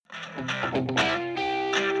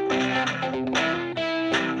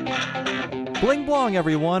Bling blong,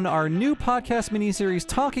 everyone. Our new podcast miniseries,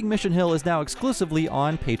 Talking Mission Hill, is now exclusively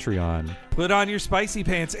on Patreon. Put on your spicy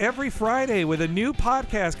pants every Friday with a new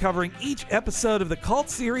podcast covering each episode of the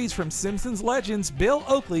cult series from Simpsons legends Bill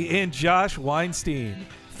Oakley and Josh Weinstein.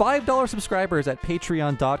 $5 subscribers at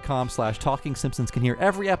patreon.com/TalkingSimpsons can hear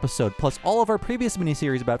every episode, plus all of our previous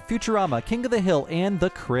miniseries about Futurama, King of the Hill, and The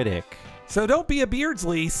Critic. So don't be a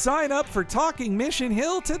Beardsley. Sign up for Talking Mission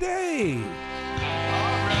Hill today.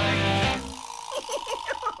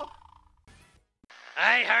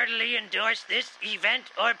 I heartily endorse this event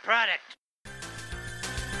or product.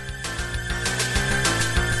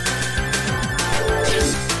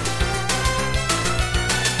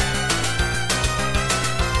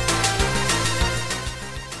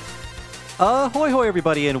 Ahoy hoy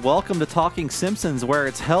everybody, and welcome to Talking Simpsons, where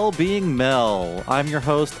it's hell being Mel. I'm your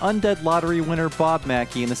host, Undead Lottery winner Bob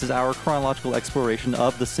Mackey, and this is our chronological exploration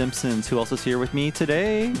of The Simpsons. Who else is here with me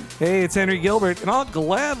today? Hey, it's Henry Gilbert, and I'll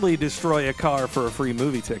gladly destroy a car for a free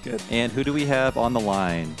movie ticket. And who do we have on the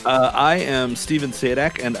line? I am Steven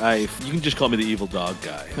Sadak, and you can just call me the evil dog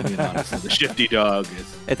guy. I mean, honestly, the shifty dog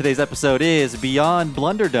is. And today's episode is Beyond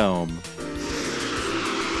Blunderdome.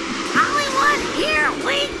 Hollywood, here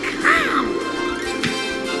we come!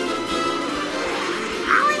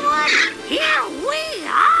 Hollywood, here we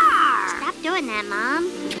are! Stop doing that, Mom.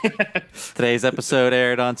 Today's episode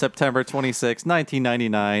aired on September 26,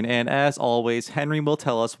 1999, and as always, Henry will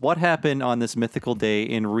tell us what happened on this mythical day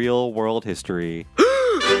in real-world history.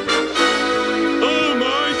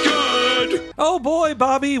 Oh boy,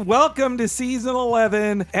 Bobby, welcome to Season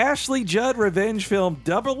 11. Ashley Judd revenge film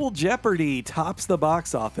Double Jeopardy tops the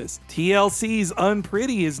box office. TLC's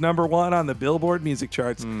Unpretty is #1 on the Billboard music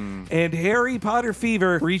charts. And Harry Potter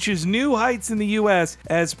fever reaches new heights in the U.S.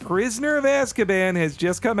 as Prisoner of Azkaban has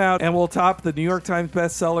just come out and will top the New York Times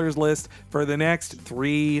bestsellers list for the next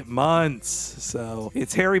 3 months. So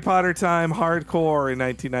it's Harry Potter time hardcore in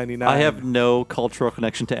 1999. I have no cultural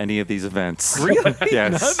connection to any of these events. Really?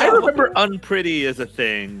 Yes. I remember Unpretty as a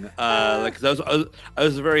thing. I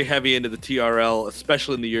was very heavy into the TRL,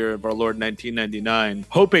 especially in the year of our Lord 1999,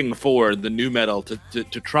 hoping for the new metal to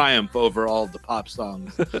triumph over all the pop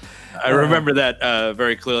songs. I remember that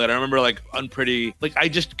very clearly. And I remember Unpretty, I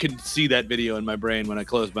just could see that video in my brain when I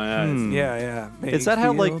closed my eyes. Yeah. Is that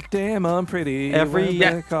how, damn unpretty? every-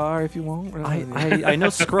 Run the car if you want. I know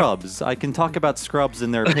Scrubs. I can talk about Scrubs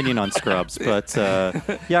and their opinion on Scrubs, but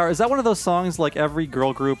yeah, is that one of those songs every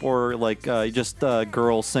girl group or just a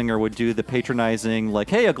girl singer would do the patronizing,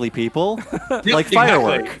 hey, ugly people,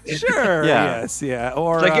 Firework? Exactly. Sure. Yeah. Yes. Yeah.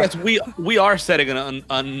 Or Yes, we are setting an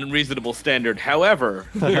unreasonable standard. However,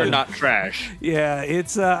 we are not trash. yeah.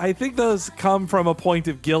 It's I think those come from a point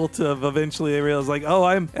of guilt of eventually they realize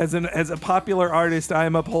I'm as a popular artist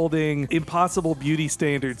I'm upholding impossible beauty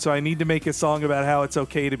standards, so I need to make a song about how it's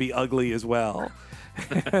okay to be ugly as well.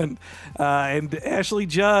 and Ashley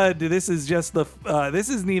Judd, this is just this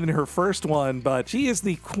isn't even her first one, but she is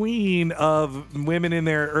the queen of women in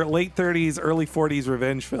their late 30s, early 40s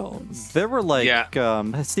revenge films. There were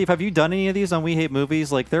Steve, have you done any of these on We Hate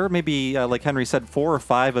Movies? There were maybe, like Henry said, 4 or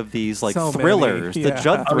 5 of these So thrillers, many, the yeah.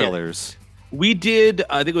 Judd thrillers. We did,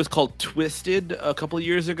 I think it was called Twisted a couple of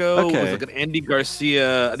years ago. Okay. It was an Andy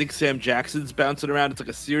Garcia, I think Sam Jackson's bouncing around. It's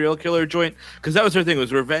a serial killer joint. Because that was her thing. It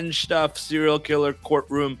was revenge stuff, serial killer,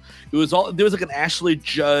 courtroom. It was there was an Ashley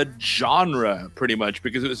Judd genre, pretty much,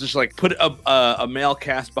 because it was just put a male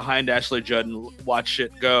cast behind Ashley Judd and watch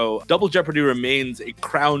shit go. Double Jeopardy remains a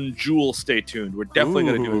crown jewel. Stay tuned. We're definitely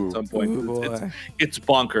going to do it at some point. Ooh, It's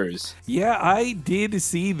bonkers. Yeah, I did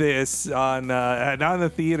see this on not in the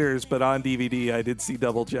theaters, but on DVD. I did see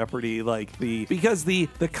Double Jeopardy, because the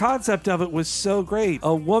concept of it was so great.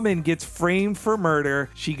 A woman gets framed for murder.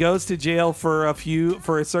 She goes to jail for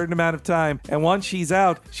a certain amount of time, and once she's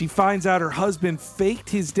out, she finds out her husband faked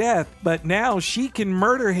his death, but now she can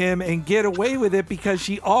murder him and get away with it because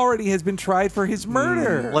she already has been tried for his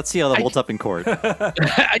murder. Let's see how that holds up in court.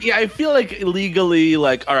 Yeah, I feel legally,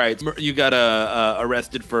 all right, you got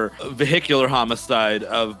arrested for vehicular homicide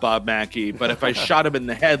of Bob Mackey, but if I shot him in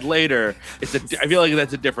the head later, I feel like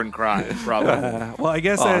that's a different crime, probably. Well, I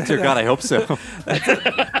guess Oh, dear God, I hope so.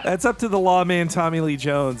 that's up to the lawman Tommy Lee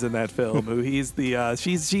Jones in that film, who he's the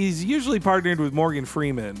she's usually partnered with Morgan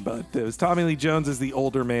Freeman, but it was Tommy Lee Jones as the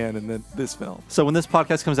older man in this film. So when this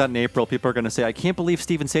podcast comes out in April, people are going to say, I can't believe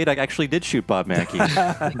Steven Sadak actually did shoot Bob Mackey.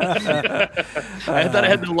 I thought I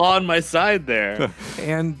had the law on my side there.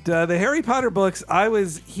 And the Harry Potter books, I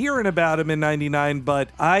was hearing about them in '99, but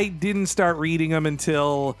I didn't start reading them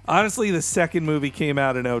until, honestly, the the second movie came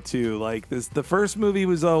out in 2002. Like the first movie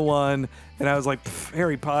was 2001, and I was like,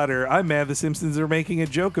 Harry Potter. I'm mad the Simpsons are making a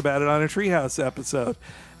joke about it on a Treehouse episode.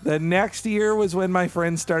 The next year was when my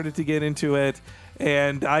friends started to get into it,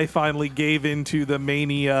 and I finally gave into the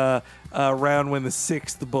mania around when the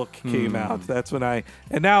sixth book came out. That's when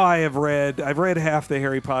and now I've read half the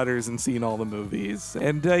Harry Potters and seen all the movies.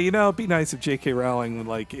 And it'd be nice if J.K.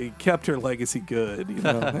 Rowling kept her legacy good.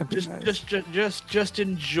 That'd be nice. Just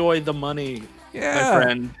enjoy the money, Yeah, my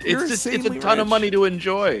friend. It's a ton of money to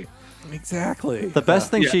enjoy. Exactly. The best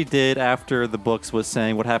thing she did after the books was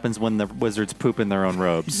saying what happens when the wizards poop in their own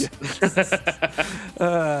robes.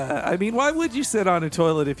 I mean, why would you sit on a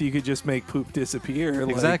toilet if you could just make poop disappear?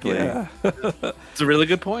 Exactly. It's a really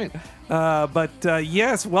good point. But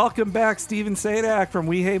yes, welcome back, Steven Sadak from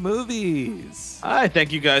We Hate Movies. Hi,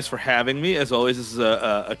 thank you guys for having me. As always, this is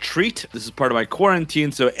a treat. This is part of my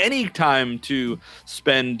quarantine, so any time to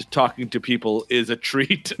spend talking to people is a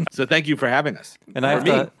treat. So thank you for having us. And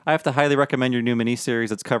I have to highly recommend your new miniseries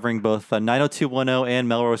that's covering both 90210 and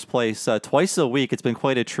Melrose Place twice a week. It's been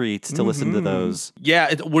quite a treat to listen to those.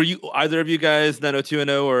 Yeah, were you either of you guys 90210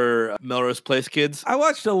 or Melrose Place kids? I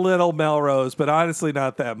watched a little Melrose, but honestly,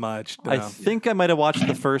 not that much. No. I think I might have watched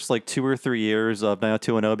the first 2 or 3 years of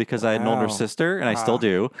 90210 because I had an older sister, and I still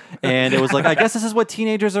do. And it was like, I guess this is what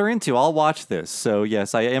teenagers are into. I'll watch this. So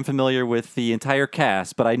yes, I am familiar with the entire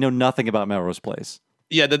cast, but I know nothing about Melrose Place.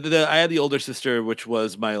 Yeah, I had the older sister, which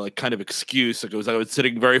was my kind of excuse. It was I was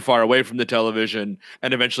sitting very far away from the television,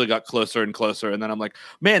 and eventually got closer and closer. And then I'm like,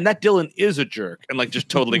 man, that Dylan is a jerk, and just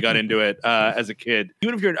totally got into it as a kid.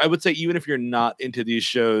 Even if you're not into these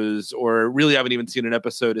shows or really haven't even seen an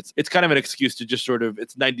episode, it's kind of an excuse to just sort of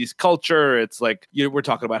it's 90s culture. It's we're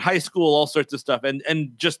talking about high school, all sorts of stuff,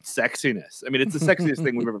 and just sexiness. I mean, it's the sexiest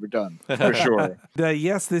thing we've ever done for sure.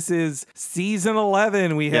 Yes, this is season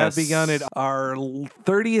 11. We have begun it. Our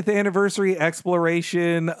 30th anniversary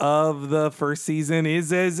exploration of the first season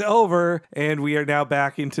is over, and we are now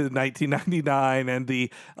back into 1999 and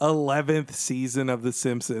the 11th season of The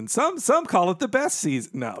Simpsons. Some call it the best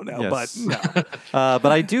season. No, Yes. but no.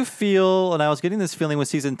 But I do feel, and I was getting this feeling with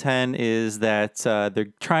season 10, is that they're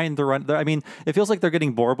trying to run. I mean, it feels like they're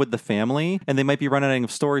getting bored with the family, and they might be running out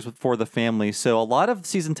of stories for the family. So a lot of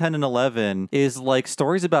season 10 and 11 is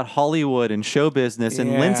stories about Hollywood and show business,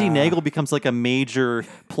 and Lindsay Naegle becomes a major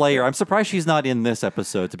player. I'm surprised she's not in this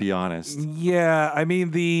episode, to be honest. Yeah, I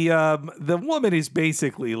mean the woman is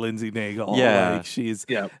basically Lindsay Naegle. Yeah, she's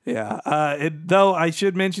yeah. Though I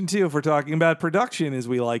should mention too, if we're talking about production, as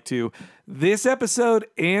we like to, this episode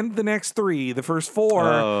and the next 3, the first 4,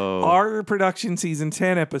 are production season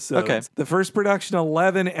 10 episodes. Okay. The first production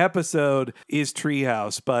 11 episode is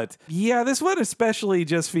Treehouse. But yeah, this one especially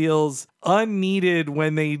just feels unneeded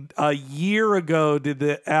when they a year ago did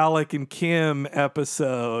the Alec and Kim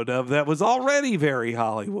episode of that was already very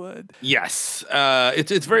Hollywood. Yes,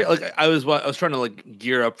 it's very I was trying to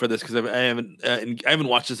gear up for this because I haven't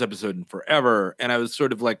watched this episode in forever, and I was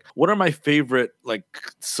sort of what are my favorite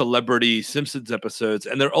celebrity Simpsons episodes,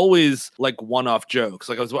 and they're always one-off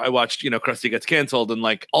jokes. I watched Krusty Gets Canceled, and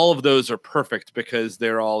all of those are perfect because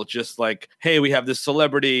they're all just hey, we have this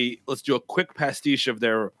celebrity, let's do a quick pastiche of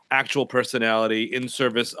their actual personality in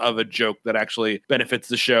service of a joke that actually benefits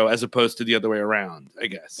the show, as opposed to the other way around, I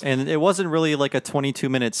guess. And it wasn't really a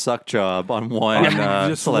 22-minute suck job on one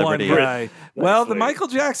just celebrity. One guy. Well, the Michael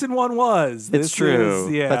Jackson one was. It's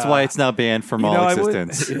true. That's why it's now banned from all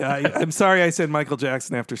existence. I'm sorry I said Michael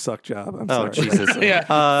Jackson after suck job. I'm sorry. Jesus. Yeah.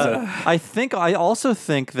 I also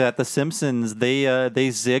think that The Simpsons, they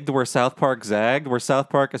zigged where South Park zagged, where South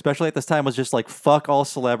Park, especially at this time, was just fuck all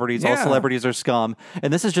celebrities. All celebrities are scum.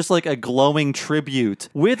 And this is just a glowing tribute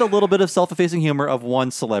with a little bit of self-effacing humor of one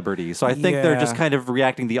celebrity. So I think they're just kind of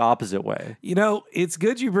reacting the opposite way. It's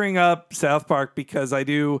good you bring up South Park because I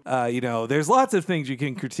do, there's lots of things you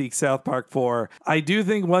can critique South Park for. I do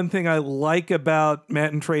think one thing I like about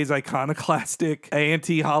Matt and Trey's iconoclastic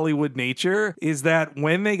anti-Hollywood nature is that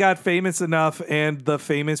when they got famous enough and the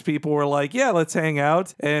famous people were let's hang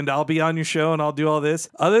out and I'll be on your show and I'll do all this,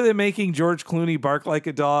 other than making George Clooney bark like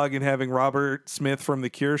a dog and having Robert Smith from The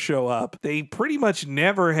Cure show up, they pretty much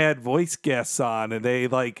never had voice guests on, and they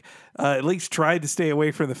at least tried to stay away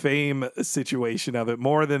from the fame situation of it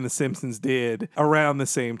more than The Simpsons did around the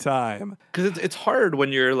same time. Because it's hard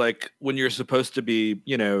when you're when you're supposed to be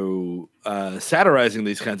satirizing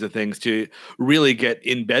these kinds of things to really get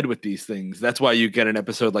in bed with these things. That's why you get an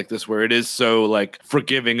episode like this where it is so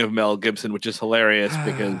forgiving of Mel Gibson, which is hilarious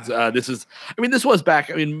because this was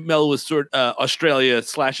back. Mel was sort Australia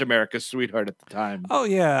 / America's sweetheart at the time. Oh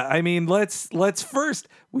yeah, let's first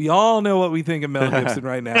We all know what we think of Mel Gibson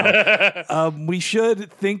right now. We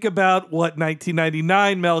should think about what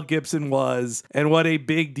 1999 Mel Gibson was and what a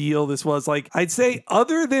big deal this was. Like, I'd say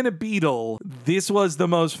other than a Beatle, this was the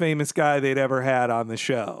most famous guy they'd ever had on the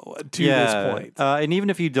show to this point. And even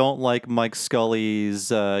if you don't like Mike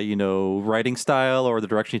Scully's, writing style or the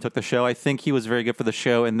direction he took the show, I think he was very good for the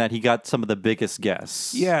show in that he got some of the biggest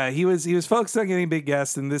guests. Yeah, he was focused on getting big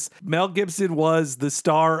guests, and this Mel Gibson was the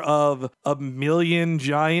star of a million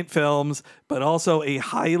giant films, but also a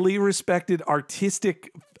highly respected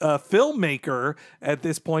artistic filmmaker at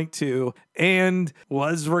this point too, and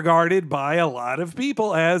was regarded by a lot of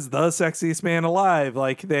people as the sexiest man alive.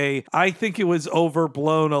 Like I think it was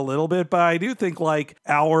overblown a little bit, but I do think like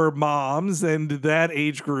our moms and that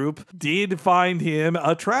age group did find him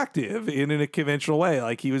attractive in a conventional way.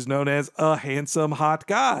 Like he was known as a handsome, hot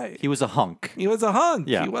guy. He was a hunk. He was a hunk.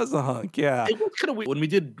 Yeah. He was a hunk. Yeah. It was kind of weird. When we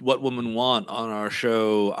did What Women Want on our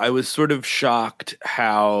show, I was sort of shocked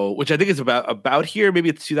how, which I think is about here, maybe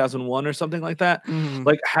it's 2001 or something like that.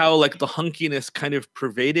 Like how like the hunkiness kind of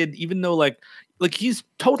pervaded, even though like he's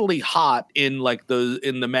totally hot in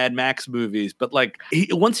the Mad Max movies, but like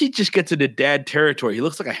once he just gets into dad territory, he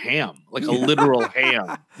looks like a ham, like a literal ham.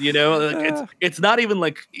 Like it's not even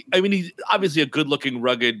like, I mean, he's obviously a good looking,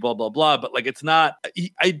 rugged, blah blah blah, but like it's not.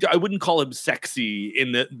 I wouldn't call him sexy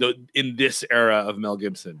in this era of Mel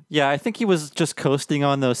Gibson. Yeah, I think he was just coasting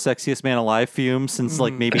on those Sexiest Man Alive fumes since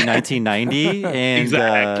like maybe 1990, and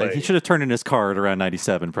Exactly. he should have turned in his card around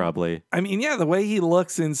 97 probably. I mean, yeah, the way he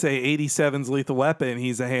looks in, say, 87's Lethal Weapon,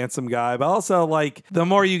 he's a handsome guy. But also, like, the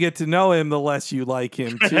more you get to know him, the less you like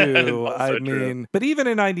him, too. I mean, true. but even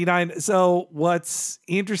in 99, so what's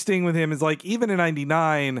interesting with him is, like, even in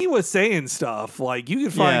 99, he was saying stuff. Like, you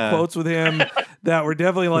could find quotes with him that were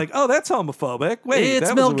definitely like, oh, that's homophobic. Wait, It's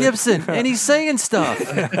that Mel was weird. Gibson, and he's saying stuff.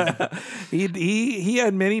 He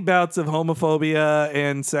had many bouts of homophobia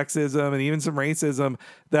and sexism and even some racism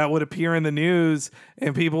that would appear in the news,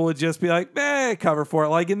 and people would just be like, cover for it.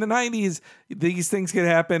 Like in the 90s, these things could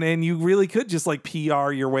happen, and you really could just like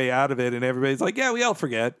PR your way out of it, and everybody's like, yeah, we all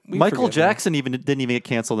forget. Michael Jackson didn't even get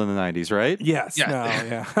canceled in the 90s, right? Yes. Yeah. No,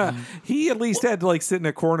 yeah. He at least had to like sit in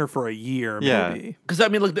a corner for a year, maybe. Because I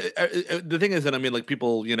mean, like the thing is that I mean, like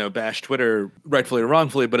people bash Twitter rightfully or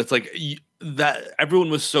wrongfully, but it's like that everyone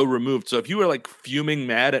was so removed. So if you were like fuming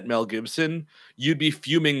mad at Mel Gibson, you'd be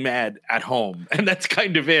fuming mad at home, and that's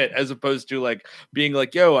kind of it, as opposed to like being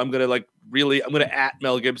like, yo, I'm gonna at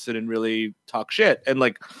Mel Gibson and really talk shit, and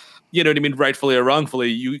like, you know what I mean, rightfully or wrongfully,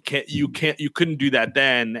 you couldn't do that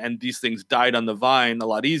then, and these things died on the vine a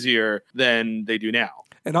lot easier than they do now.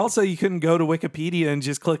 And also, you couldn't go to Wikipedia and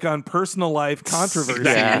just click on personal life controversies.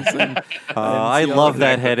 Yeah. I love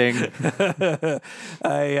that heading.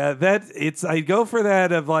 I go for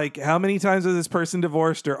that of like, how many times was this person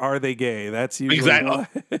divorced, or are they gay? That's usually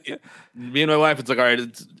exactly. Me and my wife, it's like, all right,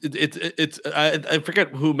 it's I forget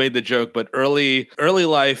who made the joke, but early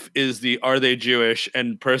life is the are they Jewish,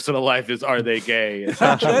 and personal life is are they gay?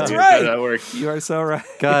 That's right. That works. You are so right.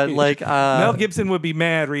 God, like Mel Gibson would be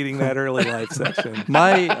mad reading that early life section.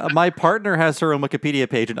 My partner has her own Wikipedia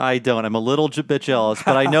page, and I don't. I'm a little bit jealous,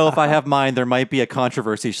 but I know if I have mine, there might be a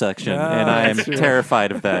controversy section, and I am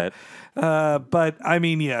terrified of that. But I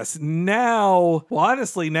mean, yes, now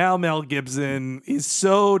Mel Gibson is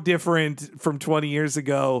so different from 20 years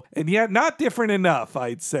ago, and yet not different enough,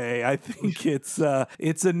 I'd say. I think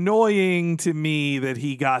it's annoying to me that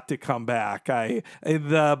he got to come back.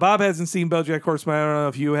 Bob hasn't seen BoJack Horseman. I don't know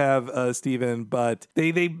if you have, Steven, but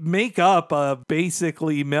they make up a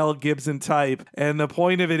basically Mel Gibson type, and the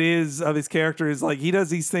point of his character is like, he does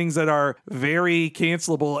these things that are very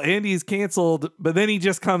cancelable, and he's canceled, but then he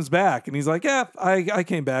just comes back. And he's like, yeah, I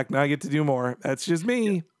came back. Now I get to do more. That's just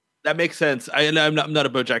me. That makes sense. I'm not a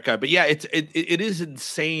BoJack guy, but yeah, it is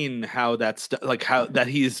insane how that's like how that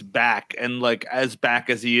he's back, and like as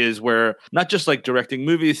back as he is, where not just like directing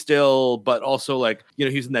movies still, but also like,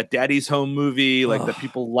 he's in that Daddy's Home movie like that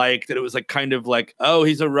people liked, that it was like kind of like, oh,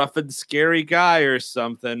 he's a rough and scary guy or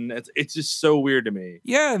something. It's just so weird to me.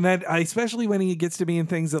 Yeah, and that especially when he gets to be in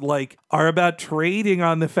things that like are about trading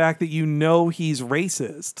on the fact that he's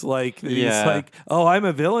racist. Like he's like, oh, I'm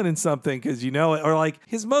a villain in something because it, or like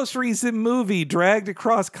his most recent movie, Dragged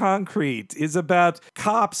Across Concrete, is about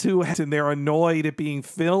cops and they're annoyed at being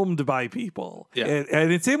filmed by people. Yeah.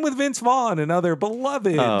 And it's in with Vince Vaughn, another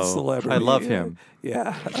beloved celebrity. I love him.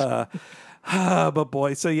 Yeah. But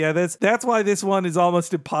boy, so yeah, that's why this one is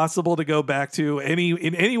almost impossible to go back to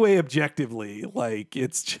in any way objectively. Like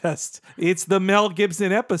it's the Mel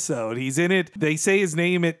Gibson episode. He's in it. They say his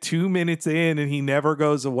name at 2 minutes in, and he never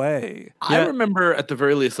goes away. I remember at the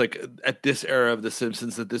very least, like at this era of The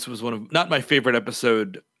Simpsons, that this was one of not my favorite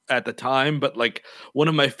episode at the time, but like one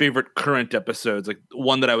of my favorite current episodes, like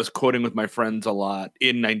one that I was quoting with my friends a lot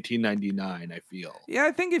in 1999. I feel. Yeah,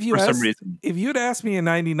 I think if you'd asked me in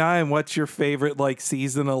 '99 what's your favorite like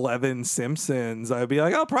season 11 Simpsons, I'd be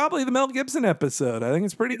like, oh, probably the Mel Gibson episode. I think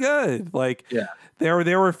it's pretty good. Like, yeah.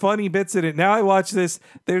 There were funny bits in it. Now I watch this.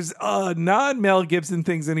 There's non-Mel Gibson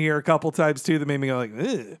things in here a couple times too that made me go like,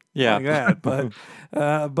 ugh, yeah, like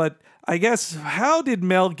that. But I guess, how did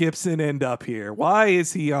Mel Gibson end up here? Why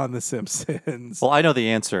is he on The Simpsons? Well, I know the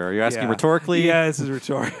answer. Are you asking rhetorically? Yeah, this is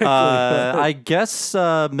rhetorically. I guess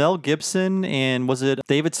Mel Gibson and was it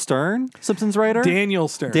David Stern, Simpsons writer? Daniel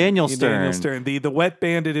Stern. Daniel Stern. The Wet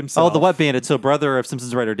Bandit himself. Oh, the Wet Bandit. So brother of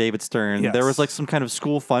Simpsons writer David Stern. Yes. There was like some kind of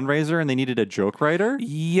school fundraiser and they needed a joke writer?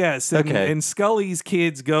 Yes. And Scully's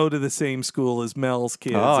kids go to the same school as Mel's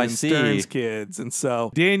kids and Stern's kids. And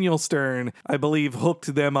so Daniel Stern, I believe,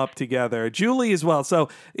 hooked them up together. Julie as well. So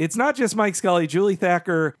it's not just Mike Scully, Julie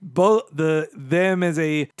Thacker, both them as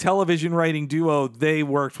a television writing duo, they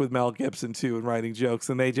worked with Mel Gibson too in writing jokes,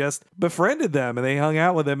 and they just befriended them and they hung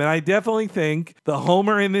out with them. And I definitely think the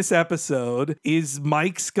Homer in this episode is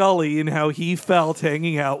Mike Scully and how he felt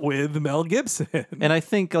hanging out with Mel Gibson. And I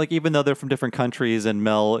think like even though they're from different countries and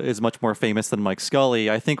Mel is much more famous than Mike Scully,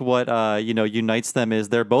 I think what unites them is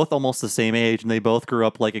they're both almost the same age and they both grew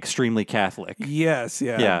up like extremely Catholic. Yes,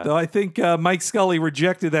 yeah. Though I think Mike Scully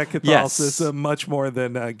rejected that Catholicism much more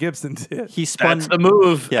than Gibson did. That's the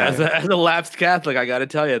move. Yeah. As a lapsed Catholic, I got to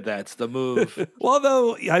tell you, that's the move. Well,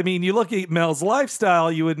 though, I mean, you look at Mel's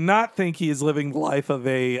lifestyle, you would not think he is living the life of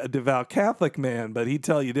a devout Catholic man, but he'd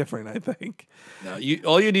tell you different, I think. No,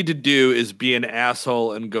 all you need to do is be an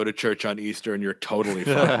asshole and go to church on Easter, and you're totally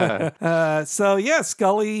fine.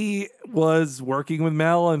 Scully was working with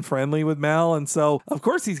Mel and friendly with Mel, and so of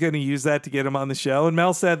course he's going to use that to get him on the show. And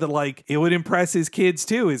Mel said that like it would impress his kids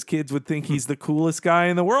too. His kids would think he's the coolest guy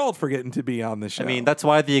in the world for getting to be on the show. I mean, that's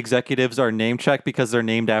why the executives are name checked, because they're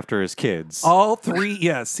named after his kids. All three,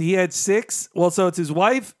 yes. He had 6. Well, so it's his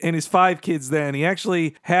wife and his 5 kids then. He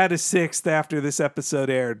actually had a 6th after this episode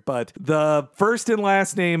aired, but the first and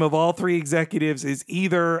last name of all 3 executives is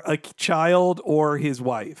either a child or his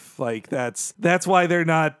wife. Like that's why they're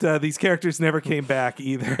not, these characters never came back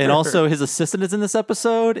either. And also his assistant is in this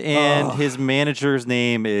episode, and his manager's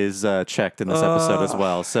name is checked in this episode as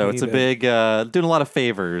well. So it's a big, doing a lot of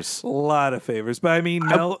favors. A lot of favors. But I mean,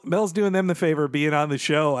 Mel's doing them the favor of being on the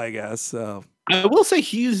show, I guess. So I will say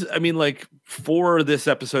for this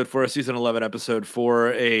episode, for a season 11 episode,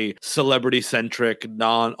 for a celebrity-centric,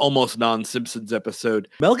 almost non-Simpsons episode,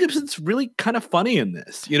 Mel Gibson's really kind of funny in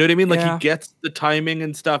this. You know what I mean? Like he gets the timing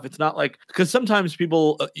and stuff. It's not like, because sometimes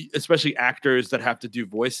people, especially actors that have to do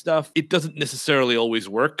voice stuff, it doesn't necessarily always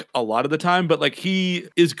work a lot of the time, but like he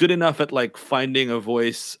is good enough at like finding a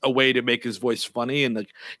way to make his voice funny and like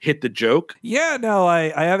hit the joke. Yeah, no,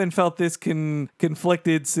 I haven't felt this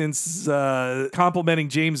conflicted since complimenting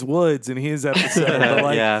James Woods in his episode. But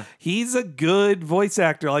like, he's a good voice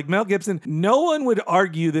actor. Like Mel Gibson, no one would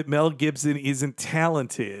argue that Mel Gibson isn't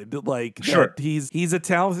talented. Like, sure, he's a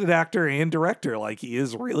talented actor and director. Like, he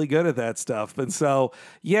is really good at that stuff. And so,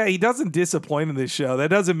 yeah, he doesn't disappoint in this show. That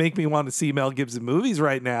doesn't make me want to see Mel Gibson movies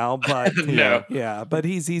right now. But but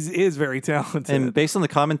he is very talented. And based on the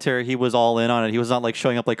commentary, he was all in on it. He was not like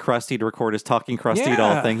showing up like Krusty to record his Talking Krusty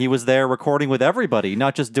doll thing. He was there recording with everybody,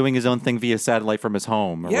 not just doing his own thing via satellite from his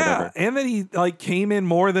home or whatever. And then he like came in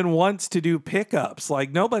more than once to do pickups.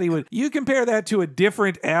 Like nobody would. You compare that to a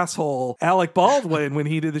different asshole, Alec Baldwin, when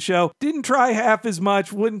he did the show. Didn't try half as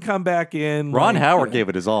much. Wouldn't come back in. Ron Howard gave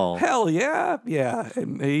it his all. Hell yeah.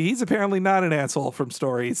 And he's apparently not an asshole from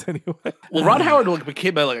Stories anyway. Well, Ron Howard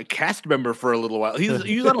became a cast member for a little while.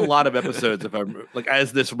 He's on a lot of episodes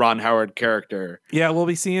as this Ron Howard character. Yeah, we'll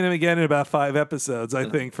be seeing him again in about 5 episodes, I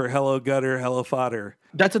think, for Hello Gutter, Hello Fodder.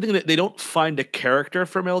 That's the thing, that they don't find a character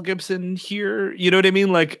for Mel Gibson here. You know what I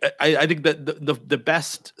mean? Like, I think that the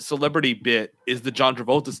best celebrity bit is the John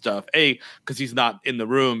Travolta stuff. A, because he's not in the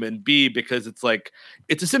room, and B, because it's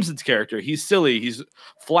a Simpsons character. He's silly. He's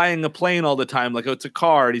flying a plane all the time, like it's a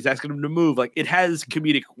car, and he's asking him to move. Like, it has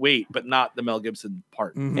comedic weight, but not the Mel Gibson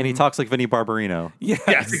part. Mm-hmm. And he talks like Vinnie Barbarino.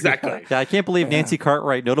 Yes, exactly. Yeah, I can't believe Nancy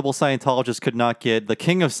Cartwright, notable Scientologist, could not get the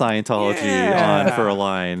king of Scientology on for a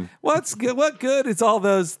line. What's good? What good? It's all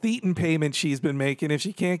those Thetan payments she's been making if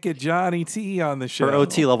she can't get Johnny T on the show. Her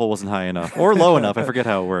OT level wasn't high enough or low enough. I forget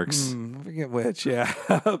how it works. I forget which, yeah.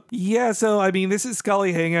 Yeah, so, I mean, this is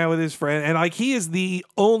Scully hanging out with his friend, and, like, he is the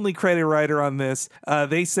only credit writer on this.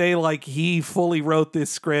 They say, like, he fully wrote this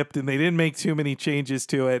script, and they didn't make too many changes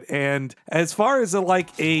to it. And as far as,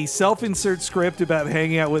 a self-insert script about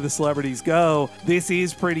hanging out with the celebrities go, this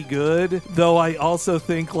is pretty good. Though I also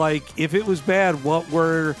think, like, if it was bad, what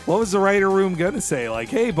was the writer room gonna say? Like,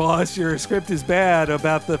 hey, boss, your script is bad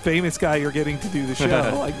about the famous guy you're getting to do the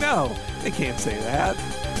show. Like, no, they can't say that.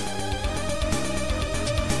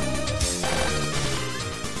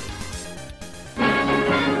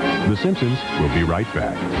 The Simpsons will be right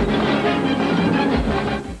back.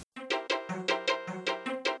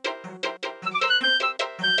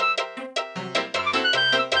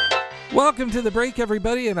 Welcome to the break,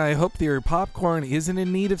 everybody, and I hope your popcorn isn't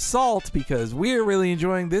in need of salt because we're really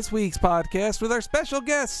enjoying this week's podcast with our special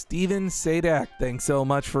guest, Steven Sadak. Thanks so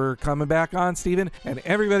much for coming back on, Steven, and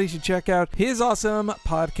everybody should check out his awesome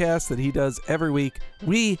podcast that he does every week,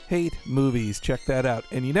 We Hate Movies. Check that out.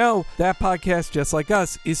 And you know, that podcast, just like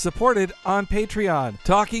us, is supported on Patreon.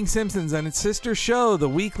 Talking Simpsons and its sister show, the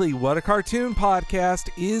weekly What a Cartoon podcast,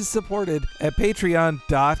 is supported at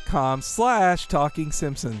patreon.com/Talking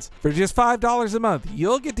Simpsons. For just $5 a month,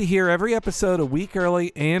 you'll get to hear every episode a week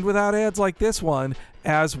early and without ads like this one,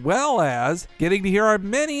 as well as getting to hear our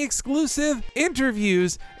many exclusive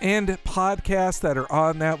interviews and podcasts that are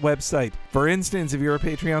on that website. For instance, if you're a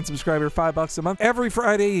Patreon subscriber, $5 a month, every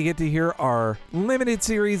Friday you get to hear our limited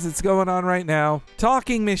series that's going on right now,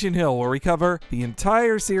 Talking Mission Hill, where we cover the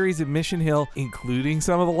entire series of Mission Hill, including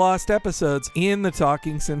some of the lost episodes in the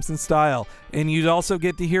Talking Simpsons style. And you'd also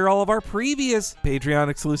get to hear all of our previous Patreon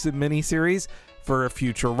exclusive miniseries for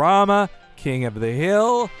Futurama, King of the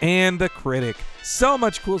Hill, and The Critic. So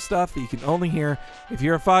much cool stuff that you can only hear if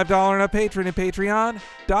you're a $5 and up patron at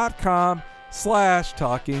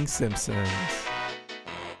patreon.com/Talking Simpsons.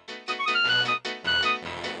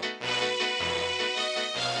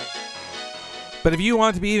 But if you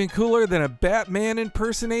want to be even cooler than a Batman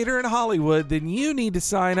impersonator in Hollywood, then you need to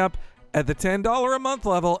sign up at the $10 a month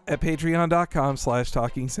level at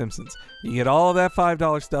patreon.com/Talking Simpsons. You get all of that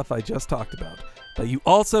 $5 stuff I just talked about. But you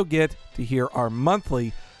also get to hear our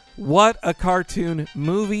monthly What a Cartoon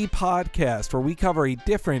movie podcast, where we cover a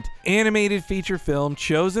different animated feature film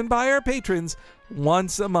chosen by our patrons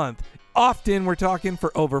once a month. Often we're talking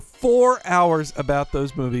for over 4 hours about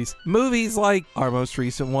those movies. Movies like our most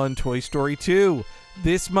recent one, Toy Story 2.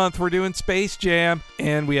 This month we're doing Space Jam,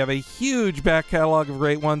 and we have a huge back catalog of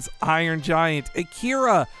great ones. Iron Giant,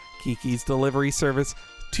 Akira, Kiki's Delivery Service.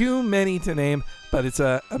 Too many to name, but it's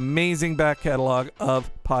an amazing back catalog of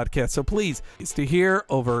podcasts. So please, it's to hear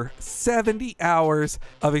over 70 hours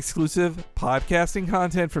of exclusive podcasting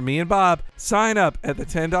content from me and Bob. Sign up at the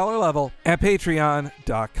 $10 level at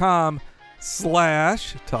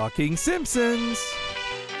patreon.com/Talking Simpsons.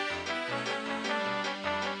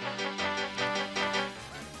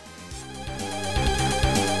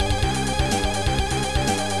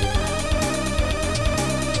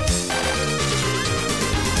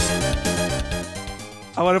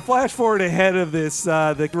 I want to flash forward ahead of this,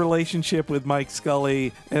 the relationship with Mike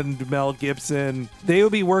Scully and Mel Gibson. They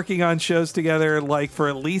will be working on shows together like for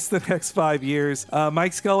at least the next 5 years.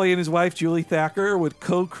 Mike Scully and his wife, Julie Thacker, would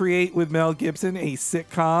co-create with Mel Gibson a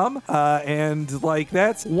sitcom. And like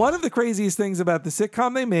that's one of the craziest things about the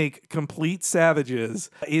sitcom they make, Complete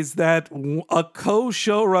Savages, is that a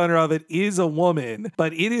co-showrunner of it is a woman.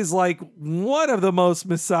 But it is like one of the most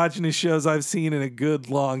misogynist shows I've seen in a good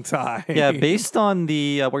long time. Yeah, based on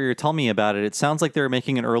the what you're telling me about it, it sounds like they were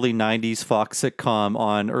making an early 90s Fox sitcom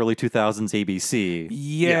on early 2000s ABC.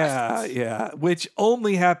 Yeah, which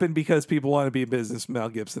only happened because people want to be in business with Mel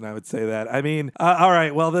Gibson, I would say that. I mean, all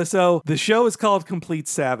right, well, the show is called Complete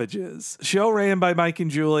Savages. Show ran by Mike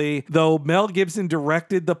and Julie, though Mel Gibson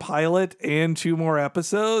directed the pilot and 2 more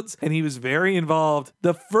episodes, and he was very involved.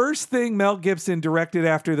 The first thing Mel Gibson directed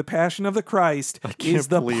after The Passion of the Christ is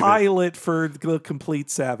the pilot for the Complete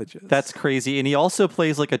Savages. That's crazy. And he also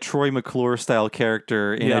plays like a Troy McClure style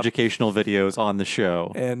character in educational videos on the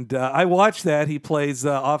show. And I watched that. He plays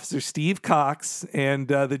Officer Steve Cox. And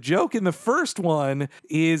the joke in the first one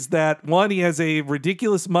is that, one, he has a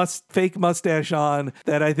ridiculous fake mustache on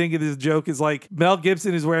that I think this joke is like, Mel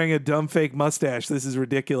Gibson is wearing a dumb fake mustache. This is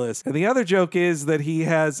ridiculous. And the other joke is that he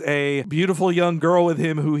has a beautiful young girl with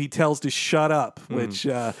him who he tells to shut up, which...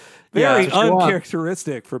 very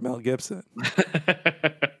uncharacteristic for Mel Gibson.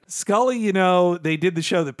 Scully, they did the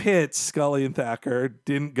show The Pits, Scully and Thacker,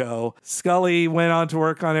 didn't go. Scully went on to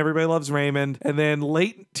work on Everybody Loves Raymond, and then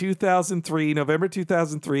late 2003, November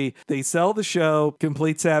 2003, they sell the show,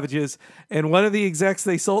 Complete Savages, and one of the execs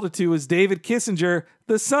they sold it to was David Kissinger,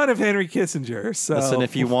 the son of Henry Kissinger. So, listen,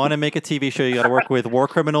 if you want to make a TV show, you got to work with war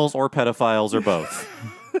criminals or pedophiles or both.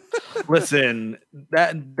 Listen,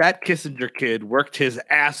 that Kissinger kid worked his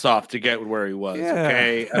ass off to get where he was. Yeah.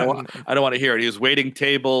 Okay, I don't want to hear it. He was waiting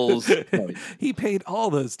tables. He paid all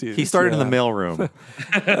those dudes. He started in the mailroom.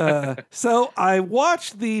 So I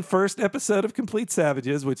watched the first episode of Complete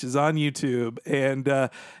Savages, which is on YouTube, and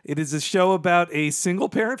it is a show about a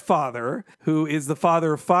single-parent father who is the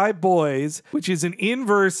father of 5 boys, which is an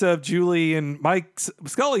inverse of Julie and Mike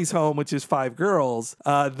Scully's home, which is 5 girls.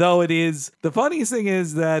 Though it is, the funniest thing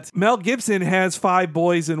is that Mel Gibson has 5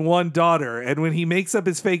 boys and 1 daughter, and when he makes up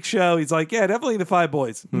his fake show, he's like, yeah, definitely the 5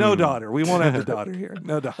 boys. No daughter. We won't have the daughter here.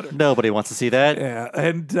 No daughter. Nobody wants to see that. Yeah,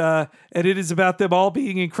 and it is about them all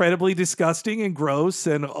being incredibly disgusting and gross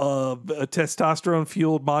and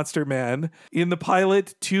testosterone-fueled monster men. In the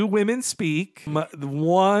pilot, 2 women speak.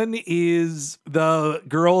 One is the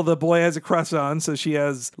girl the boy has a crush on, so she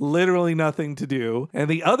has literally nothing to do. And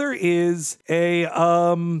the other is a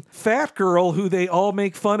fat girl who they all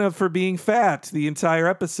make fun of for being fat the entire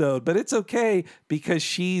episode. But it's okay because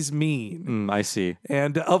she's mean. I see.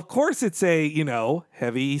 And of course, it's a,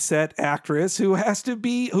 heavy set actress who has to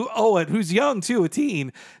be, who's young too, a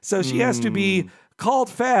teen. So she has to be called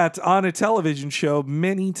fat on a television show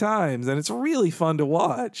many times. And it's really fun to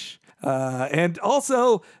watch. And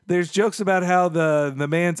also, there's jokes about how the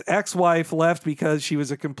man's ex-wife left because she was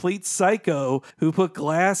a complete psycho who put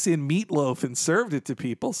glass in meatloaf and served it to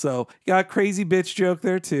people. So, got crazy bitch joke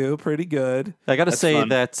there too. Pretty good. I got to say fun.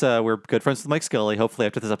 That we're good friends with Mike Scully. Hopefully,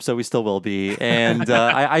 after this episode, we still will be. And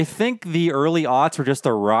I think the early aughts were just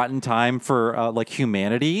a rotten time for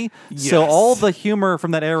humanity. Yes. So all the humor from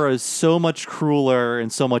that era is so much crueler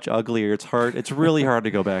and so much uglier. It's really hard to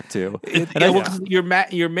go back to.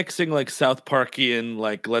 You're mixing South Parkian,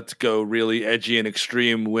 let's go really edgy and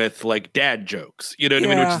extreme with dad jokes. You know what I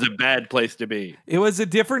mean? Which is a bad place to be. It was a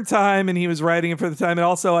different time, and he was writing it for the time. And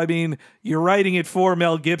also, you're writing it for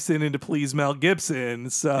Mel Gibson and to please Mel Gibson.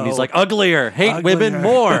 So and he's like, uglier, hate women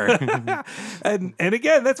more. and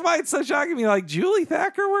again, that's why it's so shocking to me. Julie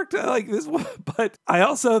Thacker worked like this, but I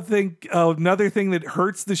also think another thing that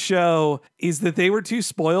hurts the show is that they were too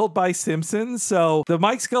spoiled by Simpsons. So the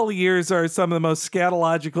Mike Scully years are some of the most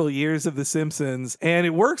scatological years of The Simpsons, and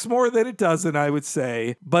it works more than it doesn't, I would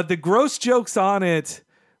say. But the gross jokes on it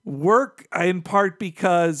work in part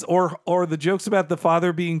because, or the jokes about the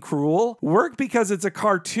father being cruel work because it's a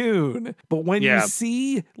cartoon. But when you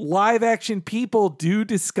see live action people do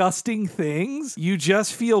disgusting things, you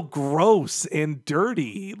just feel gross and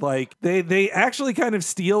dirty. They actually kind of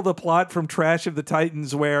steal the plot from Trash of the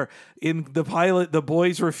Titans, where in the pilot, the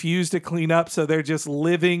boys refuse to clean up, so they're just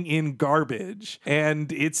living in garbage.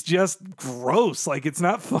 And it's just gross. It's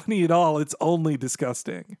not funny at all. It's only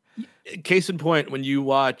disgusting. Case in point, when you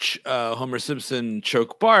watch Homer Simpson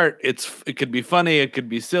choke Bart, it could be funny, it could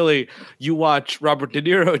be silly. You watch Robert De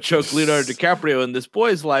Niro choke Leonardo DiCaprio in This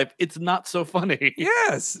Boy's Life, it's not so funny.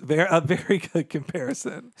 Yes, a very good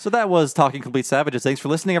comparison. So that was Talking Complete Savages. Thanks for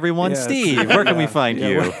listening, everyone. Yes. Steve, where can we find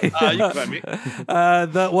you? You can find me.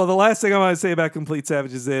 The last thing I want to say about Complete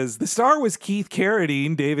Savages is the star was Keith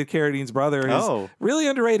Carradine, David Carradine's brother. He's really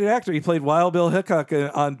underrated actor. He played Wild Bill Hickok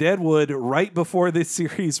on Deadwood right before this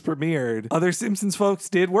series premiered. Other Simpsons folks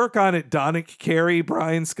did work on it. Donick Cary,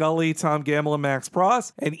 Brian Scully, Tom Gamble, and Max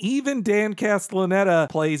Pross. And even Dan Castellaneta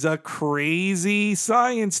plays a crazy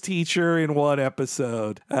science teacher in one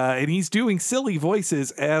episode. And he's doing silly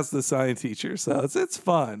voices as the science teacher. So it's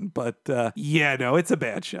fun. But it's a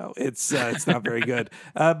bad show. It's not very good.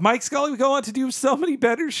 Mike Scully would go on to do so many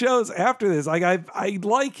better shows after this. I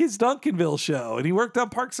like his Duncanville show. And he worked on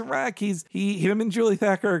Parks and Rec. Him and Julie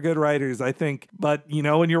Thacker are good writers, I think. But,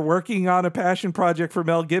 when you're working on a passion project for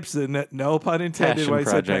Mel Gibson, no pun intended when I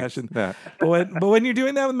said passion. Yeah. But when you're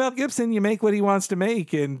doing that with Mel Gibson, you make what he wants to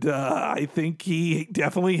make, and I think he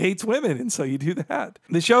definitely hates women, and so you do that.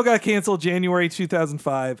 The show got canceled January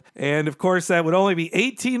 2005, and of course that would only be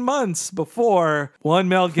 18 months before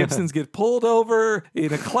Mel Gibson's get pulled over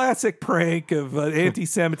in a classic prank of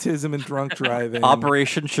anti-Semitism and drunk driving.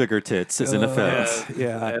 Operation Sugar Tits is in effect.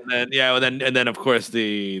 Yeah. And then of course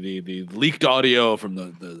the leaked audio from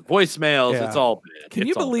the voicemails. Yeah. It's all bad. Can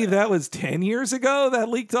you believe that was 10 years ago, that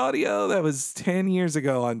leaked audio? That was 10 years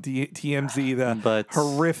ago on TMZ, But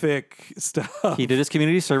horrific stuff. he did his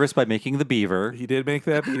community service by making the beaver. He did make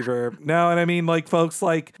that beaver. No, and I mean, like, folks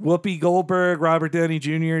like Whoopi Goldberg, Robert Downey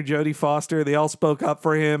Jr., Jodie Foster, they all spoke up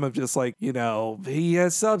for him of just like, you know, he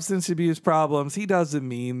has substance abuse problems. He doesn't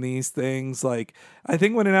mean these things. Like, I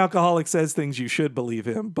think when an alcoholic says things, you should believe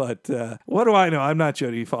him. But what do I know? I'm not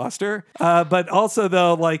Jodie Foster. But also,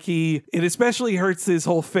 though, like, it especially hurts his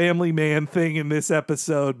whole family man thing in this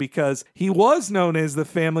episode because he was known as the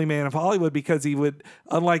family man of Hollywood because he would,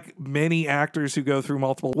 unlike many actors who go through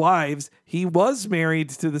multiple wives, he was married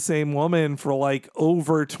to the same woman for like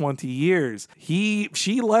over 20 years. She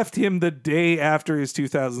left him the day after his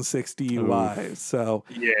 2006 DUI. So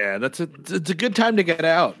yeah, it's a good time to get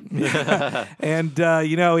out. And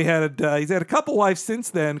you know, he's had a couple wives since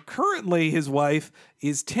then. Currently, his wife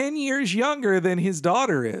is 10 years younger than his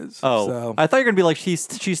daughter is. Oh, so. I thought you were gonna be like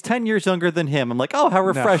she's 10 years younger than him. I'm like, oh, how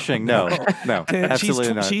refreshing. No,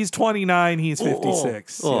 absolutely not. She's 29. He's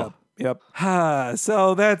 56. Oh. Yep.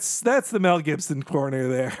 So that's the Mel Gibson corner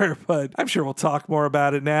there, but I'm sure we'll talk more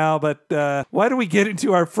about it now. But why don't we get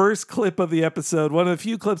into our first clip of the episode? One of the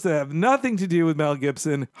few clips that have nothing to do with Mel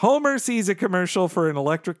Gibson. Homer sees a commercial for an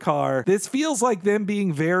electric car. This feels like them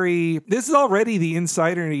being this is already the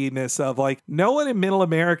insideriness of like no one in middle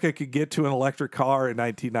America could get to an electric car in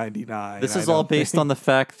 1999. This is all based on the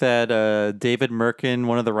fact that David Merkin,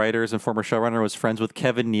 one of the writers and former showrunner, was friends with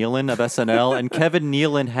Kevin Nealon of SNL, and Kevin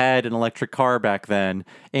Nealon had an electric car back then,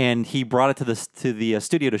 and he brought it to the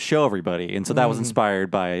studio to show everybody, and so that was inspired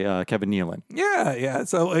by Kevin Nealon. Yeah.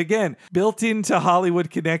 So again, built into Hollywood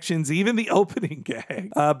connections, even the opening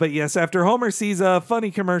gag. But yes, after Homer sees a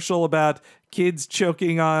funny commercial about kids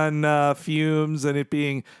choking on fumes and it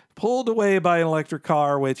being pulled away by an electric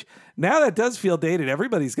car, which now that does feel dated.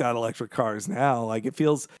 Everybody's got electric cars now. Like it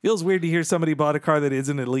feels weird to hear somebody bought a car that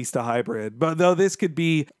isn't at least a hybrid. But though this could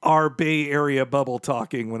be our Bay Area bubble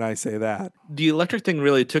talking when I say that. The electric thing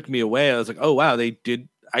really took me away. I was like, oh wow, they did.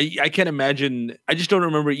 I can't imagine. I just don't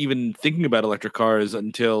remember even thinking about electric cars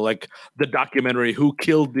until like the documentary "Who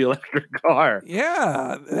Killed the Electric Car."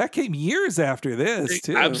 Yeah, that came years after this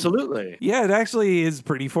too. Absolutely. Yeah, it actually is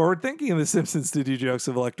pretty forward thinking of The Simpsons to do jokes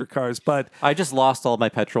of electric cars. But I just lost all my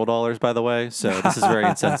petrol dollars, by the way, so this is very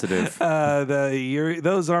insensitive.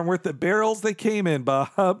 Those aren't worth the barrels they came in,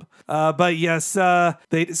 Bob. But yes,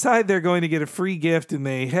 they decide they're going to get a free gift, and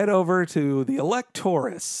they head over to the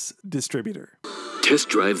Electoris distributor. Test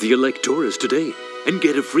drive the Electoris today and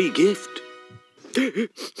get a free gift.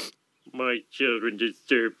 My children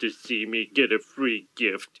deserve to see me get a free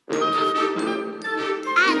gift. I'm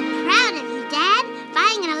proud of you, Dad.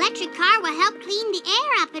 Buying an electric car will help clean the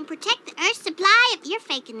air up and protect the Earth's supply. You're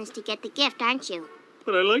faking this to get the gift, aren't you?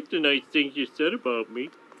 But I like the nice things you said about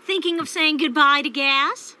me. Thinking of saying goodbye to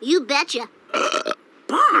gas? You betcha.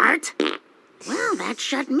 Bart? Well, that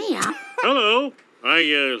shut me up. Hello.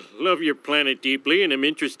 I love your planet deeply and am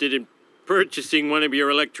interested in purchasing one of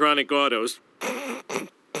your electronic autos.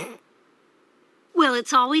 Well,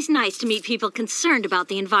 it's always nice to meet people concerned about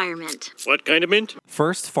the environment. What kind of mint?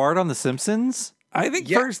 First fart on The Simpsons? I think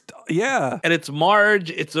Yeah. first, yeah. And it's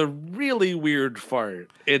Marge. It's a really weird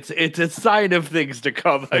fart. It's a sign of things to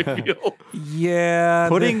come, I feel. Yeah.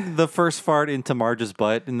 Putting the first fart into Marge's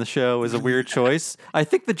butt in the show is a weird choice. I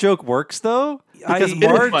think the joke works, though. Because It is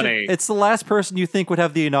Marge, funny. it's the last person you think would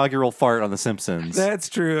have the inaugural fart on The Simpsons. That's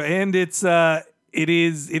true. And it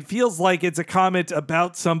feels like it's a comment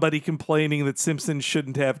about somebody complaining that Simpsons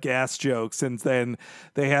shouldn't have gas jokes, and then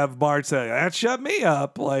they have Marge say, that shut me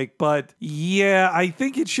up. But yeah, I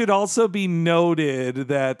think it should also be noted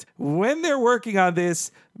that when they're working on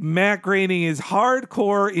this, Matt Groening is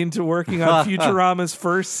hardcore into working on Futurama's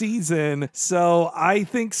first season. So I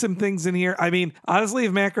think some things in here, I mean, honestly,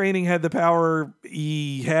 if Matt Groening had the power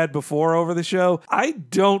he had before over the show, I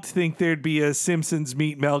don't think there'd be a Simpsons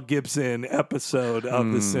meet Mel Gibson episode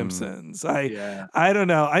of The Simpsons. I don't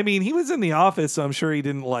know. I mean, he was in The Office, so I'm sure he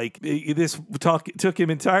didn't this took him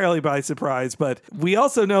entirely by surprise. But we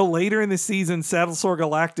also know later in the season, Battlestar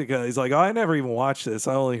Galactica, he's like, oh, I never even watched this.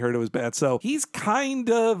 I only heard it was bad. So he's kind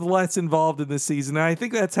of less involved in this season. And I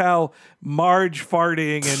think that's how Marge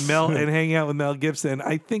farting and hanging out with Mel Gibson,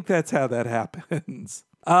 I think that's how that happens.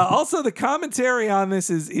 Also, the commentary on this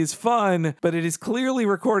is fun, but it is clearly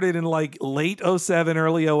recorded in like late 07,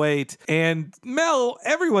 early 08. And Mel,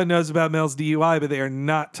 everyone knows about Mel's DUI, but they are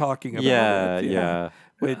not talking about it. Yeah.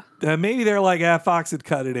 maybe they're like, Fox would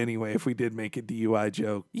cut it anyway if we did make a DUI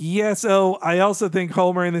joke. Yeah, so I also think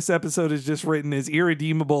Homer in this episode is just written as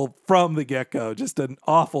irredeemable from the get-go. Just an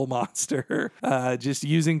awful monster. Just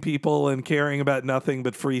using people and caring about nothing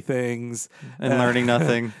but free things. And learning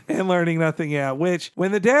nothing. And learning nothing, yeah. Which,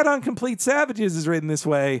 when the dad on Complete Savages is written this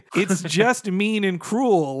way, it's just mean and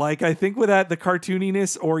cruel. Like, I think without the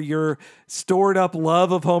cartooniness or your stored up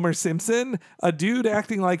love of Homer Simpson, a dude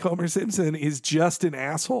acting like Homer Simpson is just an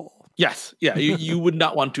asshole. Yes. Yeah. You would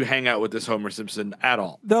not want to hang out with this Homer Simpson at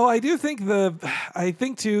all. Though I do think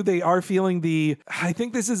too, they are feeling I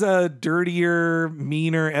think this is a dirtier,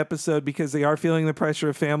 meaner episode because they are feeling the pressure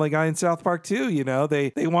of Family Guy and South Park too. You know,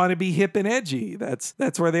 they want to be hip and edgy. That's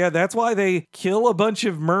where they are. That's why they kill a bunch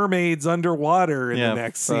of mermaids underwater in the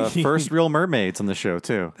next scene. First real mermaids on the show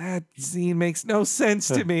too. That scene makes no sense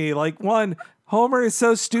to me. Like, one, Homer is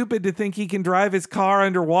so stupid to think he can drive his car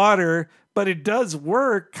underwater, but it does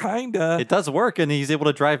work, kinda. It does work, and he's able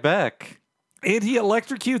to drive back. And he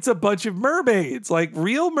electrocutes a bunch of mermaids. Like,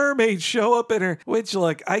 real mermaids show up in her. Which,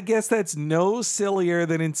 look, I guess that's no sillier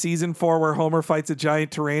than in season 4 where Homer fights a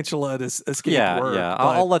giant tarantula to escape work. Yeah,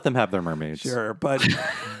 I'll let them have their mermaids. Sure, but...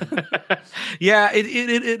 Yeah, it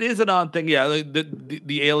is an odd thing. Yeah, like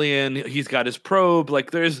the alien, he's got his probe.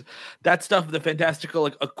 Like, there's that stuff, the fantastical,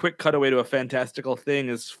 like a quick cutaway to a fantastical thing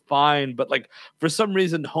is fine. But, like, for some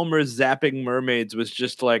reason, Homer zapping mermaids was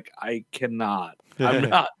just like, I cannot.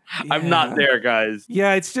 I'm not there, guys.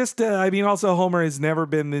 Yeah, it's just, also Homer has never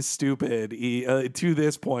been this stupid to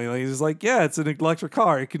this point. Like, he's just like, yeah, it's an electric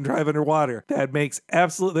car. It can drive underwater. That makes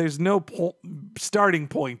there's no starting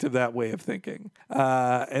point of that way of thinking.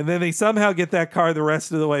 And then they somehow get that car the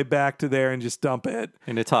rest of the way back to there and just dump it.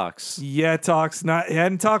 And it talks. Yeah, it talks. It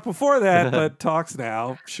hadn't talked before that, but talks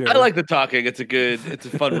now. Sure. I like the talking. It's a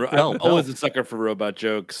fun. I'm always a sucker for robot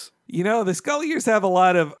jokes. You know, the Sculliers have a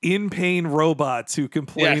lot of in-pain robots who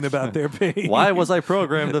complain about their pain. Why was I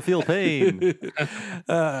programmed to feel pain?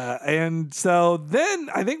 And so then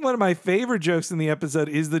I think one of my favorite jokes in the episode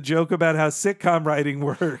is the joke about how sitcom writing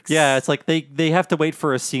works. Yeah, it's like they have to wait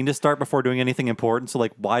for a scene to start before doing anything important. So,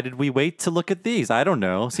 like, why did we wait to look at these? I don't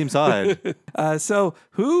know. Seems odd. So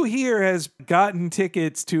who here has gotten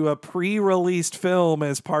tickets to a pre-released film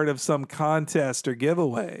as part of some contest or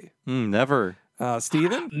giveaway? Never.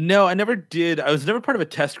 Steven? No, I never did. I was never part of a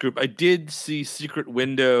test group. I did see Secret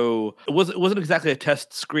Window. It wasn't exactly a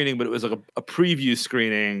test screening, but it was like a preview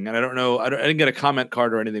screening. And I don't know. I didn't get a comment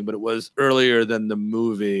card or anything, but it was earlier than the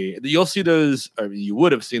movie. You'll see those, or you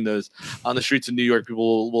would have seen those on the streets of New York.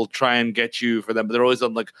 People will try and get you for them, but they're always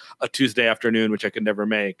on like a Tuesday afternoon, which I could never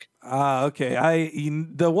make. Okay.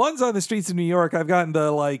 The ones on the streets of New York, I've gotten the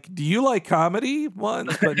like, do you like comedy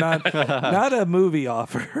ones, but not a movie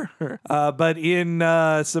offer. But in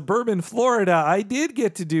suburban Florida, I did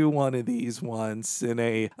get to do one of these once in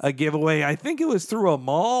a giveaway. I think it was through a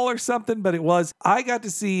mall or something, but I got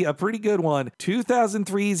to see a pretty good one.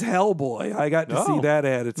 2003's Hellboy. I got to see that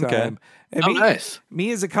ahead of time. Okay. And nice.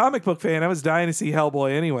 Me as a comic book fan, I was dying to see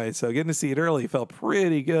Hellboy anyway, so getting to see it early felt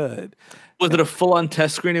pretty good. Was it a full-on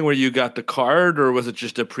test screening where you got the card, or was it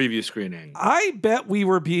just a preview screening? I bet we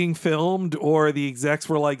were being filmed, or the execs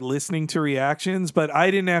were like listening to reactions, but I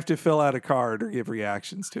didn't have to fill out a card or give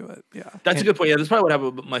reactions to it. Yeah, that's a good point. Yeah, that's probably what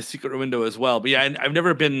happened with my Secret Window as well. But yeah, I've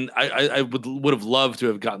never been. I would have loved to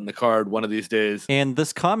have gotten the card one of these days. And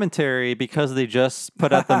this commentary, because they just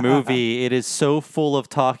put out the movie, it is so full of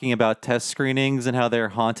talking about test screenings and how they're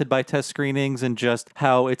haunted by test screenings and just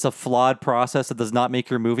how it's a flawed process that does not make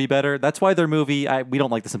your movie better. That's why their movie, we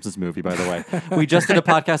don't like the Simpsons movie, by the way. We just did a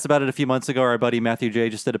podcast about it a few months ago. Our buddy Matthew J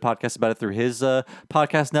just did a podcast about it through his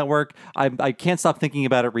podcast network. I can't stop thinking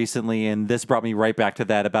about it recently, and this brought me right back to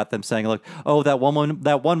that, about them saying, look, oh, that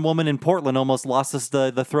one woman in Portland almost lost us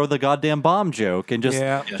the throw the goddamn bomb joke, and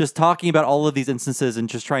just talking about all of these instances and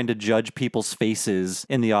just trying to judge people's faces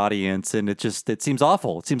in the audience, and it seems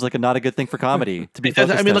awful. It seems like not a good thing for comedy to be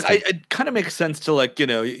focused. I mean, it kind of makes sense to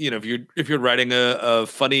if you're writing a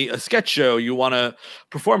sketch show, you want to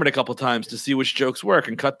perform it a couple times to see which jokes work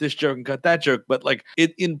and cut this joke and cut that joke. But like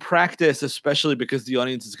in practice, especially because the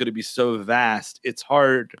audience is going to be so vast, it's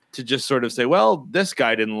hard to just sort of say, well, this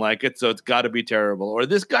guy didn't like it, so it's got to be terrible, or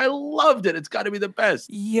this guy loved it, it's got to be the best.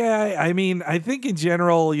 Yeah, I mean, I think in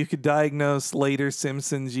general you could diagnose later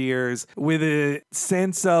Simpsons years with a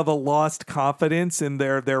sense of a lost confidence in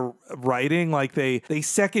their writing. Like they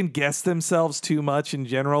second guess themselves too much in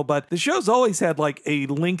general, but the show's always had like a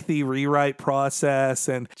lengthy rewrite process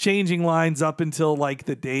and changing lines up until like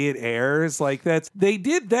the day it airs. Like they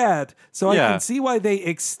did that. So I can see why they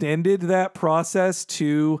extended that process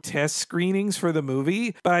to test screenings for the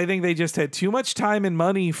movie. But I think they just had too much time and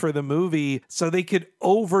money for the movie, so they could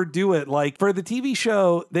overdo it. Like for the TV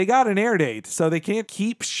show, they got an air date, so they can't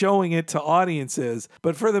keep showing it to audiences.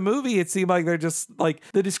 But for the movie, it seemed like they're just like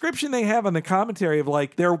the description they have on the commentary of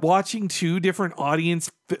like they're watching two different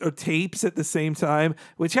audience tapes at the same time,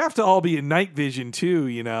 which have to all be in night vision too,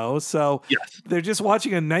 you know? So they're just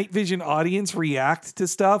watching a night vision audience react to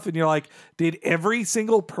stuff. And you're like, did every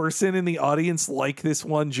single person in the audience like this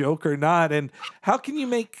one joke or not? And how can you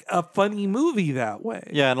make a funny movie that way?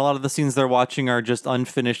 Yeah, and a lot of the scenes they're watching are just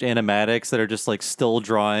unfinished animatics that are just like still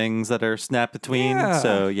drawings that are snapped between.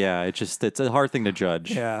 So it's a hard thing to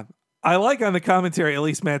judge. Yeah. I like on the commentary, at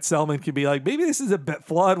least Matt Selman can be like, maybe this is a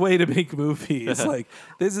flawed way to make movies. Like,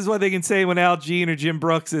 this is what they can say when Al Jean or Jim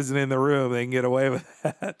Brooks isn't in the room. They can get away with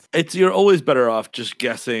that. You're always better off just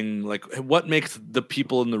guessing, like, what makes the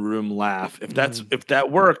people in the room laugh. If that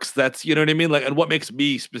works, that's, you know what I mean? Like, and what makes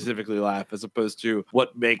me specifically laugh as opposed to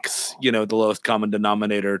what makes, the lowest common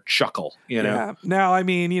denominator chuckle, you know? Yeah. Now, I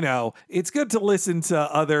mean, it's good to listen to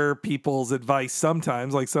other people's advice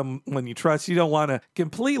sometimes, like someone you trust. You don't want to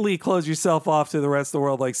completely close yourself off to the rest of the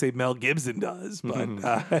world like, say, Mel Gibson does. But,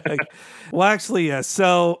 well, actually, yes.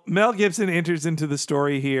 So Mel Gibson enters into the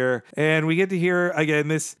story here, and we get to hear, again,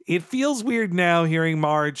 it feels weird now hearing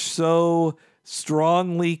Marge so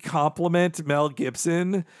strongly compliment Mel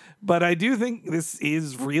Gibson, but I do think this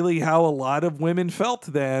is really how a lot of women felt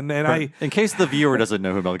then. And in case the viewer doesn't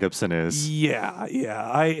know who Mel Gibson is. Yeah.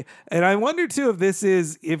 I wonder too if this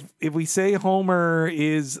is if we say Homer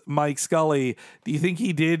is Mike Scully, do you think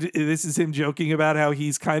this is him joking about how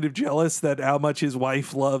he's kind of jealous that how much his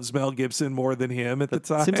wife loves Mel Gibson more than him at the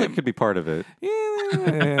time? Seems like it could be part of it.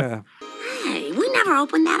 Yeah. Hey, we never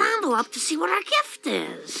opened that envelope to see what our gift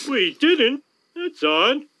is. We didn't. That's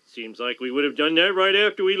odd. Seems like we would have done that right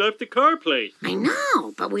after we left the car place. I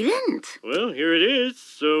know, but we didn't. Well, here it is,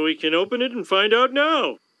 so we can open it and find out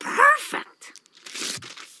now. Perfect.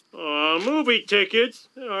 Movie tickets.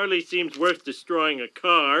 It hardly seems worth destroying a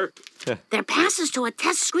car. They're passes to a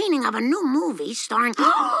test screening of a new movie starring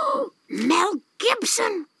Mel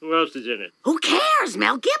Gibson. Who else is in it? Who cares?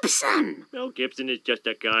 Mel Gibson. Mel Gibson is just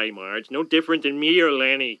a guy, Marge. No different than me or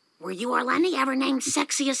Lenny. Were you or Lenny ever named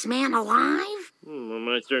sexiest man alive? I'm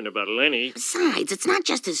not certain about Lenny. Besides, it's not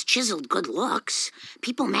just his chiseled good looks.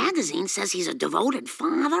 People magazine says he's a devoted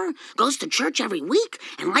father, goes to church every week,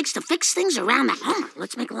 and likes to fix things around the house.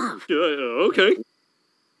 Let's make love. Okay.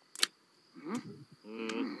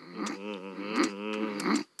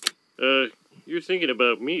 You're thinking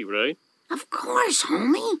about me, right? Of course,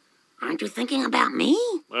 homie. Aren't you thinking about me?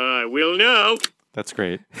 I will now. That's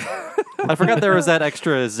great. I forgot there was that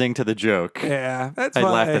extra zing to the joke. Yeah, that's I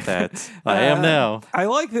fine. laughed at that. I am now. I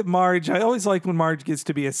like that Marge. I always like when Marge gets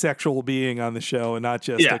to be a sexual being on the show and not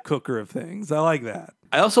just a cooker of things. I like that.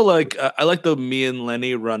 I also like the me and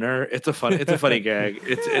Lenny runner. It's a funny gag.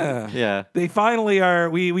 Yeah. They finally are.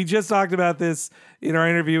 We just talked about this in our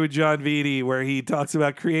interview with John Vitti, where he talks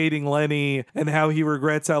about creating Lenny and how he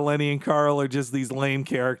regrets how Lenny and Carl are just these lame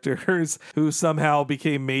characters who somehow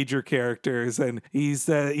became major characters. And he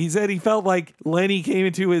said he felt like Lenny came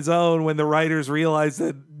into his own when the writers realized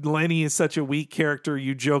that Lenny is such a weak character.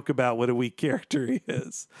 You joke about what a weak character he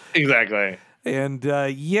is. Exactly. And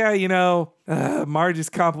Marge's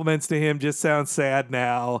compliments to him just sound sad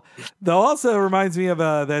now. Though also reminds me of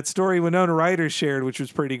that story Winona Ryder shared, which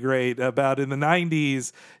was pretty great, about in the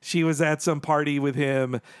 90s, she was at some party with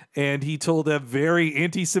him and he told a very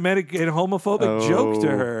anti-Semitic and homophobic joke to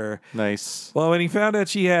her. Nice. Well, when he found out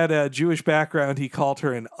she had a Jewish background, he called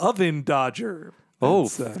her an oven dodger. Oh,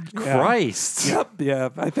 Christ. Yep. Yeah.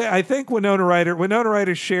 I think Winona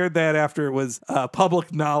Ryder shared that after it was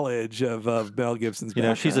public knowledge of Mel Gibson's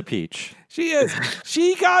background. She's a peach. She is.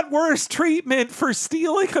 She got worse treatment for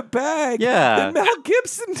stealing a bag than Mel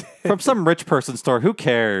Gibson did. From some rich person store. Who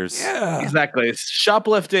cares? Yeah. Exactly.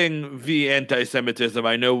 Shoplifting v. anti-Semitism.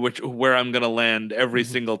 I know where I'm going to land every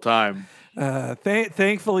single time.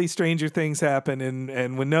 Thankfully, stranger things happen,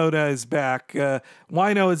 and Winona is back.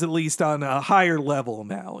 Wino is at least on a higher level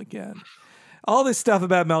now again. All this stuff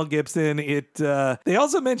about Mel Gibson. They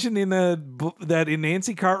also mentioned that in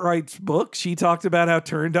Nancy Cartwright's book, she talked about how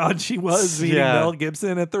turned on she was meeting Mel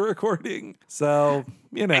Gibson at the recording. So,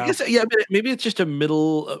 I guess, maybe it's just a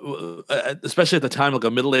middle, especially at the time, like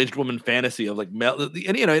a middle-aged woman fantasy of like Mel.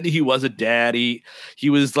 And he was a dad. He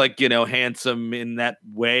was like handsome in that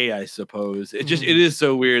way, I suppose. It is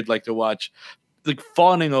so weird, like to watch, like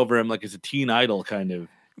fawning over him like as a teen idol, kind of.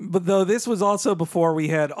 But though this was also before we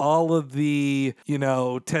had all of the,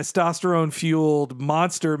 testosterone-fueled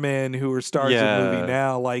monster men who are stars of the movie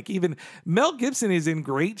now. Like, even Mel Gibson is in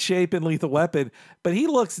great shape in Lethal Weapon, but he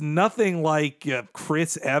looks nothing like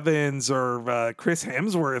Chris Evans or Chris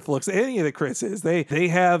Hemsworth looks. Any of the Chris's. They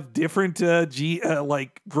have different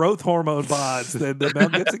growth hormone bods than Mel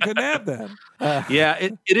Gibson couldn't have them.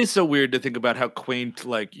 It is so weird to think about how quaint,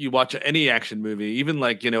 like, you watch any action movie, even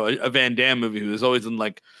like, a Van Damme movie who is always in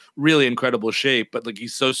like really incredible shape, but like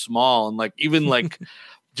he's so small, and like even like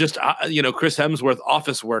just Chris Hemsworth,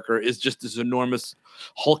 office worker, is just this enormous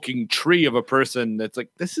hulking tree of a person. That's like,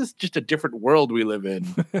 this is just a different world we live in.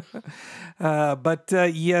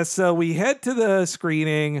 So we head to the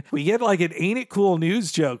screening. We get like an "Ain't It Cool"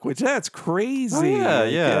 news joke, which that's crazy. Oh,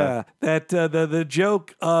 yeah. That the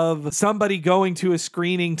joke of somebody going to a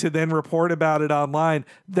screening to then report about it online.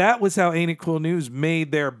 That was how "Ain't It Cool" News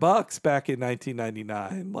made their bucks back in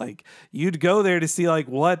 1999. Like, you'd go there to see like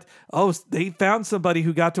they found somebody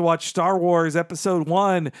who got to watch Star Wars Episode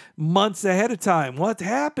 1 months ahead of time. What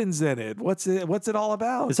happens in it? What's it all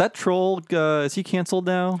about? Is that troll? Is he canceled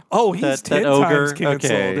now? Oh, he's 10 times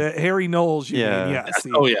canceled. Okay. Harry Knowles, you mean? Yes.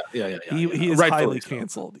 He is highly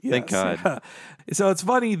canceled. Yes. Thank God. So it's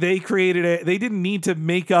funny, they created it. They didn't need to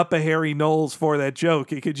make up a Harry Knowles for that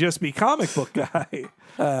joke. It could just be comic book guy.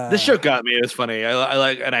 This show got me. It was funny. I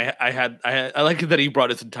like that he brought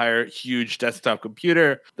his entire huge desktop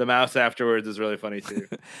computer. The mouse afterwards is really funny too.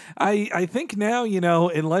 I think now,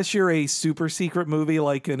 unless you're a super secret movie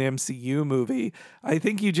like an MCU movie, I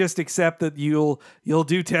think you just accept that you'll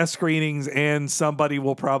do test screenings and somebody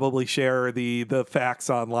will probably share the facts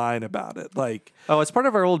online about it. Like, as part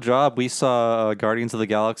of our old job, we saw Guardians of the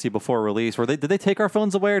Galaxy before release. Did they take our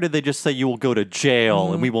phones away, or did they just say you will go to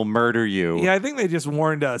jail and we will murder you? Yeah, I think they just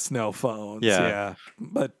warned us no phones. Yeah.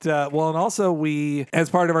 But and also we, as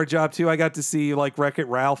part of our job too, I got to see like Wreck-It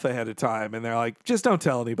Ralph ahead of time, and they're like, just don't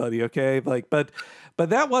tell anybody, okay? Like, but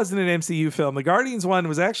that wasn't an MCU film. The Guardians one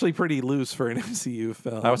was actually pretty loose for an MCU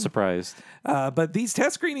film. I was surprised. But these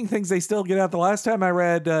test screening things, they still get out. The last time I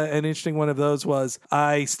read an interesting one of those was,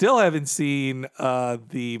 I still haven't seen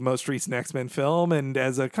the most recent X-Men film. And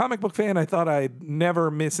as a comic book fan, I thought I'd never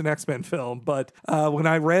miss an X-Men film. But when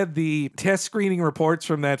I read the test screening reports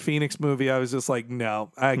from that Phoenix movie, I was just like, no,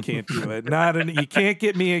 I can't do it. You can't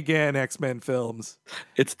get me again, X-Men films.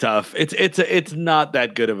 It's tough. It's not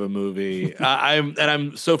that good of a movie.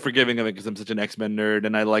 I'm so forgiving of it because I'm such an X-Men nerd,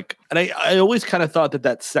 and I always kind of thought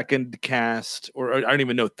that second cast, or I don't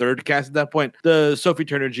even know, third cast at that point, the Sophie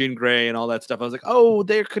Turner, Jean Grey, and all that stuff, I was like, oh,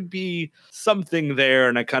 there could be something there,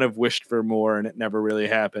 and I kind of wished for more, and it never really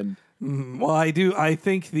happened. Well, I do. I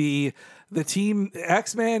think the team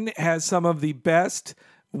X-Men has some of the best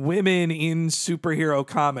women in superhero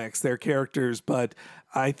comics, their characters, but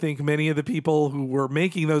I think many of the people who were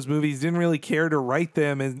making those movies didn't really care to write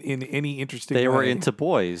them in any interesting way. They were into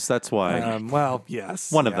boys. That's why.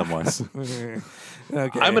 Yes. One of them was.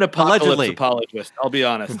 Okay. I'm an apocalypse apologist. I'll be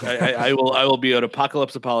honest. I will be an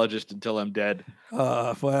apocalypse apologist until I'm dead.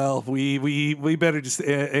 We better just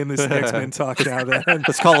end this X-Men talk now then.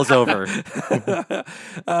 This call is over.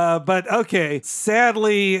 But okay,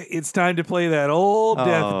 sadly, it's time to play that old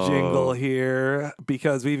death jingle here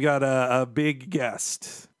because we've got a big guest.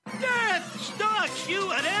 Death stalks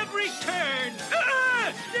you at every turn.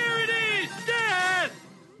 There it is, death.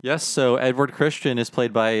 Yes, so Edward Christian is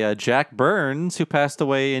played by Jack Burns, who passed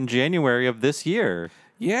away in January of this year.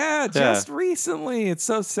 Yeah, just recently. It's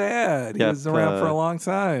so sad. He was around for a long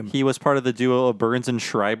time. He was part of the duo of Burns and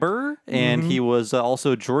Schreiber, and he was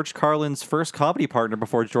also George Carlin's first comedy partner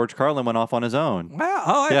before George Carlin went off on his own. Wow.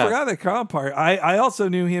 Oh, I forgot that comp part. I also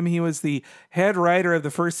knew him. He was the head writer of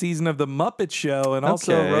the first season of The Muppet Show and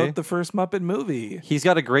also wrote the first Muppet movie. He's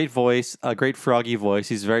got a great voice, a great froggy voice.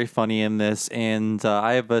 He's very funny in this, and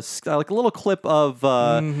I have a little clip of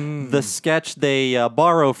the sketch they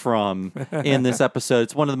borrow from in this episode.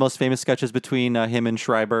 It's one of the most famous sketches between him and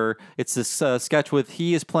Schreiber. It's this sketch with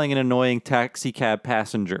he is playing an annoying taxi cab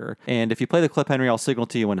passenger. And if you play the clip, Henry, I'll signal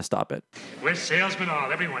to you when to stop it. We're salesmen,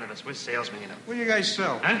 every one of us. We're salesmen, you know. What do you guys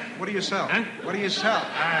sell? Huh? What do you sell? Huh? What do you sell?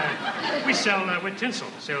 We sell, we're tinsel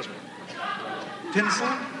salesmen. Tinsel?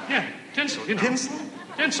 Yeah, tinsel, you know. Tinsel?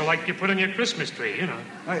 Tinsel, like you put on your Christmas tree, you know.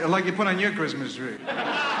 Like you put on your Christmas tree.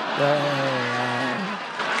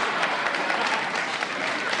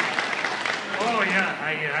 Oh,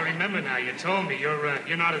 yeah, I remember now. You told me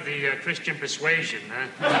you're not of the Christian persuasion, huh?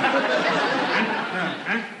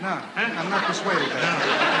 No, I'm not persuaded.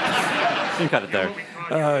 You got it there.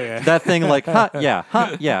 Oh, yeah. That thing like, huh, yeah.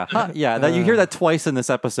 That, you hear that twice in this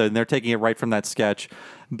episode, and they're taking it right from that sketch.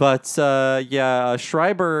 But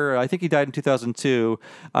Schreiber, I think he died in 2002.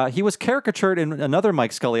 He was caricatured in another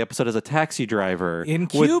Mike Scully episode as a taxi driver. In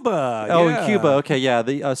Cuba. In Cuba. Okay,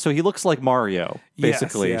 yeah. So he looks like Mario,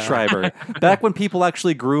 basically, Yes, yeah. Schreiber. Back when people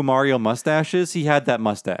actually grew Mario mustaches, he had that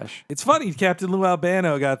mustache. It's funny, Captain Lou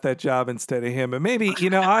Albano got that job instead of him. And maybe,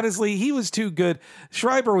 honestly, he was too good.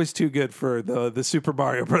 Schreiber was too good for the Super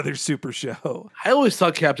Mario Brothers Super Show. I always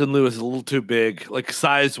thought Captain Lou was a little too big, like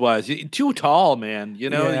size-wise. Too tall, man. You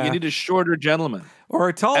Yeah. need a shorter gentleman. Or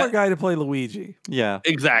a taller guy to play Luigi. Yeah.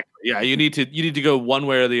 Exactly. Yeah, you need to go one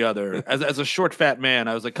way or the other. As a short, fat man,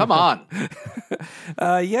 I was like, come on.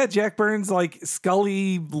 Jack Burns, like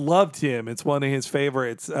Scully loved him. It's one of his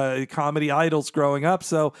favorites, comedy idols growing up.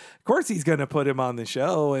 So of course he's going to put him on the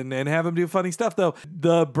show and have him do funny stuff. Though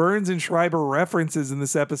the Burns and Schreiber references in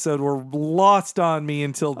this episode were lost on me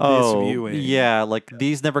until this viewing. Yeah, like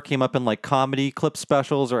these never came up in like comedy clip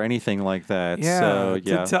specials or anything like that. Yeah, So,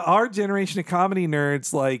 yeah. To our generation of comedy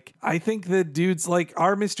nerds, like I think the dudes like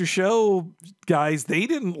our Mr. Show guys, they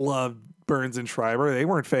didn't love Burns and Schreiber. They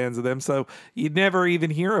weren't fans of them, so you'd never even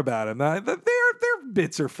hear about them. Their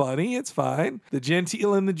bits are funny. It's fine. The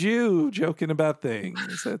Gentile and the Jew joking about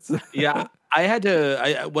things. That's Yeah. I had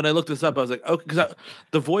to. When I looked this up, I was like, okay, because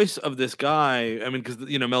the voice of this guy. I mean, because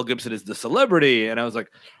Mel Gibson is the celebrity, and I was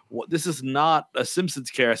like, "What? This is not a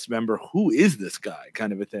Simpsons cast member. Who is this guy?"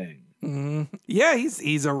 Kind of a thing. Yeah,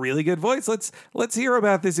 he's a really good voice. Let's hear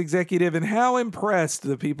about this executive and how impressed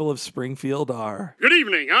the people of Springfield are. Good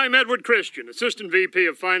evening. I'm Edward Christian, Assistant VP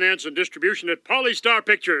of Finance and Distribution at Polystar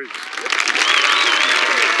Pictures.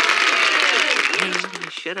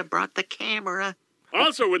 Should have brought the camera.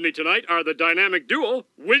 Also with me tonight are the dynamic duo,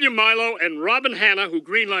 William Milo and Robin Hanna, who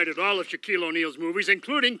greenlighted all of Shaquille O'Neal's movies,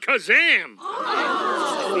 including Kazam.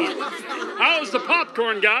 How's the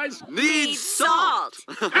popcorn, guys? Needs salt.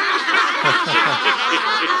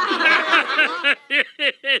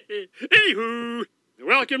 Anywho,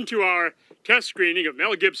 welcome to our test screening of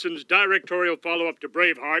Mel Gibson's directorial follow-up to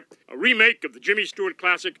Braveheart, a remake of the Jimmy Stewart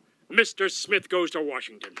classic, Mr. Smith Goes to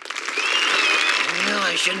Washington. Well,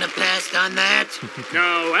 I shouldn't have passed on that.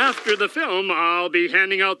 Now, after the film, I'll be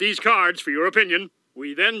handing out these cards for your opinion.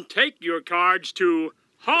 We then take your cards to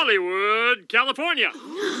Hollywood, California.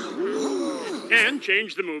 And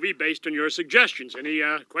change the movie based on your suggestions. Any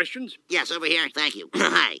questions? Yes, over here. Thank you.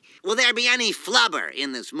 Hi. Will there be any flubber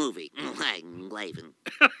in this movie? Hi, Glavin.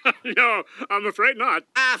 No, I'm afraid not.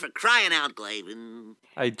 For crying out, Glavin.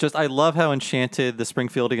 I love how enchanted the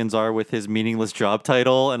Springfieldians are with his meaningless job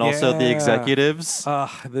title and also the Yeah. executives.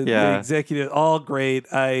 The executive, all great.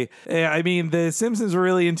 I mean, the Simpsons were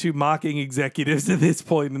really into mocking executives at this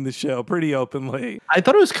point in the show, pretty openly. I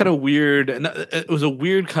thought it was kind of weird, and it was a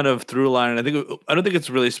weird kind of through line. And I don't think it's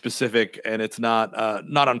really specific, and it's not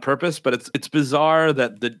on purpose. But it's bizarre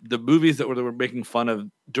that the movies that we're making fun of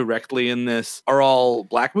directly in this are all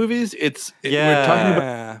black movies. We're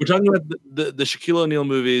talking about the Shaquille O'Neal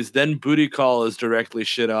movies. Then Booty Call is directly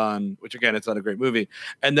shit on, which again, it's not a great movie.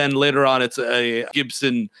 And then later on, it's a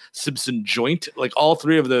Gibson Simpson joint. Like all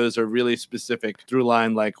three of those are really specific through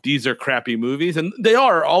line. Like these are crappy movies, and they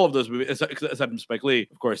are. All of those movies, aside from Spike Lee,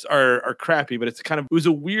 of course, are crappy. But it was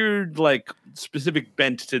a weird like specific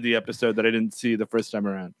bent to the episode that I didn't see the first time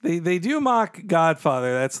around. They do mock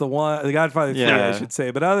Godfather. That's the Godfather 3, I should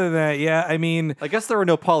say. But other than that, yeah, I mean, I guess there were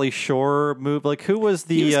no Pauly Shore move. Like who was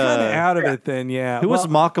the? he was kind of out of it then. Yeah, Who was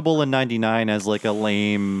mockable in '99 as like a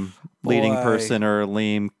lame leading person or a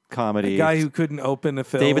lame comedy? A guy who couldn't open a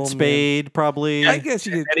film. David Spade, probably. I guess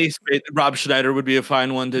you could. Eddie Spade, Rob Schneider would be a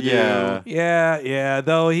fine one to do. Yeah.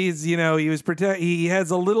 Though he's, he was he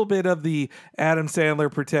has a little bit of the Adam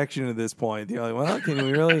Sandler protection at this point. You're like, well, can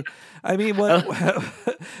we really? I mean,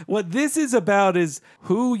 what this is about is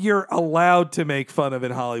who you're allowed to make fun of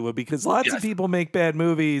in Hollywood, because lots of people make bad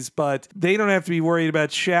movies, but they don't have to be worried about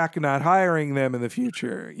Shaq not hiring them in the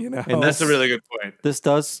future. And that's a really good point. This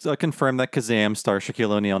does confirm that Kazam stars Shaquille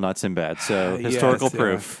O'Neal, not Sinbad. So historical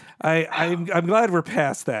proof. I'm glad we're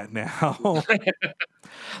past that now.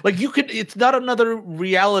 Like it's not another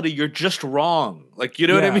reality. You're just wrong. Like, you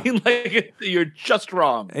know what I mean? Like you're just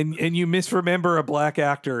wrong. And you misremember a black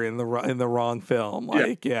actor in the wrong film.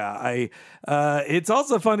 Like, it's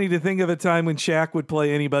also funny to think of a time when Shaq would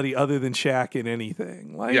play anybody other than Shaq in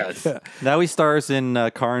anything. Like, yes. Now he stars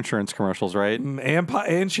in car insurance commercials, right? And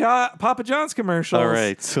Papa John's commercials. All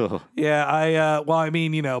right. So yeah,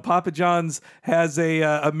 Papa John's has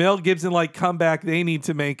a milk Mel Gibson like comeback they need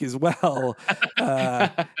to make as well.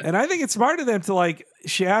 And I think it's smart of them to like,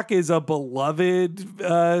 Shaq is a beloved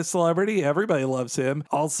celebrity. Everybody loves him.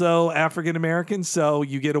 Also African American, so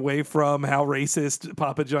you get away from how racist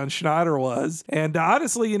Papa John Schneider was. And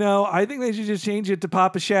honestly, I think they should just change it to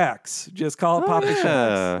Papa Shaq's. Just call it Papa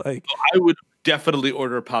Shaq's. Like, I would definitely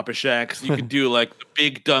order Papa Shaq's. You could do like the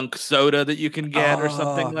big dunk soda that you can get or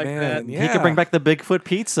something like that. He could bring back the Bigfoot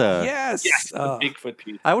pizza. Yes. Yes, the Bigfoot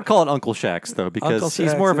pizza. I would call it Uncle Shaq's though, because Uncle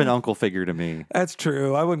he's Shaq's, more of an yeah. uncle figure to me. That's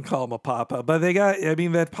true. I wouldn't call him a Papa, but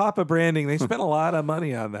that Papa branding, they spent a lot of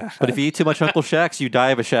money on that. But if you eat too much Uncle Shaq's, you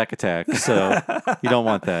die of a Shaq attack. So you don't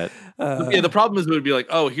want that. Yeah, the problem is it would be like,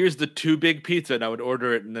 oh, here's the too big pizza, and I would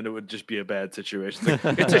order it, and then it would just be a bad situation. It's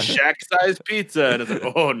like, it's a Shaq-sized pizza, and it's like,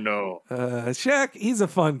 oh no. Shaq, he's a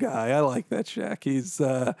fun guy. I like that Shaq. He's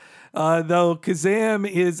though Kazam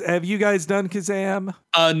is. Have you guys done Kazam?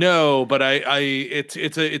 No, but it's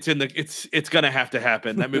gonna have to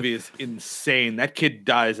happen. That movie is insane. That kid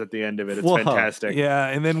dies at the end of it. It's fantastic. Yeah,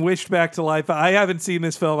 and then wished back to life. I haven't seen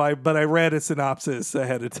this film, but I read a synopsis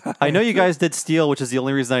ahead of time. I know you guys did Steel, which is the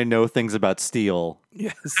only reason I know things about Steel.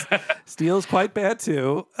 Yes, Steel's quite bad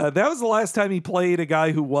too. That was the last time he played a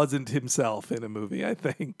guy who wasn't himself in a movie, I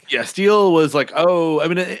think. Yeah, Steel was like,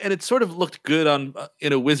 and it sort of looked good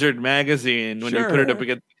in a Wizard magazine when you put it up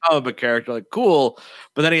against the comic book character, like cool.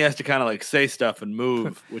 But then he has to kind of like say stuff and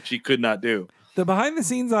move, which he could not do. The behind the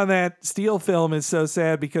scenes on that Steel film is so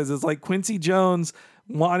sad because it's like Quincy Jones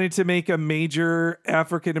wanted to make a major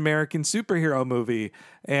African American superhero movie,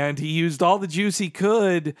 and he used all the juice he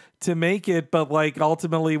could to make it, but like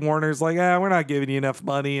ultimately Warner's like, we're not giving you enough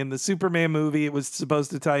money. And the Superman movie it was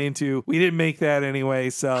supposed to tie into, we didn't make that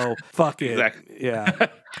anyway, so fuck it. Exactly. Yeah.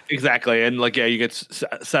 Exactly. And like, yeah, you get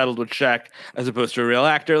saddled with Shaq as opposed to a real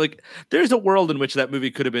actor. Like, there's a world in which that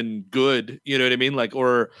movie could have been good, you know what I mean? Like,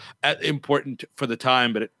 or important for the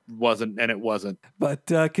time, but it wasn't, and it wasn't. But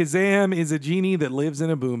Kazam is a genie that lives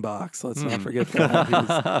in a boombox. Let's not forget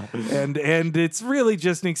that. and it's really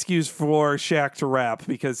just an excuse for Shaq to rap,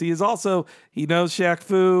 because he knows Shaq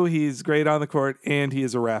Fu, he's great on the court, and he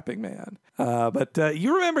is a rapping man. But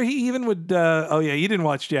you remember he even would, you didn't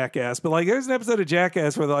watch Jackass, but like there's an episode of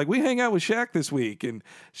Jackass where they're like, we hang out with Shaq this week, and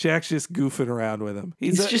Shaq's just goofing around with him.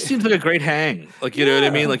 It just seems like a great hang. Like, you know what I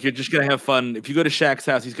mean? Like, you're just going to have fun. If you go to Shaq's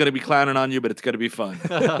house, he's going to be clowning on you, but it's going to be fun.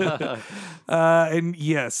 And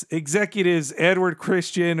yes, executives Edward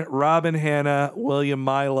Christian, Robin Hanna, William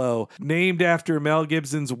Milo, named after Mel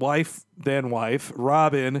Gibson's then wife,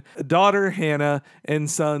 Robin, daughter Hannah, and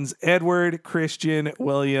sons Edward, Christian,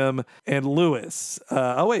 William, and Lewis.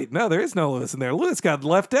 No, there is no Lewis in there. Lewis got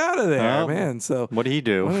left out of there, man. So what did he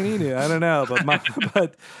do? I don't know,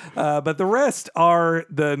 but the rest are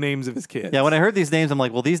the names of his kids. Yeah, when I heard these names, I'm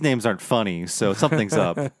like, well, these names aren't funny, so something's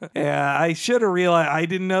up. Yeah, I should have realized. I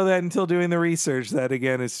didn't know that until doing the research. That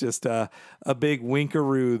again, it's just a big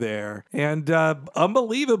winkaroo there. And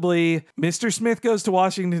unbelievably, Mr. Smith Goes to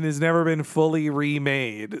Washington has never been fully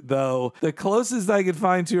remade, though the closest I could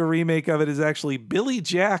find to a remake of it is actually Billy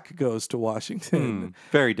Jack Goes to Washington.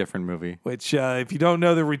 Very different movie. Which, if you don't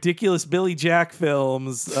know the ridiculous Billy Jack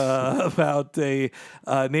films about a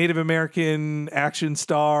Native American action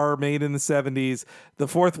star made in the 70s, the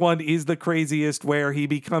fourth one is the craziest, where he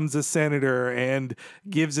becomes a senator and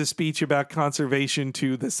gives a speech about conservation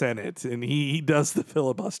to the Senate, and he does the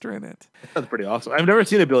filibuster in it. That's pretty awesome. I've never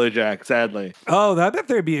seen a Billy Jack, sadly. Oh, I bet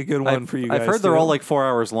there'd be a good one for you guys. I've heard they're all like 4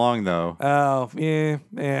 hours long, though. Oh, yeah.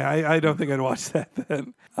 I don't think I'd watch that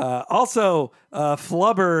then. Also,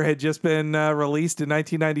 Flubber had just been released in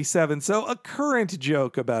 1997, so a current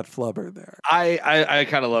joke about Flubber there. I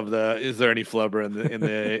kind of love is there any Flubber in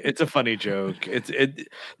the it's a funny joke.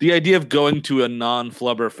 The idea of going to a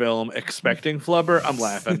non-Flubber film expecting Flubber, I'm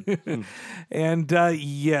laughing. And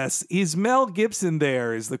yes, is Mel Gibson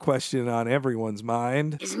there is the question on everyone's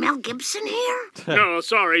mind. Is Mel Gibson here? No,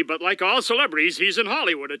 sorry, but like all celebrities, he's in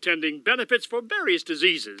Hollywood attending benefits for various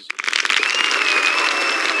diseases.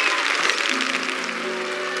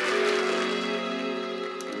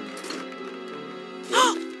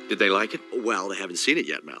 Did they like it? Well, they haven't seen it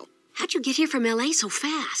yet, Mel. How'd you get here from L.A. so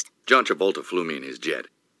fast? John Travolta flew me in his jet.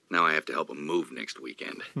 Now I have to help him move next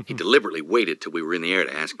weekend. He deliberately waited till we were in the air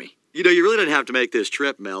to ask me. You know, you really don't have to make this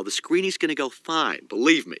trip, Mel. The screening's gonna go fine,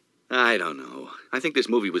 believe me. I don't know. I think this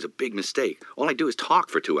movie was a big mistake. All I do is talk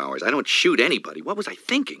for 2 hours. I don't shoot anybody. What was I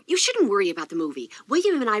thinking? You shouldn't worry about the movie.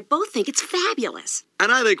 William and I both think it's fabulous.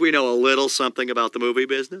 And I think we know a little something about the movie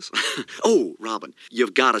business. Oh, Robin,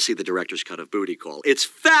 you've got to see the director's cut of Booty Call. It's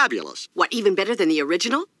fabulous. What, even better than the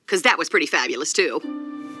original? Because that was pretty fabulous, too.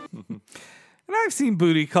 And I've seen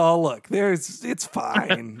Booty Call. Look, it's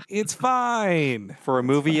fine. It's fine. For a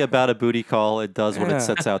movie about a booty call, it does what it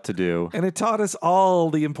sets out to do. And it taught us all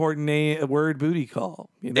the important word booty call.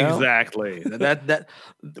 You know? Exactly. that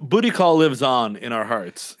booty call lives on in our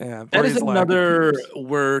hearts. Yeah, that is another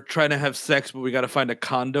we're trying to have sex, but we got to find a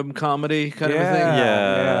condom comedy kind of a thing.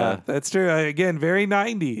 Yeah, that's true. Again, very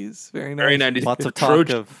 90s. Very 90s. Lots of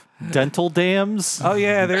talk of dental dams. Oh,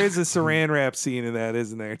 yeah, there is a saran wrap scene in that,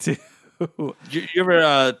 isn't there, too? You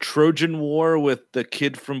ever Trojan War with the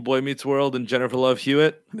kid from Boy Meets World and Jennifer Love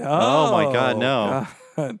Hewitt? No. Oh, my God, no.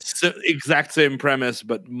 So, exact same premise,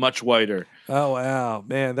 but much whiter. Oh, wow.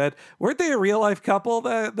 Man, weren't they a real-life couple,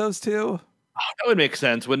 those two? Oh, that would make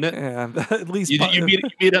sense, wouldn't it? Yeah, at least you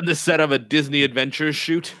meet on the set of a Disney Adventures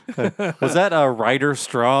shoot. Was that Ryder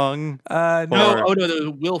Strong? No. Oh no, there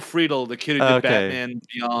was Will Friedle, the kid who did Batman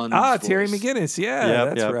Beyond. Terry McGinnis.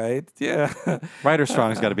 Yeah, that's right. Yeah, Ryder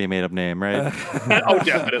Strong's got to be a made-up name, right? Oh,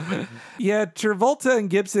 definitely. Yeah, Travolta and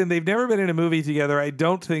Gibson, they've never been in a movie together. I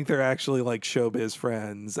don't think they're actually like showbiz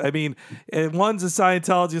friends. I mean, one's a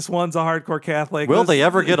Scientologist, one's a hardcore Catholic. Will they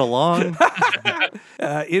ever get along?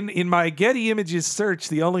 In my Getty Images search,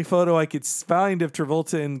 the only photo I could find of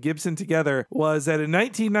Travolta and Gibson together was at a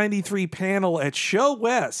 1993 panel at Show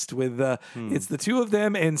West with it's the two of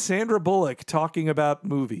them and Sandra Bullock talking about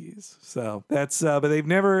movies. So that's but they've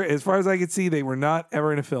never, as far as I could see, they were not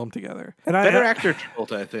ever in a film together. And better actor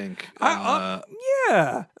Travolta, I think.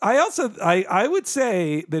 Yeah. I would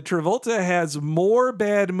say that Travolta has more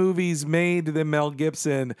bad movies made than Mel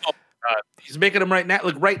Gibson. Oh, God. He's making them right now.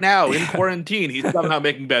 Like right now in quarantine, he's somehow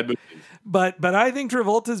making bad movies. But I think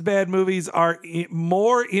Travolta's bad movies are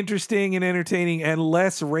more interesting and entertaining and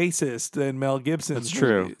less racist than Mel Gibson's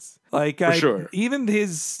movies. Like, For sure. Even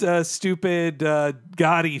his stupid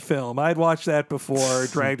Gotti film, I'd watch that before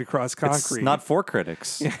Dragged Across Concrete. It's not for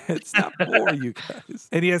critics. It's not for you guys.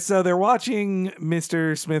 And yes, so they're watching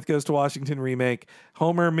Mr. Smith Goes to Washington remake.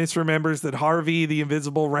 Homer misremembers that Harvey, the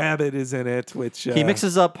Invisible Rabbit, is in it, which... he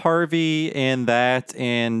mixes up Harvey and that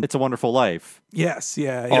and It's a Wonderful Life. Yes,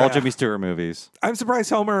 yeah. All Jimmy Stewart movies. I'm surprised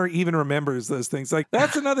Homer even remembers those things. Like,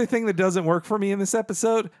 that's another thing that doesn't work for me in this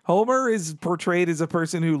episode. Homer is portrayed as a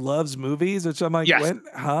person who loves movies, which I'm like, when?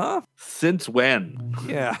 Huh? Since when?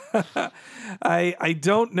 Yeah. I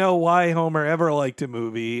don't know why Homer ever liked a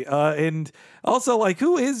movie. And also, like,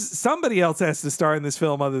 somebody else has to star in this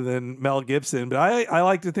film other than Mel Gibson. But I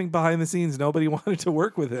like to think behind the scenes, nobody wanted to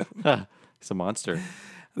work with him. He's a monster.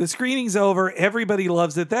 The screening's over. Everybody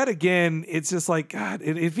loves it. That, again, it's just like, God,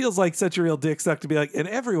 it feels like such a real dick suck to be like, and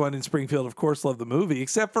everyone in Springfield, of course, loved the movie,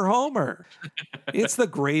 except for Homer. It's the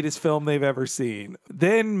greatest film they've ever seen.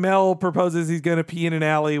 Then Mel proposes he's going to pee in an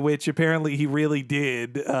alley, which apparently he really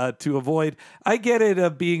did to avoid. I get it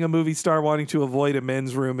of being a movie star wanting to avoid a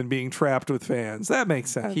men's room and being trapped with fans. That makes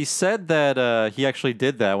sense. He said that he actually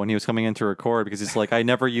did that when he was coming in to record because he's like, I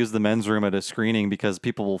never use the men's room at a screening because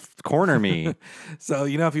people will corner me. So,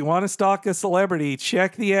 if you want to stalk a celebrity,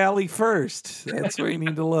 check the alley first. That's where you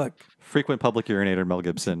need to look. Frequent public urinator Mel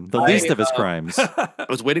Gibson, the least of his crimes. I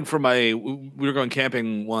was waiting for we were going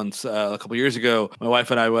camping once a couple years ago. My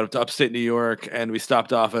wife and I went up to upstate New York and we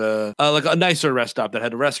stopped off at a nicer rest stop that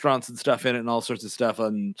had restaurants and stuff in it and all sorts of stuff.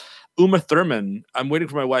 And Uma Thurman, I'm waiting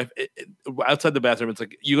for my wife outside the bathroom. It's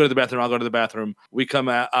like, you go to the bathroom, I'll go to the bathroom. We come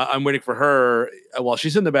out, I'm waiting for her while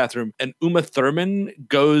she's in the bathroom, and Uma Thurman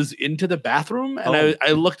goes into the bathroom. And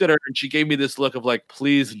I looked at her and she gave me this look of like,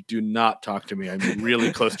 please do not talk to me. I'm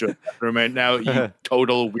really close to a bathroom right now, you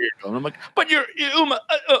total weirdo. And I'm like, but you're Uma.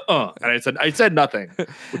 And I said nothing,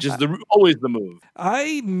 which is always the move.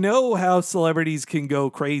 I know how celebrities can go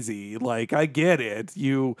crazy. Like, I get it.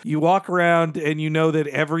 You walk around and you know that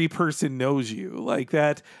every person knows you. Like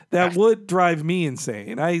that would drive me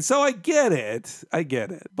insane. So I get it.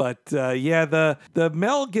 But the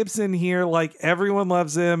Mel Gibson here, like, everyone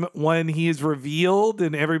loves him when he is revealed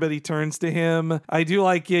and everybody turns to him. I do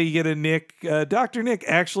like, you get a Nick. Dr. Nick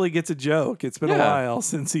actually gets a joke. It's been a while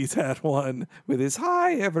since he's had one with his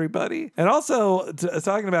hi, everybody. And also,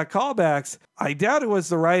 talking about callbacks, I doubt it was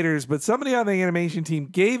the writers, but somebody on the animation team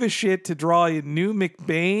gave a shit to draw in new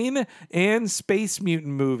McBain and Space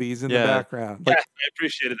Mutant movies in the background. Yeah, I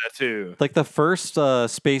appreciated that too. Like the first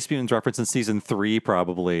Space Mutants reference in season 3,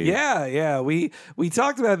 probably. Yeah. We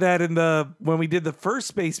talked about that when we did the first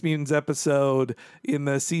Space Mutants episode in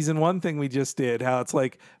the season 1 thing we just did, how it's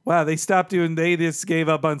like, wow, they just gave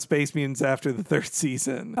up on Space Mutants after the 3rd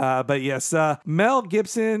season. But yes, Mel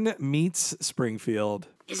Gibson meets Springfield.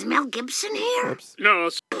 Is Mel Gibson here? Oops. No.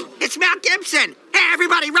 It's Mel Gibson. Hey,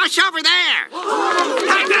 everybody, rush over there.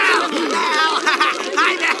 Hi, Mel. Mel.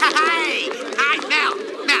 Hi, Mel. Hey. Hi,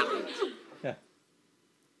 Mel.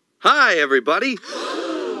 Hi, everybody.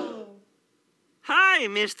 Hi,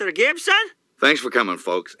 Mr. Gibson. Thanks for coming,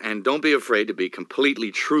 folks. And don't be afraid to be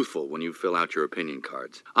completely truthful when you fill out your opinion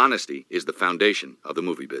cards. Honesty is the foundation of the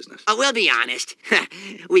movie business. Oh, we'll be honest.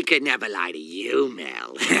 We could never lie to you,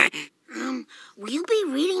 Mel. Will you be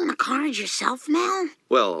reading the cards yourself, Mel?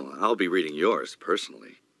 Well, I'll be reading yours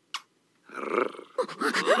personally.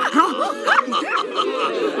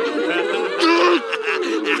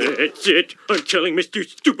 That's it. I'm telling Mr.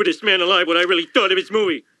 Stupidest Man Alive what I really thought of his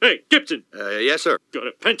movie. Hey, Gibson. Yes, sir. Got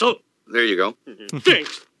a pencil? There you go.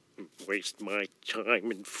 Thanks. Waste my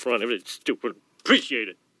time in front of it, stupid. Appreciate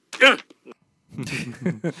it. Yeah.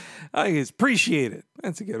 I appreciate it.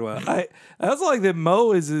 That's a good one. I also like that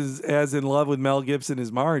Mo is as in love with Mel Gibson as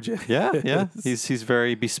Marge is. Yeah. He's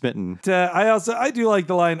very besmitten. I do like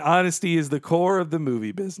the line, "Honesty is the core of the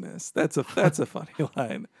movie business." That's a funny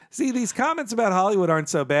line. See, these comments about Hollywood aren't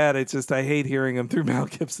so bad. It's just I hate hearing them through Mel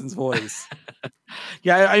Gibson's voice.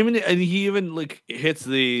 Yeah, I mean, and he even like hits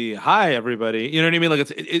the "hi everybody." You know what I mean?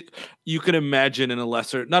 Like it you can imagine in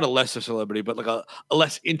not a lesser celebrity, but like a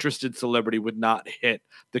less interested celebrity would not hit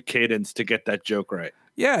the cadence to get that joke right.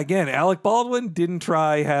 Yeah, again, Alec Baldwin didn't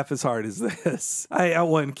try half as hard as this.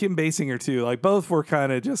 And Kim Basinger too. Like both were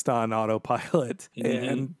kind of just on autopilot.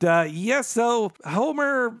 And so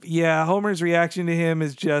Homer's reaction to him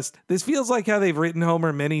is just, this feels like how they've written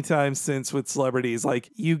Homer many times since with celebrities.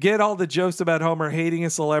 Like you get all the jokes about Homer hating a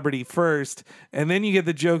celebrity first, and then you get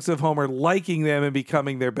the jokes of Homer liking them and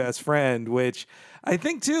becoming their best friend, which I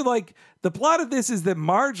think too, like the plot of this is that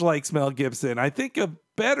Marge likes Mel Gibson. I think a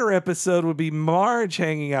better episode would be Marge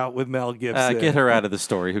hanging out with Mel Gibson. Get her out of the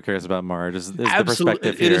story. Who cares about Marge? Is the Absolutely.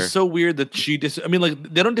 perspective here. It is so weird that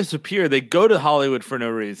they don't disappear. They go to Hollywood for no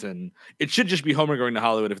reason. It should just be Homer going to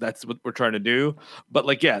Hollywood if that's what we're trying to do. But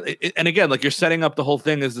and again, like you're setting up the whole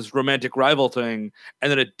thing as this romantic rival thing,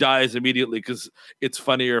 and then it dies immediately because it's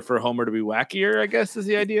funnier for Homer to be wackier, I guess is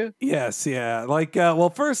the idea. Yes, yeah.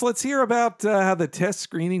 First let's hear about how the test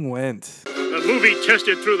screening went. The movie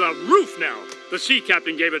tested through the roof now. The sea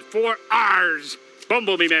captain gave it 4 R's.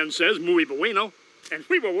 Bumblebee Man says muy bueno. And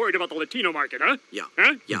we were worried about the Latino market, huh? Yeah.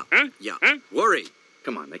 Huh? Yeah. Huh? Yeah. Huh? Worry.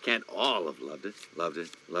 Come on, they can't all have loved it.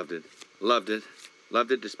 Loved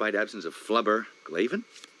it despite absence of flubber. Glavin?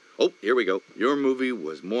 Oh, here we go. Your movie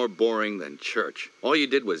was more boring than church. All you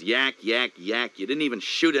did was yak. You didn't even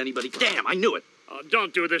shoot anybody. Damn, I knew it.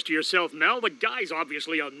 Don't do this to yourself, Mel. The guy's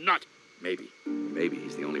obviously a nut. Maybe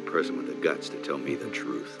he's the only person with the guts to tell me the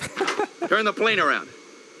truth. Turn the plane around.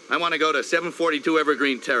 I want to go to 742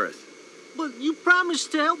 Evergreen Terrace. But you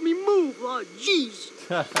promised to help me move. Oh, jeez.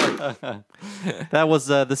 That was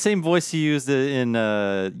the same voice he used in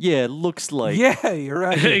it looks like. Yeah, you're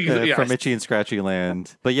right. From Itchy and Scratchy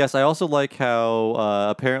Land. But yes, I also like how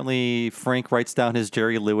apparently Frank writes down his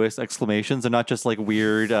Jerry Lewis exclamations and not just like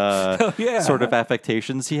weird sort of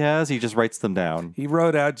affectations he has. He just writes them down. He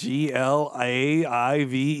wrote out GLAIVEN.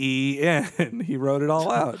 He wrote it all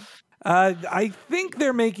out. I think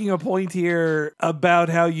they're making a point here about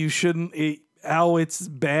how how it's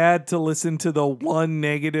bad to listen to the one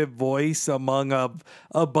negative voice among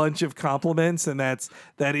a bunch of compliments, and that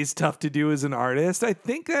is tough to do as an artist. I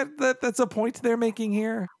think that's a point they're making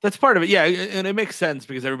here. That's part of it, yeah, and it makes sense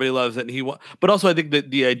because everybody loves it. But also, I think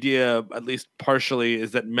that the idea, at least partially,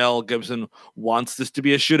 is that Mel Gibson wants this to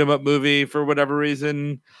be a shoot 'em up movie for whatever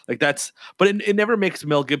reason. But it never makes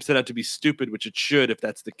Mel Gibson out to be stupid, which it should if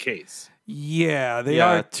that's the case. Yeah, they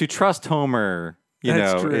are. To trust Homer,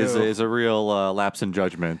 is a real lapse in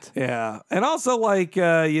judgment. Yeah. And also,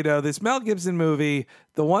 this Mel Gibson movie,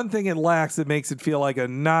 the one thing it lacks that makes it feel like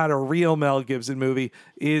not a real Mel Gibson movie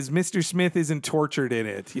is Mr. Smith isn't tortured in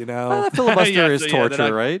it, Filibuster is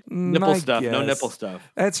torture, right? Nipple stuff. No nipple stuff.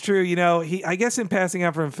 That's true. I guess in passing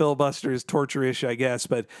out from Filibuster is torture-ish, I guess,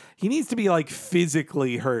 but he needs to be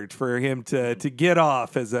physically hurt for him to get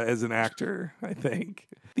off as an actor, I think.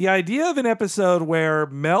 The idea of an episode where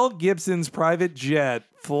Mel Gibson's private jet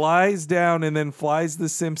flies down and then flies the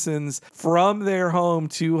Simpsons from their home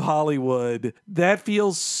to Hollywood, that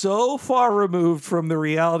feels so far removed from the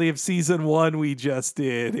reality of season 1 we just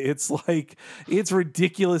did. It's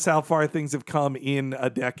ridiculous how far things have come in a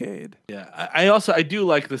decade. Yeah, I do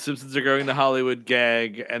like the Simpsons are going to Hollywood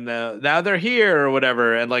gag, and now they're here or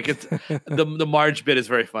whatever, and it's the Marge bit is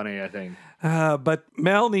very funny, I think. But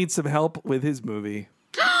Mel needs some help with his movie.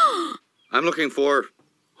 I'm looking for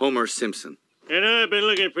Homer Simpson. And I've been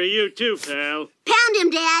looking for you too, pal. Pound him,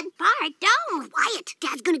 Dad. All right, don't. Wyatt,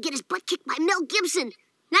 Dad's gonna get his butt kicked by Mel Gibson.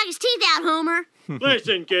 Knock his teeth out, Homer.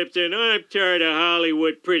 Listen, Gibson, I'm tired of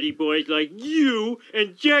Hollywood pretty boys like you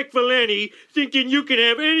and Jack Valenti thinking you can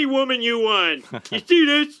have any woman you want. You see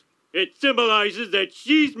this? It symbolizes that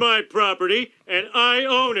she's my property and I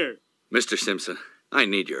own her. Mr. Simpson, I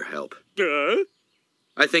need your help. Uh?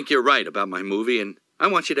 I think you're right about my movie, and I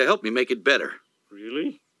want you to help me make it better.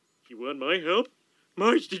 Really? You want my help?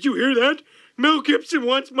 Marge, did you hear that? Mel Gibson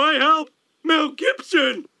wants my help. Mel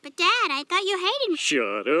Gibson! But, Dad, I thought you hated me.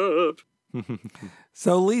 Shut up.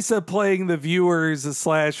 So Lisa playing the viewers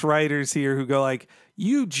 / writers here who go like,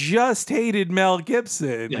 you just hated Mel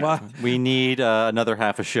Gibson. Yeah. Why- We need another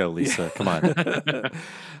half a show, Lisa. Come on.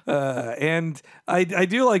 And I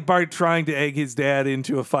do like Bart trying to egg his dad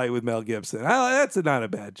into a fight with Mel Gibson. That's not a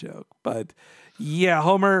bad joke. But yeah,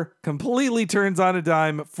 Homer completely turns on a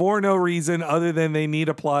dime for no reason other than they need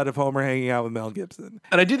a plot of Homer hanging out with Mel Gibson.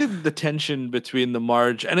 And I do think the tension between the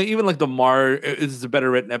Marge and even like the Marge is a better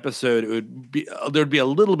written episode. It would be there'd be a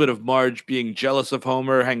little bit of Marge being jealous of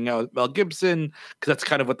Homer hanging out with Mel Gibson because that's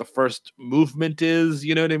kind of what the first movement is.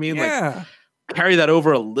 You know what I mean? Yeah. Like carry that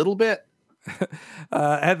over a little bit.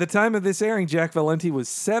 At the time of this airing, Jack Valenti was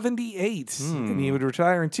 78, and he would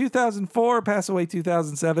retire in 2004, pass away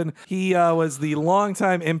 2007. He was the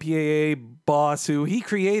longtime MPAA boss who he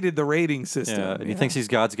created the rating system. Yeah, and he thinks he's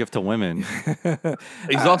God's gift to women.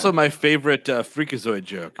 He's also my favorite Freakazoid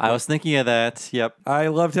joke. I was thinking of that. Yep. I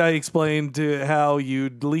loved how he explained how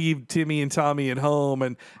you'd leave Timmy and Tommy at home,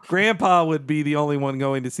 and Grandpa would be the only one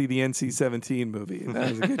going to see the NC-17 movie. That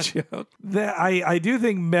was a good joke. I do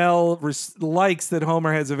think Mel likes that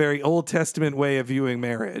Homer has a very Old Testament way of viewing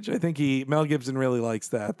marriage. I think Mel Gibson really likes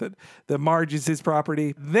that Marge is his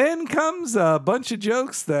property. Then comes a bunch of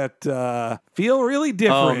jokes that feel really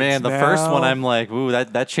different. Oh man, the first one I'm like, ooh,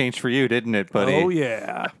 that changed for you, didn't it, buddy? Oh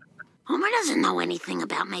yeah. Homer doesn't know anything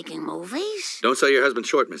about making movies. Don't sell your husband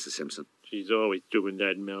short, Mrs. Simpson. She's always doing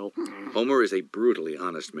that, Mel. Homer is a brutally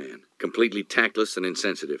honest man, completely tactless and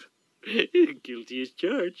insensitive. Guilty as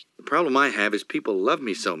charged. The problem I have is people love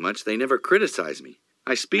me so much they never criticize me.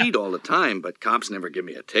 I speed all the time, but cops never give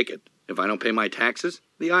me a ticket. If I don't pay my taxes,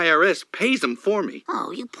 the IRS pays them for me. Oh,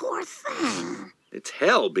 you poor thing. It's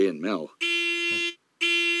hell being Mel.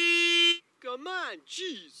 Come on,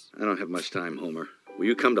 jeez. I don't have much time, Homer. Will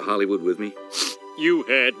you come to Hollywood with me? You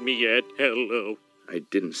had me at hello. I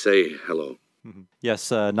didn't say hello.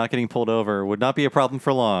 Yes, not getting pulled over would not be a problem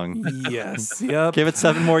for long. Yes, yep. Give it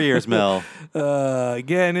 7 more years, Mel.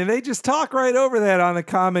 Again, and they just talk right over that on the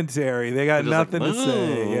commentary. They got nothing to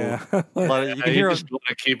say. Yeah. You can hear just want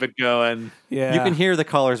to keep it going. Yeah. You can hear the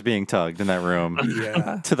collars being tugged in that room.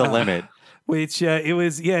 Yeah. To the limit. Which he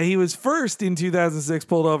was first in 2006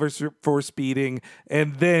 pulled over for speeding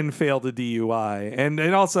and then failed a DUI and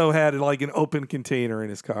also had like an open container in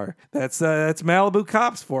his car. That's Malibu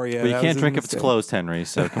Cops for you. But you can't drink if it's closed, Henry.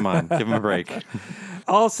 So come on, give him a break.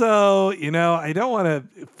 Also, I don't want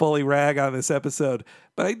to fully rag on this episode,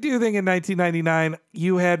 but I do think in 1999,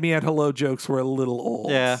 You Had Me at Hello jokes were a little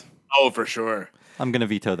old. Yeah. Oh, for sure. I'm gonna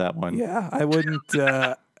veto that one. Yeah, I wouldn't.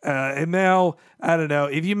 And now, I don't know.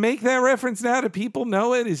 If you make that reference now, do people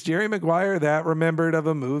know it? Is Jerry Maguire that remembered of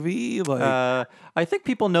a movie? Like, I think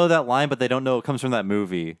people know that line, but they don't know it comes from that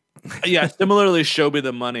movie. Yeah, similarly, Show Me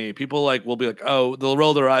the Money. People will be like, oh, they'll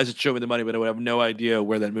roll their eyes at Show Me the Money, but I would have no idea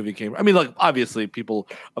where that movie came from. I mean, like, obviously, people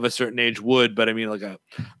of a certain age would, but I mean, like a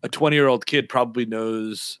 20-year-old kid probably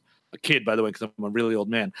knows. A kid, by the way, because I'm a really old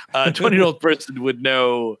man. A 20-year-old person would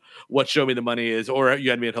know what Show Me the Money is, or You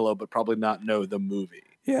Had Me at Hello, but probably not know the movie.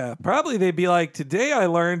 Yeah, probably they'd be like, today I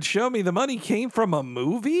learned Show Me the Money came from a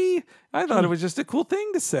movie? I thought it was just a cool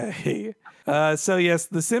thing to say. So yes,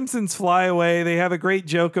 the Simpsons fly away. They have a great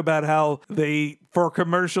joke about how they, for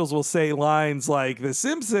commercials, will say lines like, the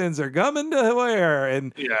Simpsons are coming to where?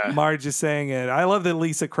 And Marge is saying it. I love that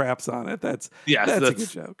Lisa craps on it. That's a good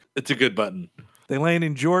joke. It's a good button. They land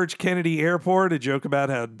in George Kennedy Airport, a joke about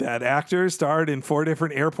how that actor starred in 4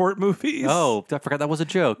 different airport movies. Oh, I forgot that was a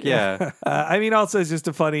joke. Yeah. I mean, also it's just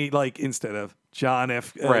a funny, like, instead of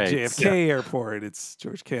JFK Airport, it's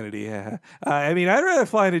George Kennedy. Yeah. I mean, I'd rather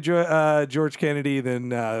fly to George Kennedy than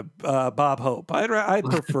Bob Hope. I'd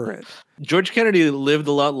prefer it. George Kennedy lived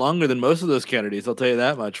a lot longer than most of those Kennedys. I'll tell you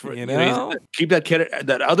that much. Keep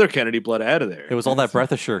that other Kennedy blood out of there. It was all that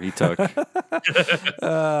breath assure he took. And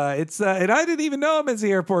I didn't even know him as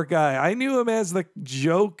the airport guy. I knew him as the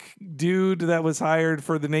joke dude that was hired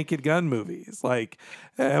for the Naked Gun movies. Like,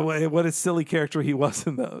 what a silly character he was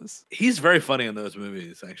in those. He's very funny in those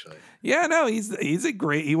movies, actually. Yeah, no, he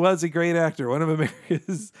was a great actor, one of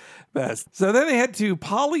America's best. So then they head to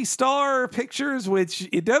Polystar Pictures, which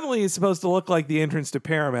it definitely is supposed to look like the entrance to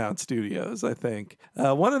Paramount Studios, I think.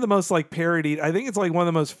 One of the most parodied, I think it's one of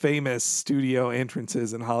the most famous studio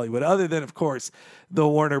entrances in Hollywood, other than, of course, the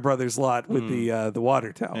Warner Brothers lot with the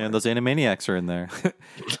water tower. And those Animaniacs are in there.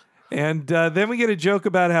 And then we get a joke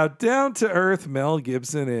about how down-to-earth Mel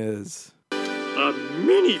Gibson is. A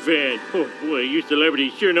minivan. Oh, boy, you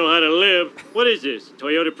celebrities sure know how to live. What is this,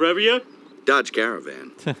 Toyota Previa? Dodge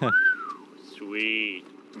Caravan. Sweet.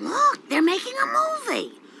 Look, they're making a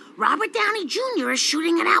movie. Robert Downey Jr. is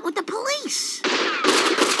shooting it out with the police.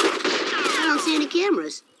 I don't see any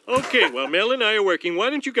cameras. Okay, while Mel and I are working, why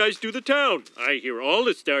don't you guys do the town? I hear all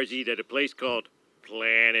the stars eat at a place called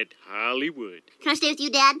Planet Hollywood. Can I stay with you,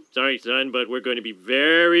 Dad? Sorry, son, but we're going to be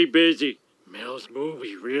very busy. Mel's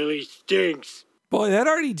movie really stinks. Boy, that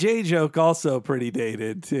RDJ joke also pretty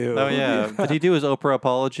dated, too. Oh, yeah. Did he do his Oprah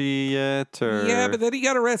apology yet? Or? Yeah, but then he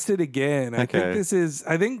got arrested again. I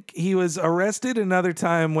think he was arrested another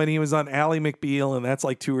time when he was on Ally McBeal, and that's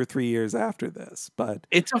like 2 or 3 years after this. But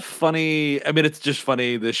it's it's just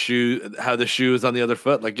funny how the shoe is on the other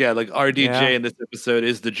foot. Like RDJ in this episode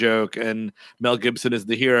is the joke, and Mel Gibson is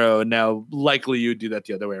the hero, and now likely you do that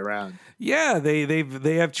the other way around. Yeah,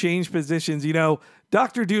 they have changed positions. You know,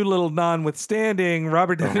 Dr. Doolittle notwithstanding,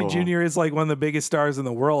 Robert Downey Jr. is like one of the biggest stars in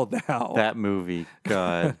the world now. That movie,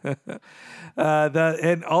 God.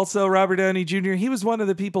 And also Robert Downey Jr., he was one of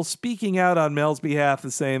the people speaking out on Mel's behalf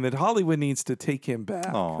and saying that Hollywood needs to take him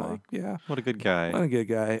back. What a good guy. What a good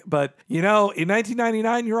guy. But, you know, in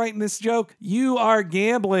 1999, you're writing this joke. You are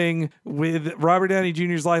gambling with Robert Downey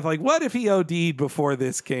Jr.'s life. Like, what if he OD'd before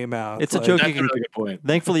this came out? It's a joke. That's a really good point.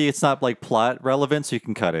 Thankfully, it's not like plot relevant, so you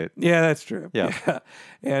can cut it. Yeah, that's true. Yeah.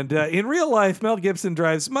 And in real life, Mel Gibson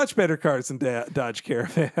drives much better cars than Dodge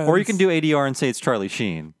Caravans. Or you can do ADR and say it's Charlie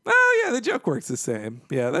Sheen. Oh, yeah, the joke works the same.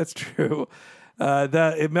 Yeah, that's true.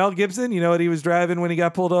 Mel Gibson, you know what he was driving when he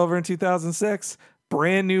got pulled over in 2006?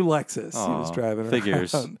 Brand new Lexus he was driving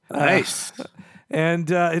figures. around. Nice.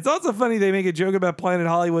 And it's also funny they make a joke about Planet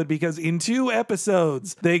Hollywood because in 2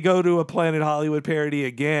 episodes they go to a Planet Hollywood parody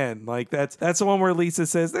again. Like that's the one where Lisa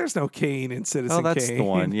says there's no Kane in Citizen Kane. Oh, that's the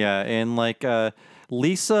one. Yeah, and like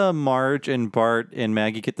Lisa, Marge, and Bart and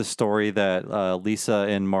Maggie get the story that Lisa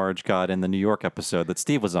and Marge got in the New York episode that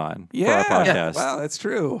Steve was on for our podcast. Wow, that's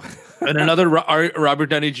true. And another Robert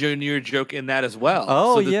Downey Jr. joke in that as well.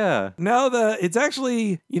 Oh, yeah. No, it's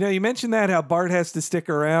actually, you know, you mentioned that how Bart has to stick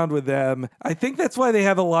around with them. I think that's why they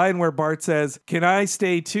have a line where Bart says, "Can I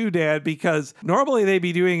stay too, Dad?" Because normally they'd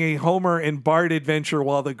be doing a Homer and Bart adventure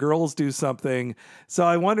while the girls do something. So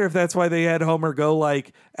I wonder if that's why they had Homer go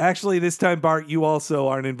like, actually, this time, Bart, you also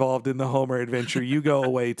aren't involved in the Homer adventure. You go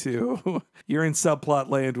away too. You're in subplot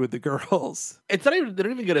land with the girls. It's not even, they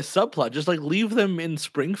don't even get a subplot. Just like leave them in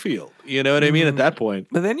Springfield. You know what I mean? At that point.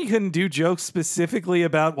 But then you couldn't do jokes specifically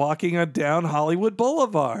about walking down Hollywood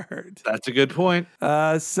Boulevard. That's a good point.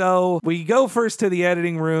 So we go first to the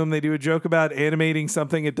editing room. They do a joke about animating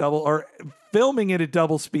something at filming it at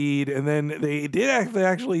double speed, and then they did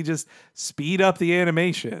actually just speed up the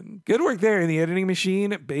animation. Good work there in the editing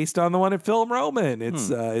machine, based on the one at Film Roman. It's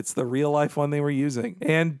the real life one they were using.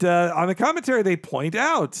 And on the commentary, they point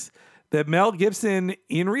out that Mel Gibson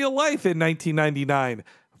in real life in 1999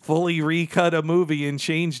 fully recut a movie and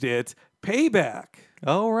changed it. Payback.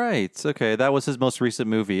 Oh, right. Okay, that was his most recent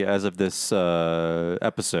movie as of this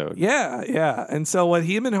episode. Yeah. And so what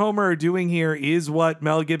him and Homer are doing here is what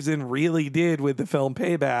Mel Gibson really did with the film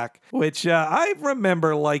Payback, which I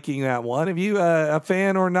remember liking that one. Have you a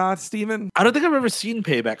fan or not, Steven? I don't think I've ever seen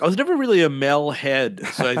Payback. I was never really a Mel head,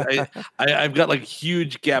 so I've got like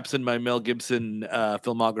huge gaps in my Mel Gibson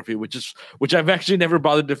filmography, which I've actually never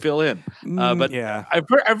bothered to fill in. But yeah,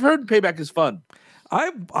 I've heard Payback is fun.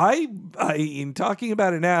 I in talking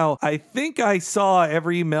about it now, I think I saw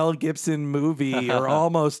every Mel Gibson movie or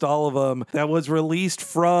almost all of them that was released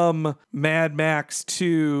from Mad Max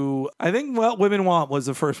 2. I think What Women Want was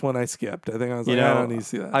the first one I skipped. I think I was I don't need to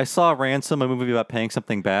see that. I saw Ransom, a movie about paying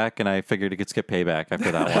something back, and I figured it could skip Payback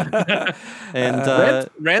after that one. And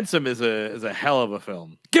Ransom is a hell of a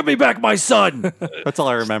film. Give me back my son. That's all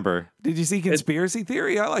I remember. Did you see Conspiracy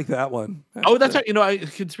Theory? I like that one. That's right. You know,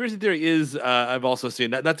 Conspiracy Theory is I've also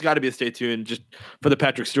seen that. That's got to be a stay tuned just for the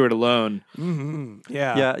Patrick Stewart alone. Mm-hmm.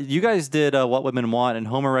 Yeah. Yeah. You guys did What Women Want, and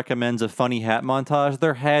Homer recommends a funny hat montage.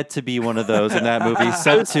 There had to be one of those in that movie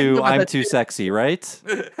set to I'm Too Sexy, right?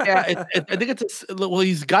 Yeah. I think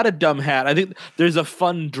he's got a dumb hat. I think there's a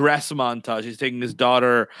fun dress montage. He's taking his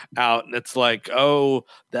daughter out, and it's like, oh,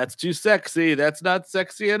 that's too sexy. That's not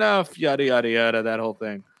sexy enough. Yada, yada, yada. That whole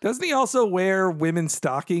thing. Doesn't he also wear women's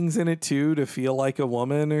stockings in it too to feel like a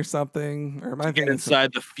woman or something? Or am I Get thinking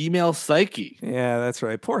inside the female psyche. Yeah, that's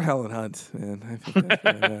right. Poor Helen Hunt, man. I feel that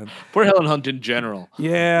bad. Poor Helen Hunt in general.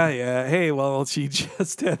 Yeah. Hey, well, she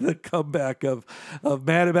just had the comeback of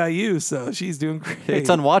Mad About You, so she's doing great. It's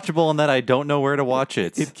unwatchable in that I don't know where to watch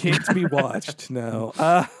it. It can't be watched. No.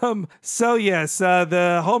 So yes,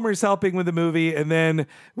 the Homer's helping with the movie, and then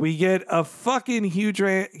we get a fucking Hugh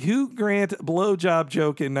Grant blowjob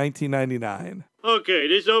joke in 1999. Okay,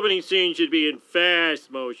 this opening scene should be in fast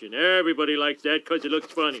motion. Everybody likes that because it looks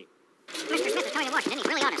funny. Mr. Smith is telling Washington he's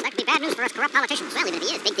really honest. That could be bad news for us corrupt politicians. Well, even if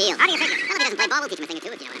he is, big deal. How do you figure? Well, if he doesn't play ball, we'll teach him a thing or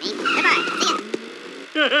two, if you know what I mean. Goodbye. See ya.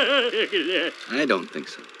 Look at that. I don't think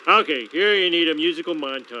so. Okay, here you need a musical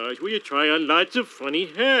montage where you try on lots of funny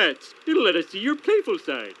hats. It'll let us see your playful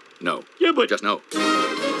side. No. Yeah, but... Just no.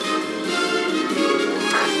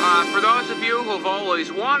 For those of you who've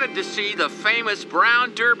always wanted to see the famous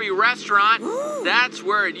Brown Derby restaurant, that's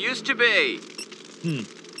where it used to be. And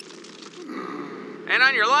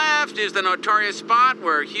on your left is the notorious spot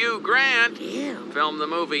where Hugh Grant filmed the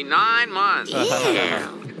movie 9 Months.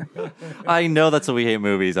 I know that's a We Hate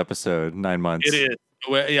Movies episode, 9 months. It is.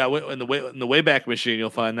 Yeah, in the Wayback Machine, you'll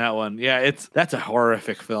find that one. Yeah, that's a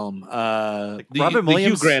horrific film. Robin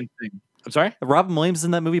Williams. Hugh Grant thing. I'm sorry? Robin Williams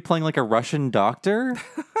in that movie playing like a Russian doctor?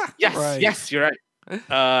 Yes, Right. yes, you're right.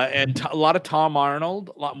 And a lot of Tom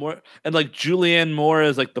Arnold, a lot more, and like Julianne Moore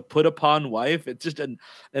is like the put upon wife. It's just an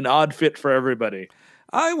odd fit for everybody.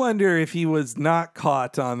 I wonder if he was not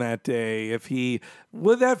caught on that day,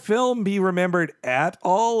 would that film be remembered at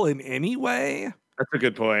all in any way? That's a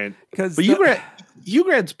good point. Because But Hugh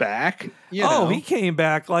Grant's back. You know. he came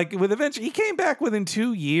back he came back within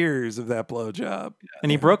 2 years of that blowjob. And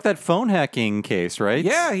he broke that phone hacking case, right?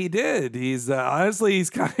 Yeah, he did. He's honestly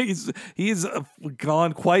he's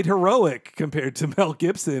gone quite heroic compared to Mel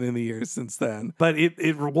Gibson in the years since then. But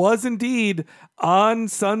it was indeed on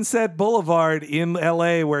Sunset Boulevard in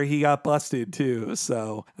LA where he got busted too.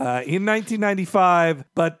 So in 1995,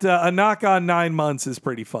 but a knock on 9 months is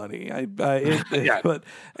pretty funny. But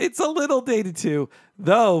it's a little dated too.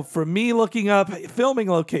 Though, from me looking up filming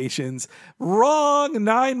locations, wrong.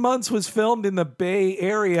 9 months was filmed in the Bay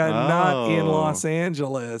Area, not in Los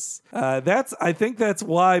Angeles. I think that's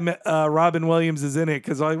why Robin Williams is in it.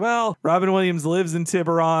 Because Robin Williams lives in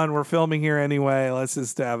Tiburon. We're filming here anyway. Let's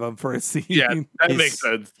just have him for a scene. Yeah, that makes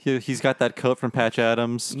sense. He's got that coat from Patch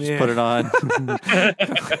Adams. Just put it on.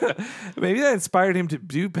 Maybe that inspired him to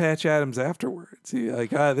do Patch Adams afterwards. He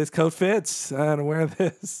this coat fits. I'm gonna wear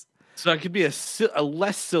this. So I could be a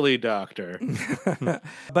less silly doctor.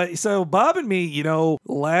 But so Bob and me,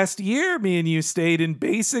 last year, me and you stayed in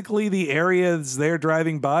basically the areas they're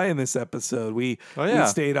driving by in this episode. We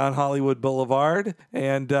stayed on Hollywood Boulevard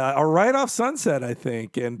and right off Sunset, I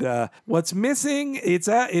think. And what's missing,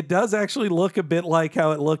 it does actually look a bit like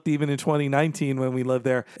how it looked even in 2019 when we lived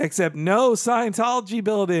there, except no Scientology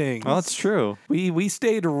buildings. Oh, that's true. We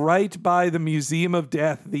stayed right by the Museum of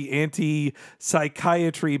Death, the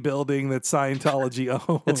anti-psychiatry building that Scientology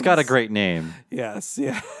owns. It's got a great name. Yes,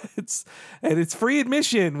 yeah. It's free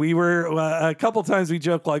admission. We were a couple times we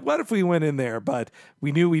joked like, what if we went in there? But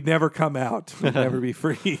we knew we'd never come out. We'd never be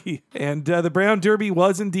free. And the Brown Derby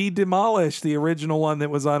was indeed demolished. The original one that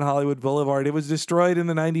was on Hollywood Boulevard. It was destroyed in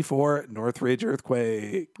the 94 Northridge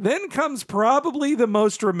earthquake. Then comes probably the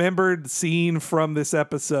most remembered scene from this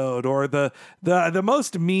episode, or the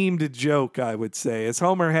most memed joke, I would say, as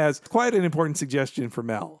Homer has quite an important suggestion for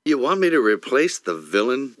Mel. You want me to replace the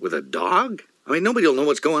villain with a dog? I mean, nobody will know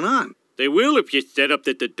what's going on. They will if you set up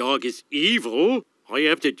that the dog is evil. All you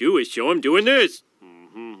have to do is show him doing this.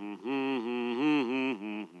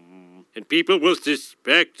 And people will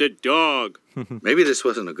suspect the dog. Maybe this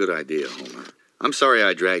wasn't a good idea, Homer. I'm sorry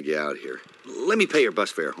I dragged you out here. Let me pay your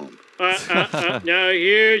bus fare home. Now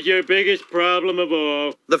here's your biggest problem of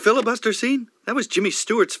all. The filibuster scene? That was Jimmy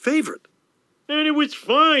Stewart's favorite. And it was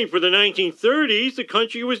fine for the 1930s. The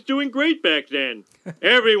country was doing great back then.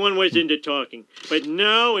 Everyone was into talking. But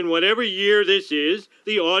now, in whatever year this is,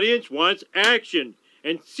 the audience wants action.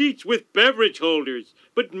 And seats with beverage holders.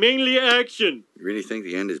 But mainly action. You really think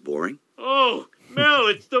the end is boring? Oh, Mel,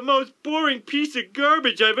 it's the most boring piece of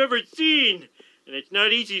garbage I've ever seen. And it's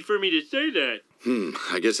not easy for me to say that.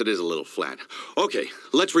 I guess it is a little flat. Okay,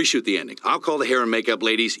 let's reshoot the ending. I'll call the hair and makeup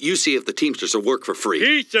ladies. You see if the Teamsters will work for free.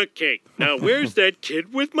 Piece of cake. Now, where's that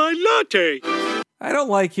kid with my latte? I don't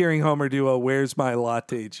like hearing Homer do a "Where's my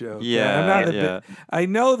latte" joke. Yeah, I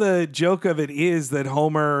know the joke of it is that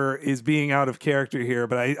Homer is being out of character here,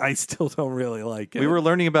 but I still don't really like it. We were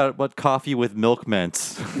learning about what coffee with milk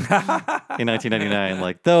meant in 1999.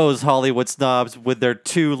 Like those Hollywood snobs with their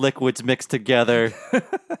two liquids mixed together.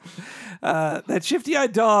 That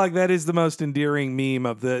shifty-eyed dog, that is the most endearing meme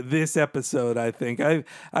of this episode, I think.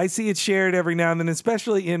 I see it shared every now and then,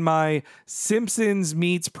 especially in my Simpsons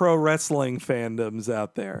meets pro wrestling fandoms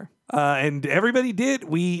out there. And everybody did.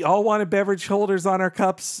 We all wanted beverage holders on our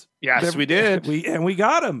cups. Yes, we did. We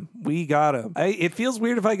got them. It feels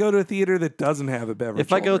weird if I go to a theater that doesn't have a beverage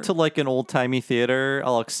If I go to like an old-timey theater,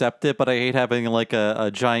 I'll accept it, but I hate having like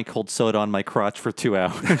a giant cold soda on my crotch for 2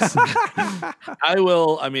 hours. I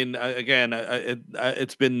will. I mean, again,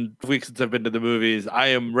 it's been weeks since I've been to the movies. I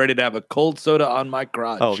am ready to have a cold soda on my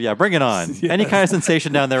crotch. Oh, yeah, bring it on. Yes. Any kind of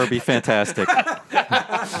sensation down there would be fantastic.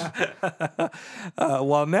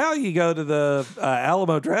 Well, now you go to the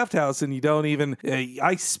Alamo Draft House and you don't even...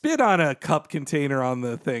 I spit on a cup container on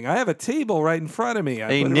the thing. I have a table right in front of me.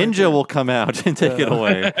 A ninja will come out and take it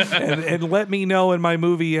away. and let me know when my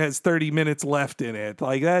movie has 30 minutes left in it.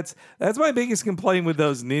 Like that's my biggest complaint with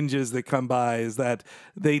those ninjas that come by is that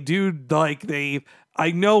they do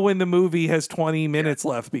I know when the movie has 20 minutes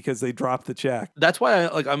left because they dropped the check. That's why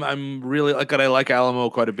I'm really I like Alamo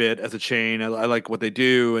quite a bit as a chain. I like what they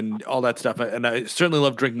do and all that stuff. And I certainly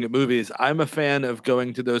love drinking at movies. I'm a fan of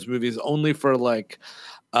going to those movies only for like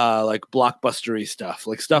blockbustery stuff,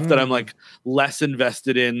 like stuff that I'm like less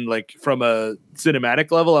invested in, like from a cinematic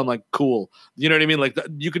level. I'm like, cool. You know what I mean? Like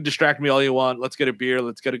you can distract me all you want. Let's get a beer.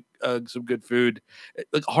 Let's get some good food.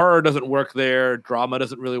 Like horror doesn't work there. Drama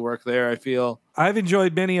doesn't really work there. I feel I've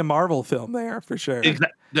enjoyed many a Marvel film there for sure. Exactly.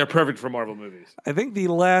 They're perfect for Marvel movies. I think the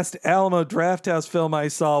last Alamo Drafthouse film I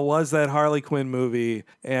saw was that Harley Quinn movie,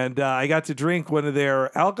 and I got to drink one of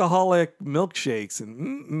their alcoholic milkshakes,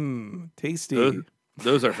 and tasty.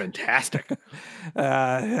 Those are fantastic.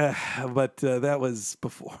 But that was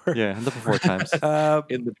before. Yeah, in the before times.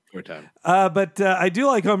 In the before time. But I do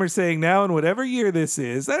like Homer saying now in whatever year this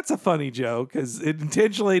is. That's a funny joke, because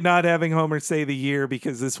intentionally not having Homer say the year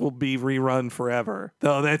because this will be rerun forever.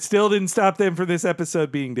 Though that still didn't stop them from this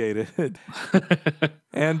episode being dated.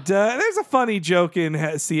 And there's a funny joke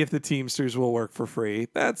in see if the Teamsters will work for free.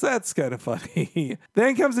 That's kind of funny.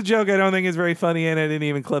 Then comes a joke I don't think is very funny, and I didn't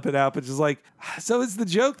even clip it out, but just like, so is the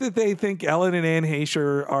joke that they think Ellen and Anne Heche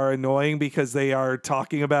are annoying because they are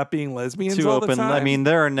talking about being lesbians Too all open. the time? I mean,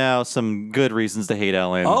 there are now some good reasons to hate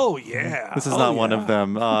Ellen. Oh, yeah. This is not one of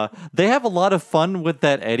them. They have a lot of fun with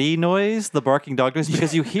that Eddie noise, the barking dog noise,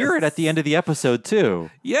 because you hear it at the end of the episode,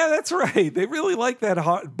 too. Yeah, that's right. They really like that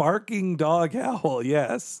barking dog howl,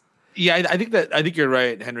 yes. Yeah, I think you're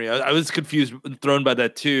right, Henry. I was confused, thrown by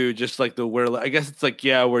that too. Just like I guess it's like,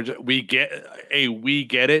 yeah, we get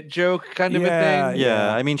it joke kind of a thing.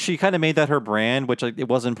 Yeah, I mean, she kind of made that her brand, which it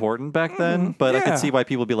was important back then. But I could see why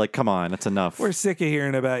people would be like, "Come on, that's enough." We're sick of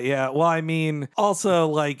hearing about. Yeah, well, I mean, also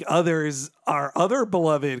like our other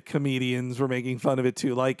beloved comedians were making fun of it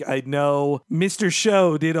too. Like I know Mr.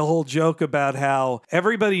 Show did a whole joke about how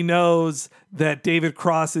everybody knows that David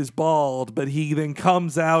Cross is bald, but he then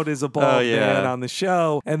comes out as a bald man on the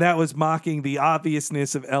show, and that was mocking the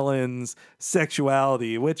obviousness of Ellen's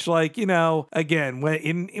sexuality, which, like, you know, again,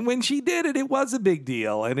 when she did it, it was a big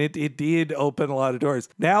deal, and it did open a lot of doors.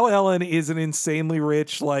 Now Ellen is an insanely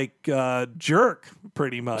rich, like, jerk,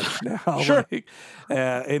 pretty much now. Sure. Like,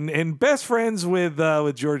 and best friends with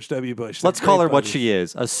George W. Bush. Let's call her what she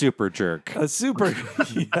is, a super jerk. A super,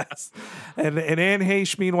 yes. And Anne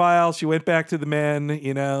Heche, meanwhile, she went back to the men,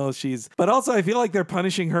 you know, but also I feel like they're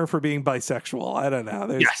punishing her for being bisexual. I don't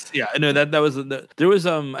know. Yes. Yeah. No, that was, there was,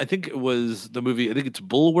 I think it was the movie, I think it's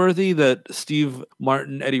Bullworthy, that Steve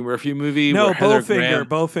Martin, Eddie Murphy movie. No, Bowfinger. Yeah.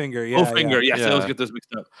 Bowfinger. Yes. I always get those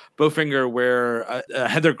mixed up. Bowfinger, where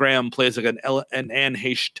Heather Graham plays like an Anne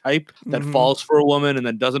Heche type that falls for a woman and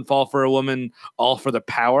then doesn't fall for a woman, all for the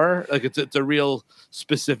power. Like it's a real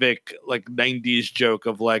specific like 90s joke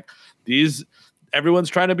of like everyone's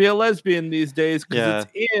trying to be a lesbian these days because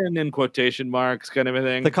it's in quotation marks kind of a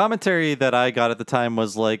thing. The commentary that I got at the time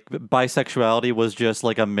was like bisexuality was just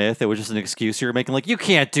like a myth. It was just an excuse you were making. Like, you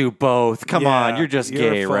can't do both. Come on, you're just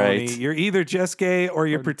gay, right? You're either just gay or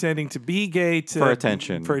you're pretending to be gay for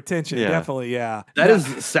attention. For attention, definitely, yeah. That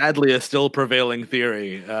is sadly a still prevailing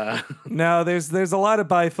theory. No, there's a lot of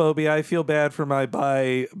biphobia. I feel bad for my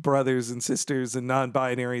bi brothers and sisters and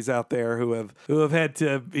non-binaries out there who have had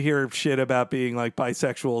to hear shit about being like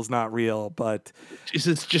bisexual is not real, but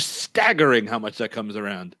it's just staggering how much that comes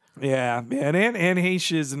around. Yeah, man, Anne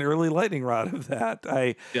Heche is an early lightning rod of that.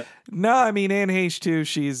 No, I mean Anne Heche too.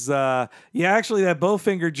 She's actually that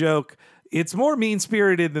Bowfinger joke. It's more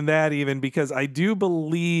mean-spirited than that even, because I do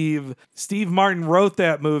believe Steve Martin wrote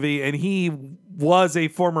that movie and he was a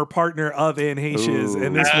former partner of Anne Heche's.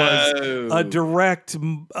 And this was a direct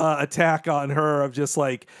attack on her of just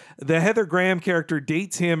like the Heather Graham character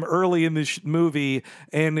dates him early in the movie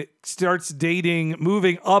and starts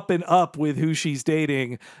moving up and up with who she's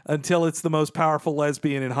dating until it's the most powerful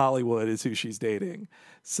lesbian in Hollywood is who she's dating.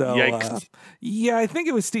 So, I think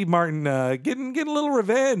it was Steve Martin getting a little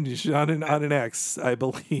revenge on an ex, I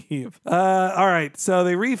believe. All right, so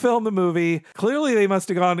they refilmed the movie. Clearly, they must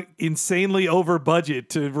have gone insanely over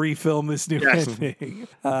budget to refilm this new ending.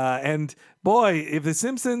 And boy, if The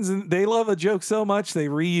Simpsons, they love a joke so much, they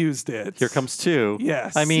reused it. Here Comes Two.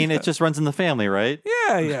 Yes. I mean, it just runs in the family, right?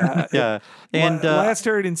 Yeah. Yeah. And last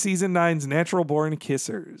heard in season 9's Natural Born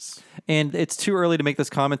Kissers. And it's too early to make this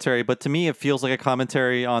commentary, but to me, it feels like a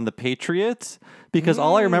commentary on The Patriot. Because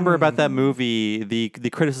all I remember about that movie, the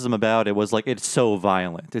criticism about it was like it's so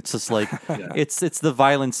violent. It's just like it's the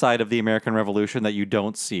violent side of the American Revolution that you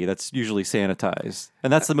don't see. That's usually sanitized,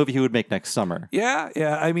 and that's the movie he would make next summer. Yeah.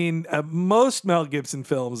 I mean, most Mel Gibson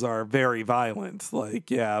films are very violent.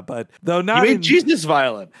 But though not. He made Jesus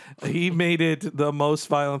violent. He made it the most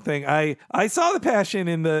violent thing. I saw The Passion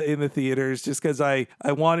in the theaters just because I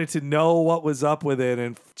wanted to know what was up with it,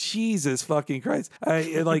 and Jesus fucking Christ,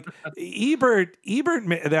 Ebert.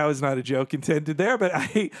 That was not a joke intended there, but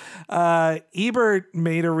Ebert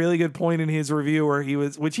made a really good point in his review where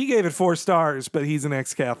which he gave it 4 stars, but he's an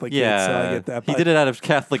ex-Catholic kid, so I get that. He did it out of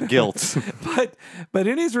Catholic guilt. But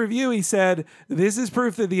in his review, he said, this is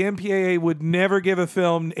proof that the MPAA would never give a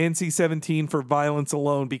film NC-17 for violence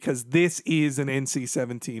alone because this is an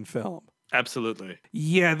NC-17 film. Absolutely.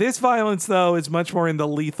 Yeah, this violence, though, is much more in the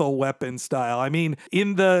Lethal Weapon style. I mean,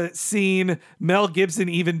 in the scene, Mel Gibson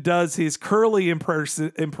even does his Curly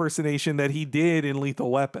impersonation that he did in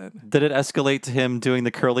Lethal Weapon. Did it escalate to him doing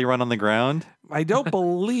the curly run on the ground? I don't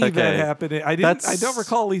believe that happened. I don't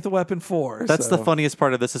recall Lethal Weapon 4. That's the funniest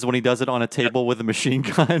part of this is when he does it on a table with a machine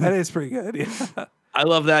gun. That is pretty good, yeah. I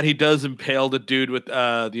love that. He does impale the dude with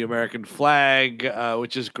the American flag,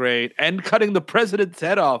 which is great. And cutting the president's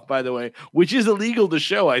head off, by the way, which is illegal to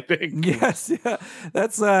show, I think. Yes, yeah.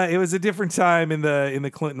 That's it was a different time in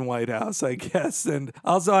the Clinton White House, I guess. And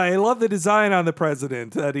also, I love the design on the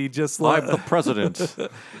president that he just I'm the president.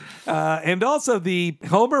 And also the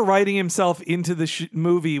Homer writing himself into the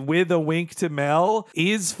movie with a wink to Mel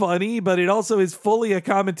is funny, but it also is fully a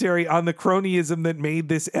commentary on the cronyism that made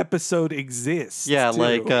this episode exist. Yeah,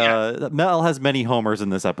 Mel has many Homers in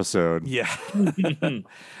this episode. Yeah.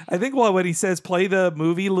 I think when he says play the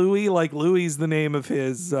movie Louie, like Louie's the name of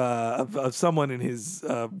his of someone in his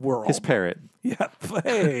world. His parrot. Yeah,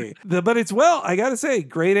 hey. But it's, I gotta say,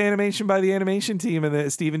 great animation by the animation team and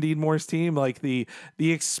the Stephen Dean Morse team. Like the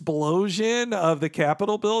explosion of the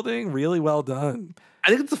Capitol building, really well done. I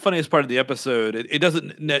think it's the funniest part of the episode. It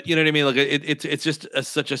doesn't, you know what I mean? Like it's just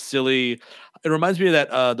such a silly. It reminds me of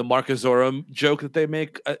that the Marcus Zorum joke that they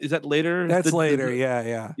make. Is that later? That's later.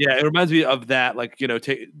 Yeah. Yeah, it reminds me of that. Like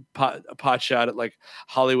take a pot shot at like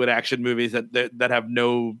Hollywood action movies that have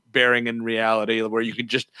no bearing in reality, where you can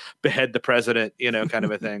just behead the president, kind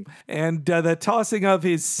of a thing. And the tossing of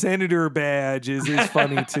his senator badge is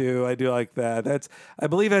funny too. I do like that. I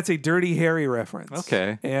believe that's a Dirty Harry reference.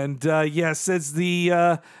 Okay. And yes, as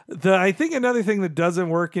I think another thing that doesn't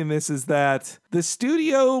work in this is that the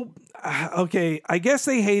studio, I guess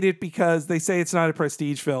they hate it because they say it's not a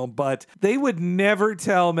prestige film, but they would never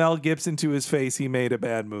tell Mel Gibson to his face he made a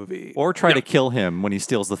bad movie. Or try to kill him when he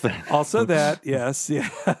steals the thing. Also that, yes. Yeah.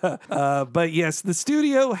 But yes, the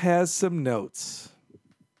studio has some notes.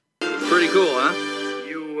 Pretty cool, huh?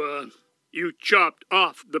 You chopped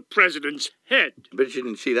off the president's head. Bet you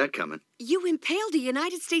didn't see that coming. You impaled a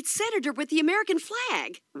United States senator with the American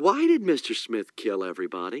flag. Why did Mr. Smith kill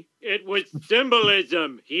everybody? It was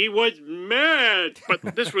symbolism. He was mad.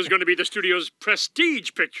 But this was going to be the studio's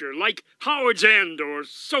prestige picture, like Howard's End or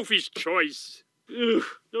Sophie's Choice. Ugh,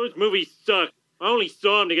 those movies suck. I only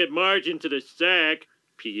saw them to get Marge into the sack.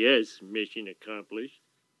 P.S. Mission accomplished.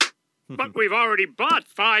 But we've already bought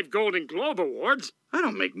 5 Golden Globe Awards. I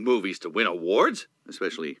don't make movies to win awards,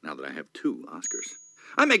 especially now that I have 2 Oscars.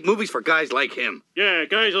 I make movies for guys like him. Yeah,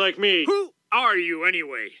 guys like me. Who are you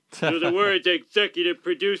anyway? Do the words executive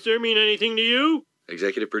producer mean anything to you?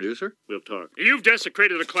 Executive producer? We'll talk. You've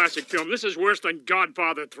desecrated a classic film. This is worse than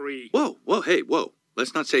Godfather 3. Whoa, hey, whoa.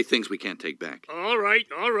 Let's not say things we can't take back. All right,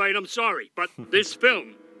 I'm sorry. But this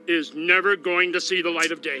film is never going to see the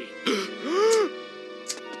light of day.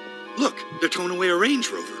 Look, they're towing away a Range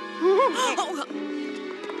Rover.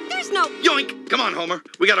 There's no... Yoink! Come on, Homer.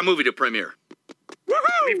 We got a movie to premiere.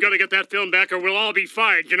 We've got to get that film back or we'll all be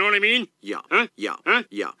fired, you know what I mean? Yeah. Huh? Yeah. Huh?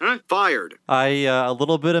 Yeah. Huh? Fired. A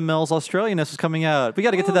little bit of Mel's Australianness is coming out. We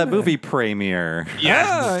got to get to that movie premiere.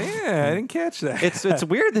 Yeah, I didn't catch that. It's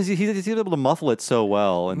weird that he's able to muffle it so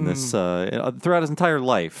well in this throughout his entire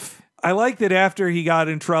life. I like that after he got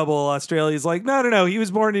in trouble, Australia's like, no, he was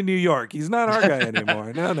born in New York. He's not our guy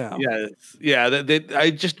anymore. No. Yeah.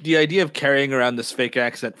 The idea of carrying around this fake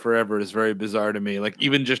accent forever is very bizarre to me. Like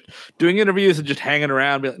even just doing interviews and just hanging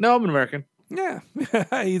around, be like, no, I'm an American. Yeah,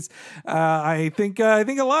 he's. I think a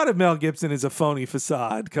lot of Mel Gibson is a phony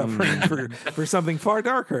facade covering for something far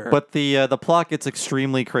darker. But the plot gets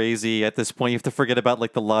extremely crazy at this point. You have to forget about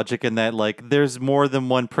like the logic in that. Like, there's more than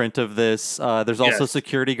one print of this. There's also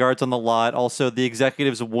security guards on the lot. Also, the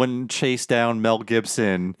executives wouldn't chase down Mel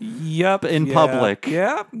Gibson. Yep, in public.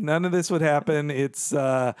 Yeah, none of this would happen. It's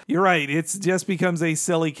you're right. It's just becomes a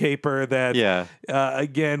silly caper that.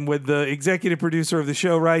 Again, when the executive producer of the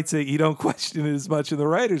show writes it, you don't question it as much in the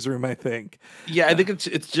writer's room, I think. Yeah, I think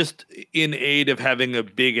it's just in aid of having a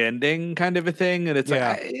big ending kind of a thing. And it's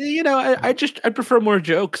I prefer more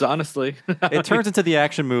jokes, honestly. It turns into the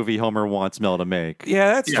action movie Homer wants Mel to make.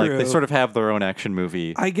 Yeah, that's true. They sort of have their own action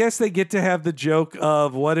movie. I guess they get to have the joke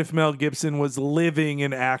of what if Mel Gibson was living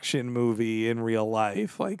an action movie in real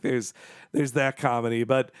life? Like there's that comedy.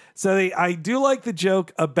 But I do like the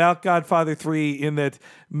joke about Godfather 3 in that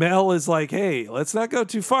Mel is like, hey, let's not go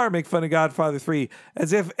too far, make fun of Godfather 3,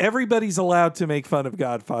 as if everybody's allowed to make fun of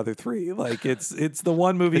Godfather 3. Like it's the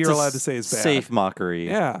one movie you're allowed to say is bad. Safe mockery.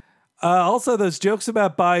 Yeah. Also, those jokes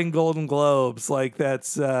about buying Golden Globes, like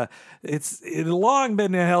it's long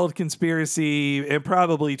been a held conspiracy and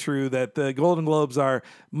probably true that the Golden Globes are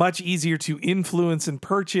much easier to influence and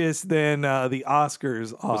purchase than the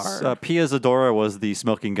Oscars are. Pia Zadora was the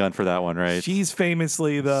smoking gun for that one, right? She's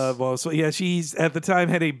famously the most. Yeah, she's at the time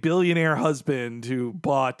had a billionaire husband who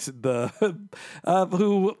bought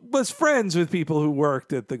who was friends with people who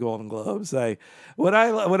worked at the Golden Globes. When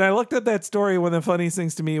I looked at that story, one of the funniest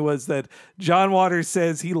things to me was that John Waters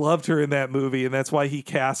says he loved her in that movie, and that's why he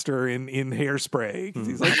cast her in Hairspray.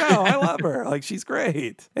 He's like, no, I love her. Like, she's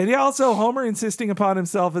great. And yeah, also Homer insisting upon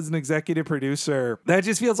himself as an executive producer. That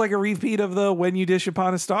just feels like a repeat of the When You Dish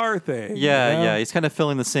Upon a Star thing. Yeah. He's kind of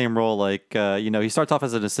filling the same role. Like, he starts off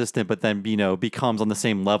as an assistant, but then, becomes on the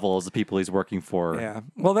same level as the people he's working for. Yeah.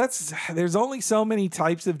 Well, there's only so many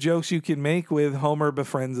types of jokes you can make with Homer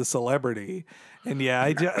befriends a celebrity. And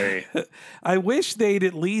yeah, I wish they'd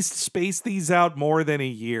at least space these out more than a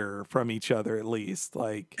year from each other, at least.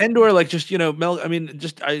 Like, or like just Mel. I mean,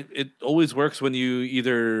 it always works when you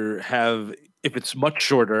either have, if it's much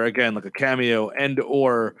shorter, again like a cameo, and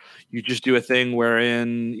or you just do a thing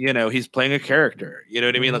wherein he's playing a character. You know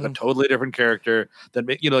what I mean? Like a totally different character that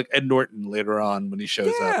like Ed Norton later on when he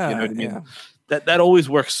shows up. You know what I mean? Yeah. That always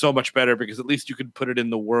works so much better because at least you can put it in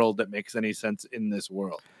the world that makes any sense in this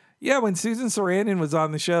world. Yeah, when Susan Sarandon was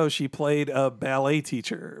on the show, she played a ballet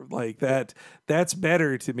teacher. Like that's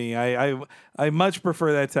better to me. I much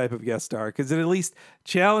prefer that type of guest star because it at least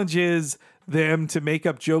challenges them to make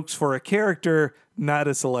up jokes for a character, not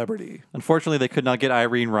a celebrity. Unfortunately, they could not get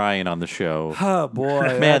Irene Ryan on the show. Oh,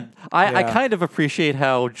 boy. Man, I kind of appreciate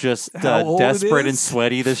how just desperate and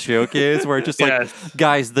sweaty this joke is, where it's just like,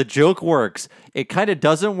 guys, the joke works. It kind of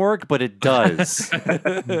doesn't work, but it does.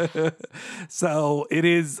 So it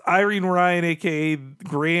is Irene Ryan, a.k.a.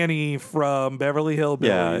 Granny from Beverly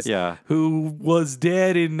Hillbillies, who was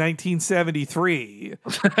dead in 1973.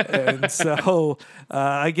 And so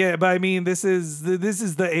this is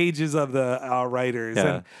the ages of the writers.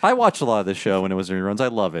 Yeah. And I watched a lot of this show when it was in reruns. I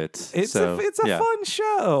love it. It's a fun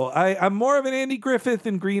show. I'm more of an Andy Griffith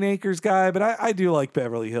and Green Acres guy, but I do like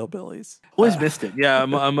Beverly Hillbillies. Always missed it. Yeah,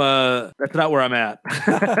 I'm that's not where I'm at.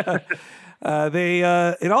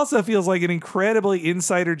 It also feels like an incredibly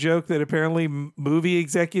insider joke that apparently movie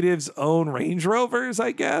executives own Range Rovers.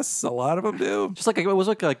 I guess a lot of them do. Just like it was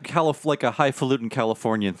like a highfalutin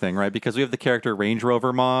Californian thing, right? Because we have the character Range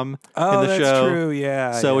Rover Mom in the that's show. True.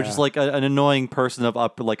 Yeah. So it's just like an annoying person of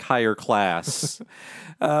up like higher class.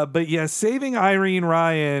 But yeah, Saving Irene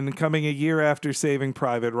Ryan, coming a year after Saving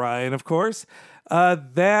Private Ryan, of course.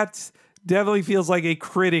 That definitely feels like a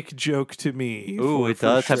critic joke to me. Ooh, it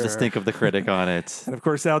does have the stink of the critic on it. And of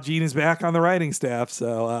course, Al Jean is back on the writing staff.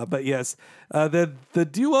 So, but yes, the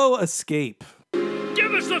duo escape.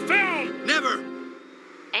 Give us the film! Never!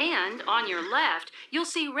 And on your left, you'll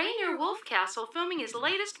see Rainier Wolfcastle filming his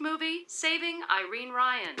latest movie, Saving Irene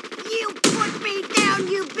Ryan. You put me down,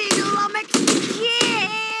 you big lummox!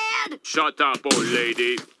 Kid! Shut up, old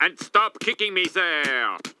lady, and stop kicking me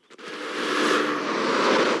there.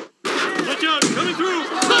 Watch out, coming through!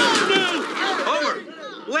 No! Homer!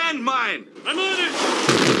 Landmine! I'm on it!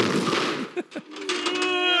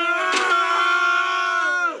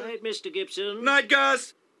 Right, Mr. Gibson. Night,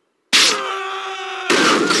 Gus!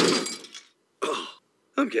 Oh,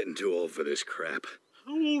 I'm getting too old for this crap.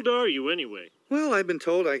 How old are you, anyway? Well, I've been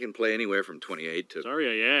told I can play anywhere from 28 to...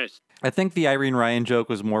 Sorry I asked. I think the Irene Ryan joke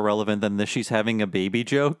was more relevant than the she's having a baby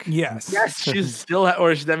joke. Yes. Yes, she's still,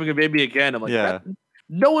 or she's having a baby again. I'm like, Yeah.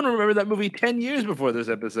 No one remembered that movie 10 years before this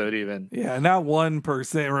episode, even. Yeah, not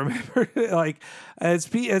 1% remember. Like, as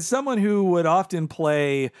someone who would often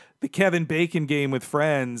play the Kevin Bacon game with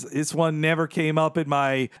friends, this one never came up in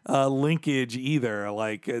my linkage either.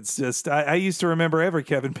 Like, it's just, I used to remember every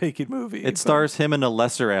Kevin Bacon movie. It stars him and a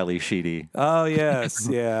lesser Ali Sheedy. Oh, yes,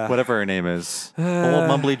 yeah. Whatever her name is. Old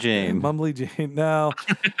Mumbly Jane. Mumbly Jane, no.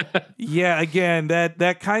 Yeah, again,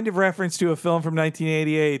 that kind of reference to a film from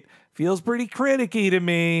 1988 feels pretty criticky to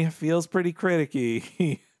me. Feels pretty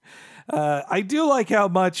criticky. I do like how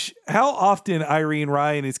often Irene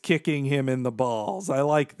Ryan is kicking him in the balls. I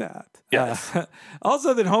like that. Yes.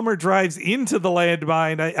 Also that Homer drives into the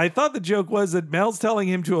landmine. I thought the joke was that Mel's telling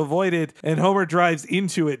him to avoid it, and Homer drives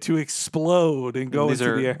into it to explode and go These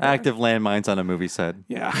into are the air. active landmines on a movie set.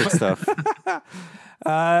 Yeah. Good stuff.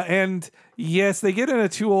 And yes, they get in a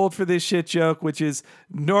too old for this shit joke, which is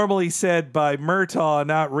normally said by Murtaugh,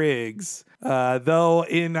 not Riggs. Though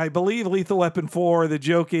in, I believe, Lethal Weapon 4, the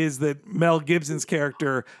joke is that Mel Gibson's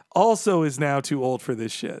character also is now too old for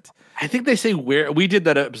this shit. I think they say we did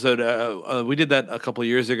that episode. We did that a couple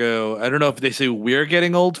years ago. I don't know if they say we're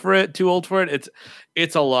getting too old for it.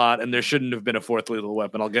 It's a lot, and there shouldn't have been a fourth Lethal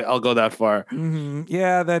Weapon. I'll go that far. Mm-hmm.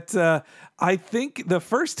 Yeah, that I think the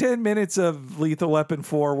first 10 minutes of Lethal Weapon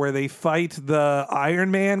 4 where they fight the Iron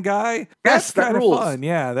Man guy, that's that kind of rules. fun.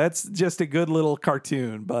 Yeah, that's just a good little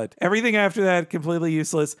cartoon. But everything after that, completely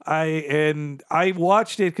useless. I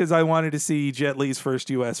watched it because I wanted to see Jet Li's first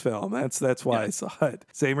U.S. film. That's why I saw it.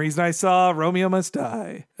 Same reason I saw Romeo Must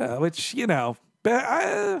Die, which, you know,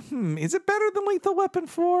 is it better than Lethal Weapon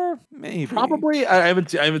 4? Maybe. Probably. I haven't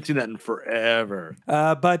seen that in forever.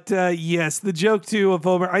 But yes, the joke too of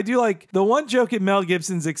Homer. I do like the one joke at Mel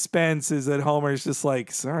Gibson's expense is that Homer's just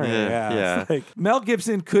like, sorry, yeah. It's like, Mel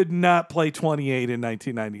Gibson could not play 28 in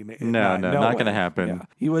 1998. No, not going to happen. Yeah.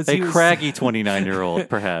 He was craggy 29-year-old,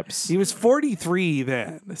 perhaps. He was 43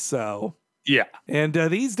 then, so. Yeah. And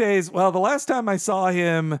these days, well, the last time I saw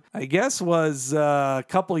him, I guess, was a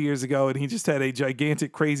couple years ago, and he just had a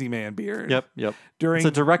gigantic crazy man beard. Yep. It's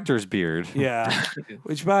a director's beard. Yeah.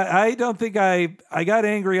 Which I don't think I got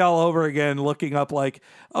angry all over again looking up like,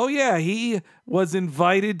 oh yeah, he was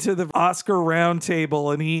invited to the Oscar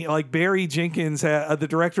roundtable, and he, like Barry Jenkins, the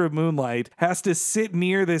director of Moonlight, has to sit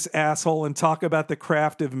near this asshole and talk about the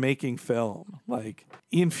craft of making film. Like,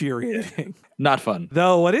 infuriating. Not fun.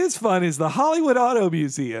 Though what is fun is the Hollywood Auto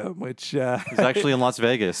Museum, which is actually in Las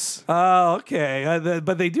Vegas. Oh, okay.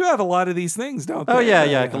 But they do have a lot of these things, don't they? Oh yeah.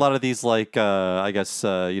 A lot of these, like I guess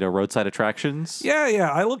roadside attractions.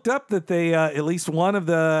 Yeah. I looked up that they at least one of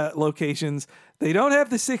the locations. They don't have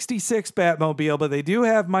the 66 Batmobile, but they do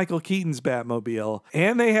have Michael Keaton's Batmobile.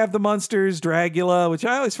 And they have the Munsters Dragula, which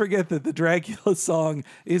I always forget that the Dragula song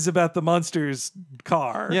is about the Munsters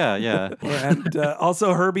car. Yeah. And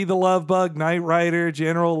also Herbie the Love Bug, Knight Rider,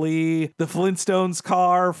 General Lee, the Flintstones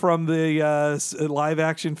car from the live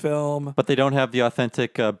action film. But they don't have the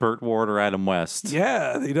authentic Burt Ward or Adam West.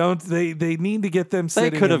 Yeah, they don't. They need to get them They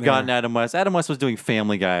sitting could have in gotten there. Adam West. Adam West was doing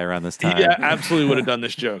Family Guy around this time. Yeah, absolutely would have done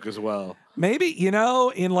this joke as well. Maybe,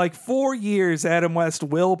 in like 4 years, Adam West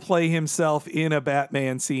will play himself in a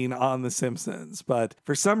Batman scene on The Simpsons. But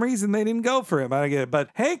for some reason, they didn't go for him. I don't get it. But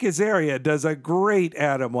Hank Azaria does a great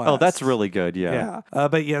Adam West. Oh, that's really good, yeah.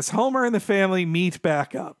 But yes, Homer and the family meet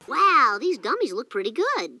back up. Wow, these dummies look pretty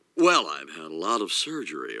good. Well, I've had a lot of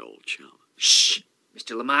surgery, old chum. Shh!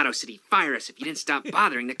 Mr. Lamato said he'd fire us if you didn't stop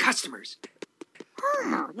bothering the customers.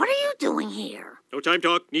 Homer, what are you doing here? No time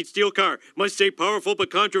talk. Need steel car. Must say powerful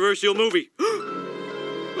but controversial movie.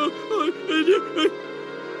 Hello?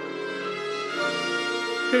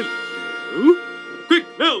 Quick,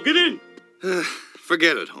 Mel, get in!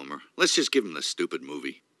 Forget it, Homer. Let's just give him the stupid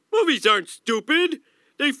movie. Movies aren't stupid.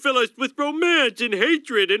 They fill us with romance and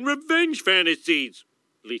hatred and revenge fantasies.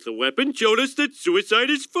 Lethal Weapon showed us that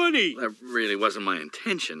suicide is funny. That really wasn't my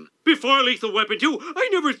intention. Before Lethal Weapon 2, I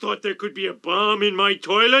never thought there could be a bomb in my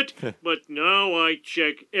toilet. But now I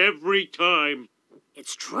check every time.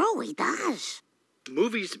 It's true, he does.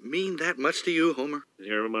 Movies mean that much to you, Homer?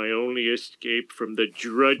 They're my only escape from the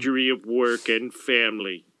drudgery of work and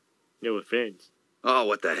family. No offense. Oh,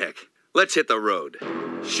 what the heck. Let's hit the road.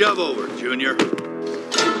 Shove over, Junior.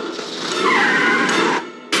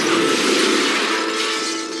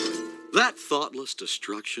 That thoughtless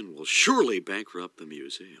destruction will surely bankrupt the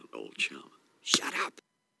museum, old chum. Shut up.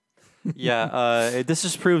 Yeah, this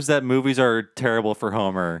just proves that movies are terrible for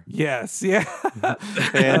Homer. Yes, yeah.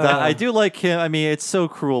 And I do like him. I mean, it's so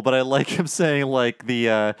cruel, but I like him saying like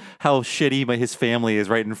the how shitty his family is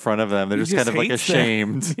right in front of them. They're just kind of like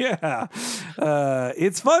ashamed. Them. Yeah,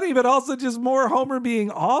 it's funny, but also just more Homer being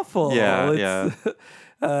awful. Yeah.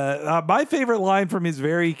 My favorite line from his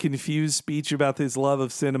very confused speech about his love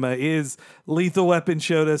of cinema is Lethal Weapon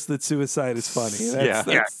showed us that suicide is funny.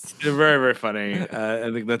 That's very, very funny.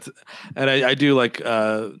 I think that's, and I do like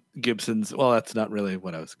Gibson's. Well, that's not really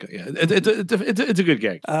what I was. Yeah, it's a good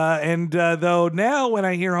gag. Though now when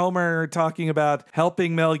I hear Homer talking about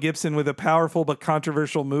helping Mel Gibson with a powerful but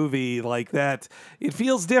controversial movie like that, it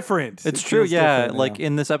feels different. It's true. Yeah, like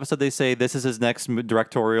in this episode, they say this is his next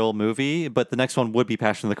directorial movie, but the next one would be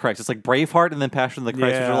Passion of the Christ. It's like Braveheart and then Passion of the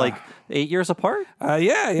Christ, which are like 8 years apart.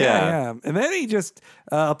 Yeah. And then he just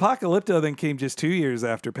Apocalypto then came just 2 years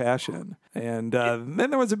after Passion, and then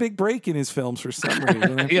there was a big break in his films for some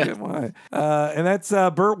reason. I forget why. And that's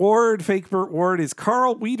Burt Ward. Fake Burt Ward is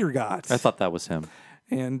Carl Wiedergott. I thought that was him.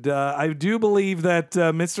 And I do believe that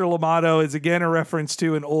Mr. Lamato is again a reference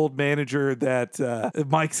to an old manager that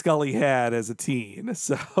Mike Scully had as a teen.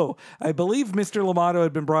 So I believe Mr. Lamato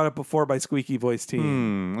had been brought up before by Squeaky Voice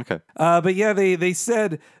Teen. Okay. But yeah, they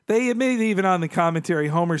said, they admitted even on the commentary,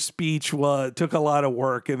 Homer's speech took a lot of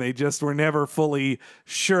work, and they just were never fully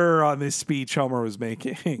sure on this speech Homer was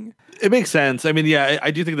making. It makes sense. I mean, yeah,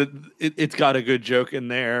 I do think that it's got a good joke in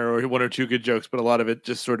there, or one or two good jokes, but a lot of it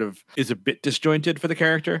just sort of is a bit disjointed for the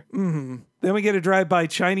character. Mm-hmm. Then we get a drive by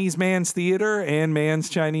Chinese Man's Theater and Man's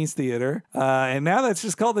Chinese Theater. And now that's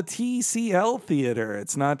just called the TCL Theater.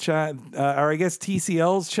 It's not or I guess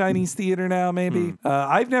TCL's Chinese Theater now, maybe.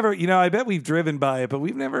 I've never, I bet we've driven by it, but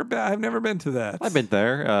I've never been to that. I've been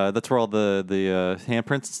there. That's where all the handprints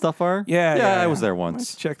and stuff are. Yeah. I was there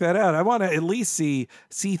once. Check that out. I want to at least see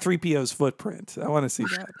C-3PO's footprint. I want to see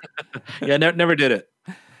that. Yeah, never did it.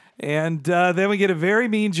 And then we get a very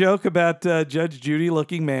mean joke about Judge Judy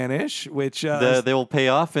looking mannish, which they will pay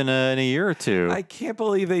off in a year or two. I can't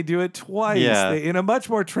believe they do it twice. Yeah. In a much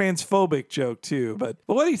more transphobic joke too. But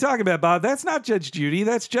what are you talking about, Bob? That's not Judge Judy.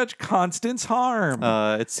 That's Judge Constance Harm.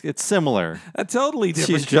 It's similar. A totally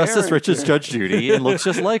different. She's just as rich as Judge Judy and looks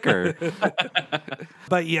just like her.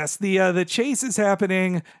 But yes, the chase is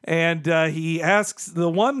happening, and he asks, the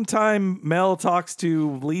one time Mel talks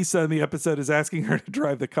to Lisa in the episode is asking her to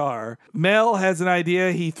drive the car. Mel has an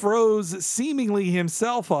idea. He throws seemingly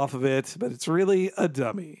himself off of it, but it's really a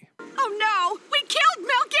dummy. Oh no, we killed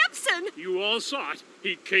Mel Gibson! You all saw it.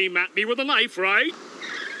 He came at me with a knife, right?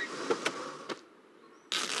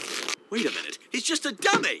 Wait a minute, he's just a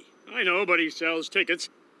dummy! I know, but he sells tickets.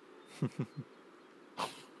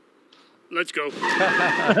 Let's go.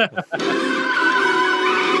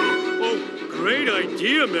 Oh, great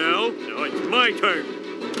idea, Mel. Now it's my turn.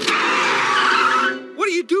 What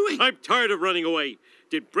are you doing? I'm tired of running away.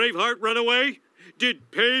 Did Braveheart run away? Did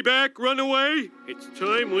Payback run away? It's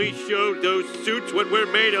time we showed those suits what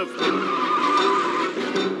we're made of.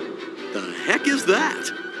 The heck is that?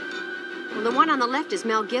 Well, the one on the left is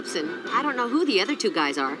Mel Gibson. I don't know who the other two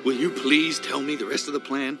guys are. Will you please tell me the rest of the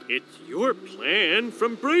plan? It's your plan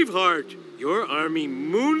from Braveheart. Your army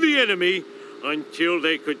mooned the enemy until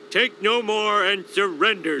they could take no more and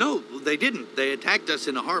surrendered. No, they didn't. They attacked us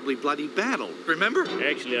in a horribly bloody battle. Remember?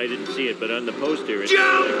 Actually, I didn't see it, but on the poster...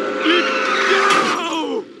 Jump!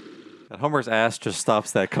 Go! And Homer's ass just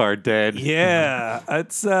stops that car dead. Yeah,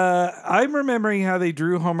 it's. I'm remembering how they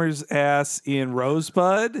drew Homer's ass in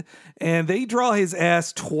Rosebud, and they draw his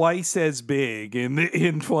ass twice as big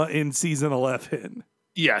in season 11.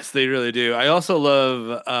 Yes, they really do. I also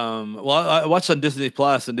love. I watched on Disney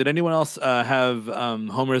Plus, and did anyone else have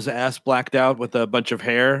Homer's ass blacked out with a bunch of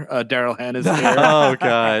hair? Daryl Hannah's hair. Oh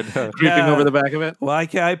God, creeping over the back of it. Well,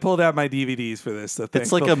 I pulled out my DVDs for this. So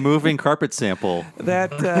it's like a moving carpet sample.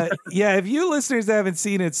 That if you listeners haven't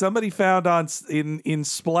seen it, somebody found in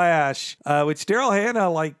Splash, which Daryl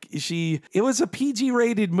Hannah it was a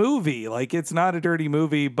PG-rated movie. Like, it's not a dirty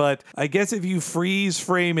movie, but I guess if you freeze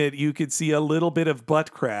frame it, you could see a little bit of butt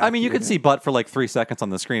crack. I mean, you could see butt for like 3 seconds on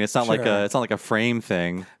the screen. It's not like a frame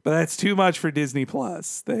thing. But that's too much for Disney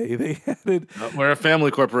Plus. They added. We're a family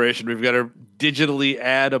corporation. We've got to digitally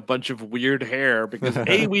add a bunch of weird hair because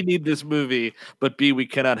A, we need this movie, but B, we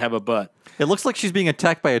cannot have a butt. It looks like she's being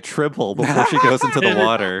attacked by a tribble before she goes into the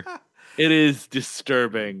water. It is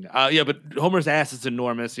disturbing. Yeah, but Homer's ass is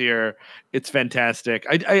enormous here. It's fantastic.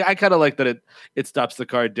 I kind of like that it stops the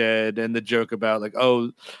car dead, and the joke about like,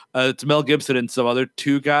 it's Mel Gibson and some other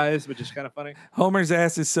two guys, which is kind of funny. Homer's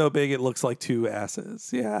ass is so big it looks like two asses.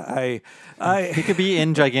 Yeah, he could be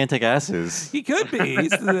in gigantic asses. He could be.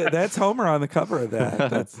 That's Homer on the cover of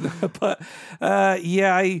that. But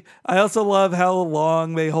I also love how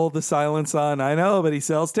long they hold the silence on. I know, but he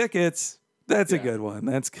sells tickets. That's a good one.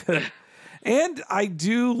 That's good. And I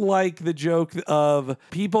do like the joke of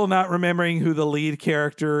people not remembering who the lead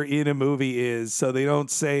character in a movie is, so they don't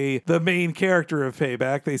say the main character of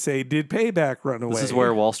Payback. They say, "Did Payback run away?" This is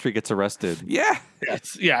where Wall Street gets arrested. Yeah.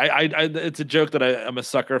 It's a joke that I'm a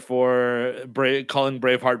sucker for. Calling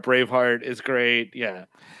Braveheart Braveheart is great. Yeah.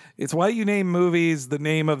 It's why you name movies the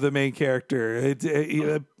name of the main character.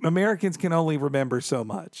 Americans can only remember so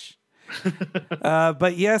much.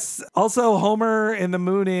 But yes, also Homer and the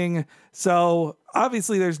mooning. So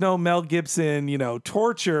obviously there's no Mel Gibson,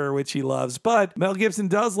 torture, which he loves, but Mel Gibson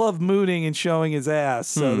does love mooning and showing his ass.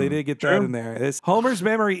 So they did get that in there. Homer's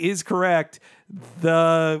memory is correct.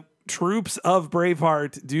 The troops of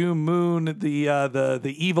Braveheart do moon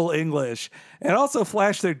the evil English and also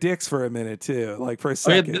flash their dicks for a minute too, like for a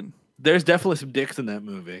second. There's definitely some dicks in that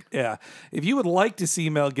movie. Yeah. If you would like to see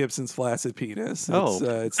Mel Gibson's flaccid penis,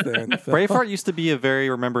 it's there in the film. Braveheart used to be a very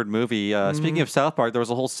remembered movie. Speaking of South Park, there was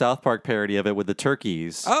a whole South Park parody of it with the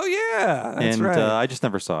turkeys. Oh, yeah. That's and right. I just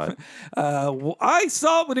never saw it. I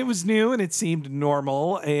saw it when it was new and it seemed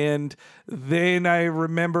normal. And then I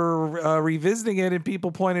remember revisiting it and people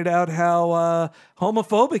pointed out how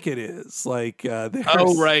homophobic it is. Like,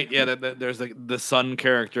 right. Yeah. There's like the son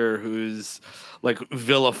character who's like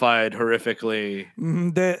vilified horrifically.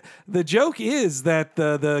 The joke is that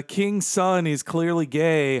the king's son is clearly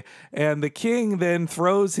gay, and the king then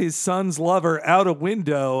throws his son's lover out a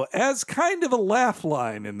window as kind of a laugh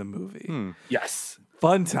line in the movie. Yes.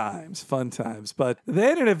 Fun times. But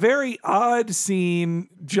then in a very odd scene,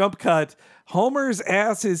 jump cut, Homer's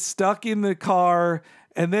ass is stuck in the car,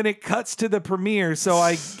 and then it cuts to the premiere.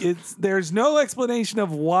 So there's no explanation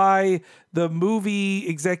of why the movie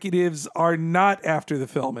executives are not after the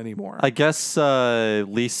film anymore. I guess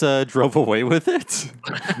Lisa drove away with it.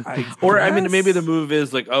 Maybe the move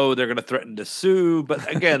is like, they're going to threaten to sue.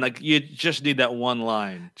 But again, like you just need that one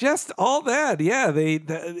line. Just all that. Yeah.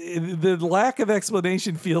 The lack of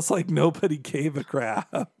explanation feels like nobody gave a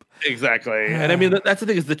crap. Exactly. And I mean, that's the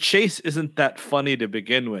thing is the chase isn't that funny to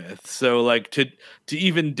begin with. So like to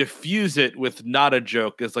even diffuse it with not a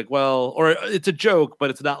joke is like, well, or it's a joke, but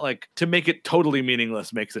it's not like to make it totally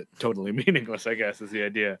meaningless makes it totally meaningless, I guess is the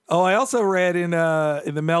idea. Oh, I also read in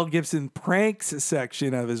the Mel Gibson pranks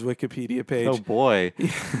section of his Wikipedia page. Oh boy.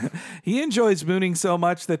 He enjoys mooning so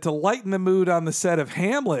much that to lighten the mood on the set of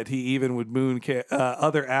Hamlet, he even would moon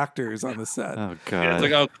other actors on the set. Oh god. Yeah, it's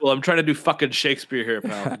like, oh cool, I'm trying to do fucking Shakespeare here,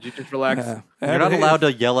 pal. Did you just relax? You're not allowed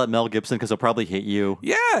to yell at Mel Gibson because he'll probably hate you.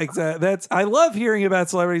 Yeah, exactly. I love hearing about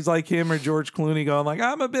celebrities like him or George Clooney going like,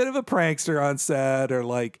 I'm a bit of a prankster on set, or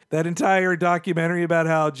like that entire documentary about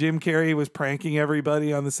how Jim Carrey was pranking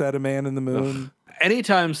everybody on the set of Man in the Moon.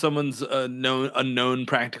 Anytime someone's a known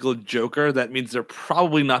practical joker, that means they're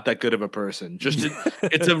probably not that good of a person.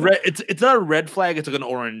 It's not a red flag, it's like an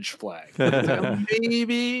orange flag.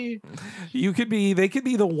 Maybe they could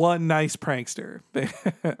be the one nice prankster.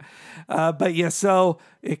 But yeah, so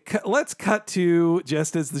let's cut to,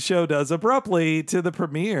 just as the show does abruptly, to the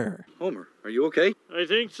premiere. Homer, are you okay? I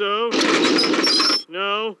think so.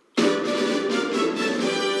 No.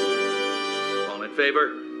 All in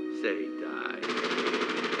favor? Say die.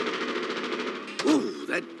 Ooh,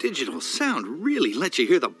 that digital sound really lets you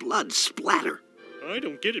hear the blood splatter. I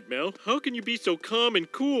don't get it, Mel. How can you be so calm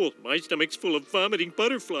and cool? My stomach's full of vomiting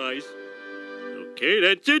butterflies. Okay,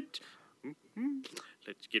 that's it.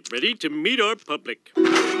 Let's get ready to meet our public. Well,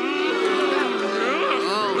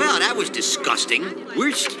 that was disgusting.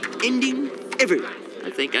 Worst ending ever. I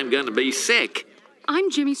think I'm gonna be sick. I'm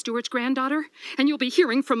Jimmy Stewart's granddaughter, and you'll be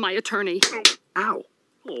hearing from my attorney. Ow.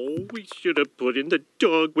 Oh, we should have put in the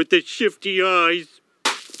dog with the shifty eyes.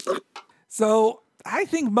 So I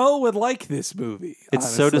think Mo would like this movie. It's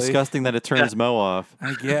honestly. so disgusting that it turns Mo off.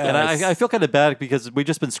 I guess. And I feel kind of bad because we've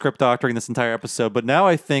just been script doctoring this entire episode, but now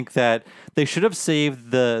I think that they should have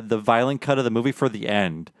saved the violent cut of the movie for the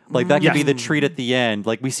end. Like, that could be the treat at the end.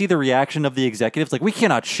 Like, we see the reaction of the executives. Like, we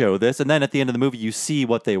cannot show this. And then at the end of the movie, you see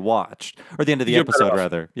what they watched. Or the end of the episode,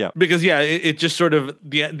 rather. Yeah. Because, it just sort of,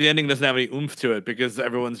 the ending doesn't have any oomph to it because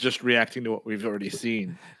everyone's just reacting to what we've already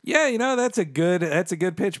seen. Yeah, that's a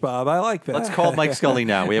good pitch, Bob. I like that. Let's call Mike Scully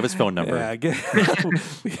now. We have his phone number. Yeah,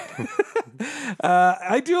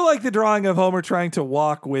 I do like the drawing of Homer trying to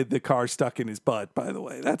walk with the car stuck in his butt, by the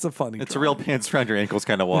way. That's a funny It's drawing. a real pants around your ankles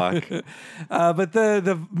kind of walk. But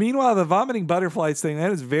meanwhile, the vomiting butterflies thing,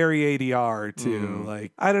 that is very ADR too.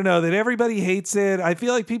 Like, I don't know that everybody hates it. I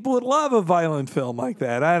feel like people would love a violent film like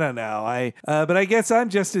that. I don't know. But I guess I'm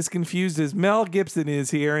just as confused as Mel Gibson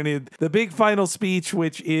is here. And the big final speech,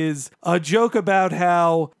 which is a joke about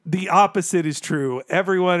how the opposite is true.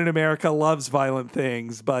 Everyone in America loves violent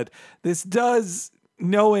things, but this does,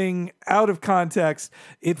 knowing out of context,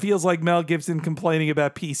 it feels like Mel Gibson complaining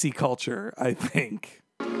about PC culture, I think.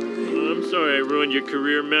 I'm sorry I ruined your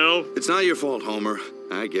career, Mel. It's not your fault, Homer.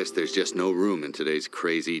 I guess there's just no room in today's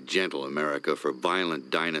crazy, gentle America for violent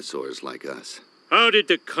dinosaurs like us. How did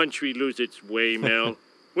the country lose its way, Mel?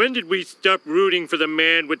 When did we stop rooting for the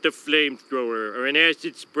man with the flamethrower or an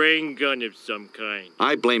acid-spraying gun of some kind?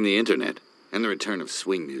 I blame the internet and the return of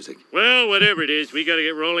swing music. Well, whatever it is, we gotta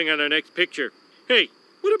get rolling on our next picture. Hey,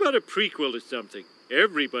 what about a prequel to something?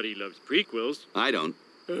 Everybody loves prequels. I don't.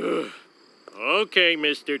 Okay,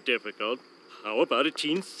 Mr. Difficult. How about a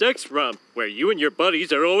teen sex romp where you and your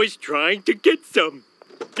buddies are always trying to get some?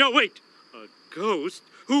 No, wait. A ghost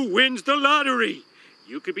who wins the lottery.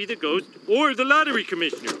 You could be the ghost or the lottery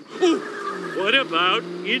commissioner. Ooh, what about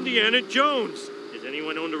Indiana Jones? Does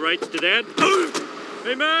anyone own the rights to that?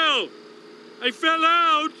 Hey, Mel! I fell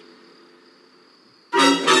out!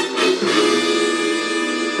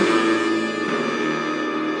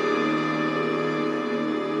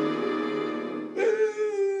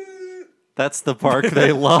 That's the park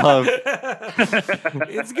they love.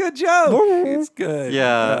 It's a good joke. It's good.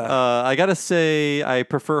 Yeah, I gotta say, I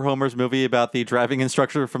prefer Homer's movie about the driving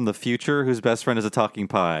instructor from the future whose best friend is a talking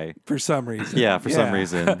pie. For some reason. Yeah, for some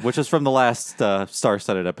reason, which is from the last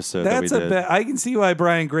Star-Studded episode that we did. I can see why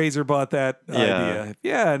Brian Grazer bought that idea.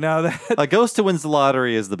 Yeah, now that a ghost who wins the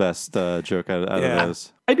lottery is the best joke out of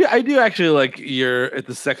those. I do actually like at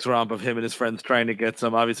the sex romp of him and his friends trying to get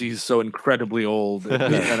some. Obviously, he's so incredibly old.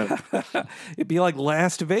 It'd be like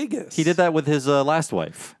Last Vegas. He did that with his last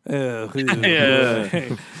wife. Yeah.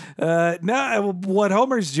 No, what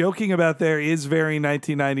Homer's joking about there is very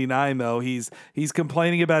 1999, though. He's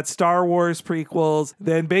complaining about Star Wars prequels,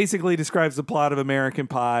 then basically describes the plot of American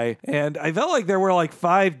Pie. And I felt like there were like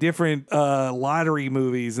 5 different lottery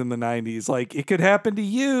movies in the 90s, like It Could Happen to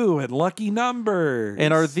You and Lucky Numbers.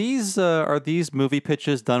 And are these movie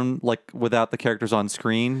pitches done like without the characters on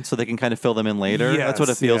screen so they can kind of fill them in later? Yes, that's what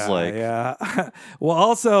it feels like. Yeah. Well,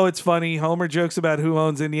 also it's funny. Homer jokes about who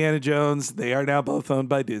owns Indiana Jones. They are now both owned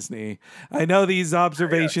by Disney. I know these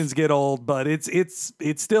observations get old, but it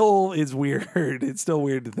still is weird. It's still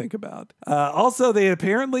weird to think about. Also, they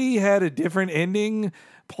apparently had a different ending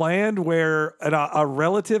planned where a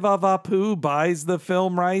relative of Apu buys the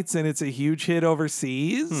film rights and it's a huge hit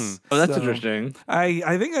overseas. Oh, that's interesting.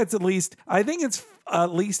 I think that's it's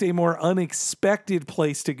at least a more unexpected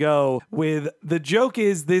place to go. With the joke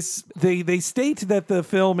is this: they state that the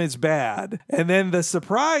film is bad, and then the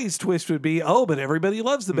surprise twist would be, oh, but everybody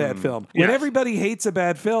loves the bad film. When everybody hates a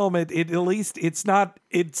bad film, it at least it's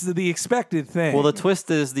the expected thing. Well, the twist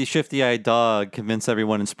is the shifty-eyed dog convinced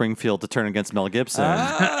everyone in Springfield to turn against Mel Gibson.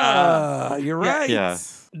 You're right. Yeah.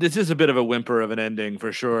 This is a bit of a whimper of an ending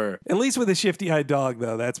for sure. At least with a shifty-eyed dog,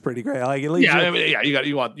 though, that's pretty great. Like at least,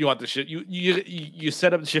 you want the shit. You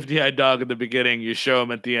set up the shifty-eyed dog at the beginning. You show him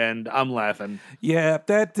at the end. I'm laughing. Yeah,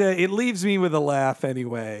 that it leaves me with a laugh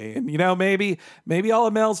anyway. And maybe all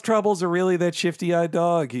of Mel's troubles are really that shifty-eyed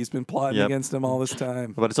dog. He's been plotting against him all this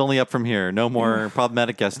time. But it's only up from here. No more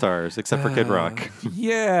problematic guest stars except for Kid Rock.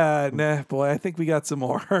 Boy, I think we got some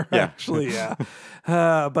more. Actually, yeah.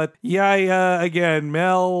 Again,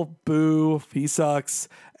 Mel, boo, he sucks.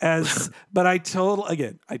 But I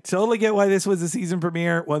totally get why this was a season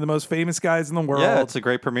premiere. One of the most famous guys in the world. Yeah, it's a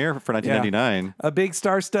great premiere for 1999. A big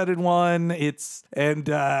star-studded one. I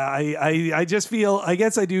just feel, I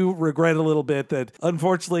guess I do regret a little bit that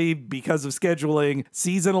unfortunately because of scheduling,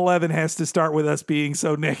 season 11 has to start with us being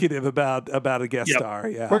so negative about a guest star.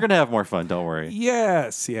 Yeah, we're gonna have more fun. Don't worry.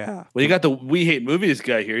 Yes, yeah. Well, you got the We Hate Movies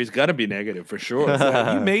guy here. He's got to be negative for sure.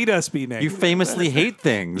 You made us be negative. You famously hate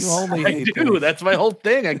things. You only hate I do. things. That's my whole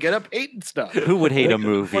thing. I get up hating stuff. Who would hate a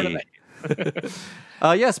movie?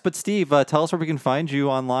 Yes, but Steve, tell us where we can find you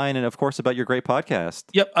online and, of course, about your great podcast.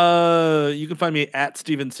 Yep. You can find me at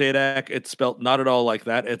Steven Sadak. It's spelt not at all like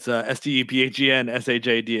that. It's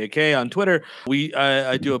STEPHENSAJDAK on Twitter.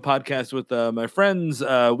 I do a podcast with my friends,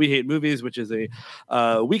 We Hate Movies, which is a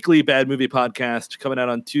weekly bad movie podcast coming out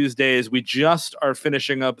on Tuesdays. We just are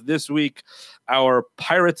finishing up this week our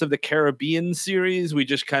Pirates of the Caribbean series. We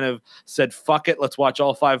just kind of said, fuck it, let's watch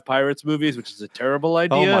all 5 Pirates movies, which is a terrible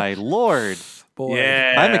idea. Oh, my Lord. Lord. Boy.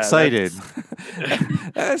 Yeah, I'm excited.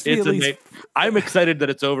 I'm excited that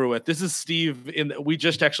it's over with. This is Steve. We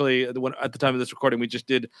just actually, at the time of this recording, we just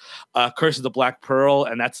did Curse of the Black Pearl,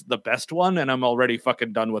 and that's the best one, and I'm already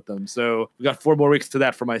fucking done with them. So we got 4 more weeks to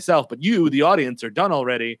that for myself, but you, the audience, are done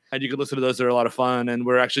already, and you can listen to those. They're a lot of fun, and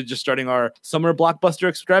we're actually just starting our summer blockbuster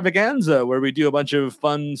extravaganza, where we do a bunch of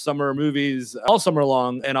fun summer movies all summer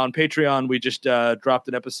long. And on Patreon, we just dropped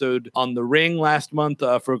an episode on The Ring last month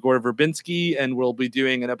for Gore Verbinski, and we'll be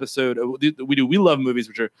doing an episode. We love movies,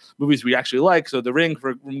 which are movies we actually like. So The Ring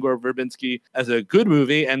for Gore Verbinski as a good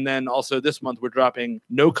movie, and then also this month we're dropping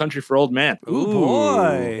No Country for Old Men. Ooh,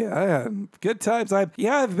 boy, good times. I've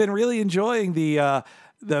been really enjoying the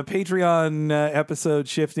Patreon episode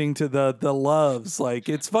shifting to the loves. Like,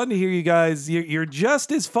 it's fun to hear you guys. You're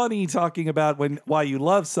just as funny talking about why you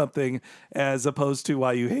love something as opposed to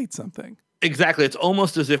why you hate something. Exactly. It's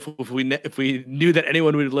almost as if we knew that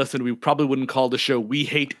anyone would listen, we probably wouldn't call the show We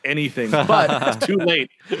Hate Anything, but it's too late.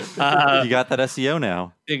 You got that SEO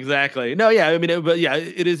now. Exactly. No, yeah. I mean,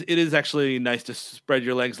 it is actually nice to spread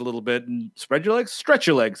your legs a little bit and stretch your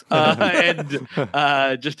legs, and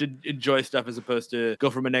just enjoy stuff as opposed to go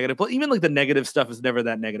from a negative. Well, even like the negative stuff is never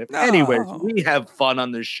that negative. No. Anyways, we have fun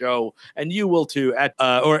on this show, and you will too. We're at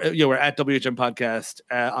WHM Podcast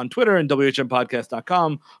on Twitter and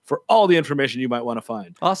WHMPodcast.com for all the information you might want to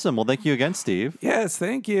find. Awesome. Well, thank you again, Steve. Yes,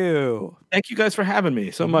 thank you. Thank you guys for having me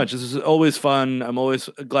so much. This is always fun. I'm always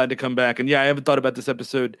glad to come back. And yeah, I haven't thought about this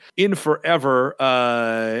episode in forever,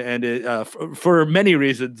 and for many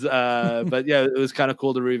reasons. But yeah, it was kind of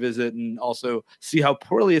cool to revisit and also see how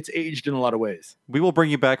poorly it's aged in a lot of ways. We will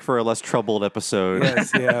bring you back for a less troubled episode.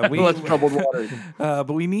 Yes, yeah, less troubled waters.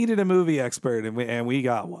 But we needed a movie expert, and we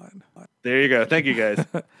got one. There you go. Thank you, guys.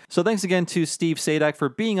 So thanks again to Steve Sadak for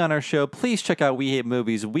being on our show. Please check out We Hate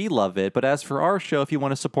Movies. We love it. But as for our show, if you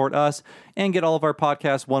want to support us and get all of our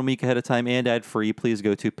podcasts 1 week ahead of time and ad-free, please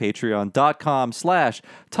go to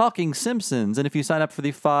patreon.com/Talking Simpsons. And if you sign up for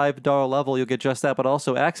the $5 level, you'll get just that, but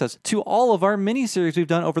also access to all of our miniseries we've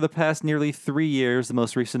done over the past nearly 3 years, the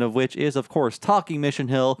most recent of which is, of course, Talking Mission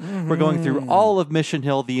Hill. Mm-hmm. We're going through all of Mission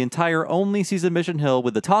Hill, the entire only season Mission Hill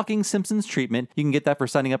with the Talking Simpsons treatment. You can get that for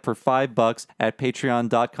signing up for $5 at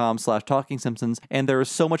patreon.com/Talking Simpsons. And there is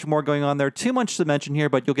so much more going on there. Too much to mention here,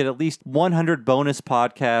 but you'll get at least 100 bonus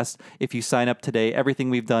podcasts if you sign up today. Everything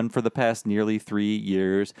we've done for the past nearly 3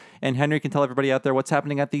 years. And Henry can tell everybody out there what's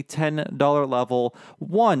happening at the $10 level.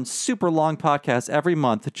 One super long podcast every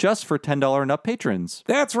month just for $10 and up patrons.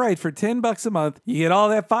 That's right. For $10 a month, you get all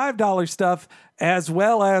that $5 stuff, as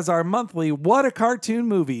well as our monthly What a Cartoon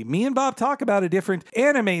Movie. Me and Bob talk about a different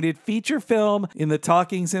animated feature film in the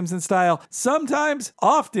Talking Simpsons style, sometimes,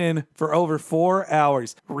 often, for over 4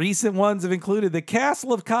 hours. Recent ones have included The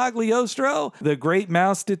Castle of Cagliostro, The Great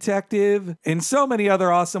Mouse Detective, and so many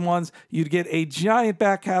other awesome ones. You'd get a giant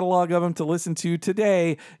back catalog of them to listen to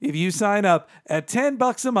today if you sign up at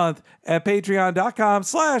 $10 a month at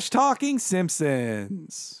patreon.com/Talking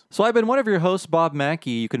Simpsons. So I've been one of your hosts, Bob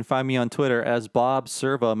Mackey. You can find me on Twitter as Bob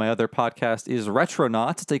Serva. My other podcast is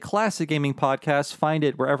Retronauts. It's a classic gaming podcast. Find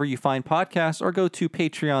it wherever you find podcasts, or go to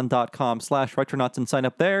patreon.com/Retronauts and sign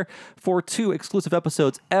up there for 2 exclusive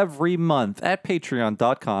episodes every month at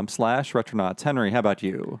patreon.com/Retronauts. Henry, how about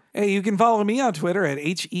you? Hey, you can follow me on Twitter at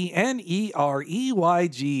HENEREYG.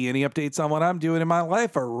 Any updates on what I'm doing in my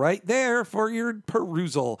life are right there for your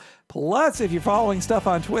perusal. Plus, if you're following stuff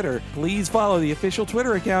on Twitter, please follow the official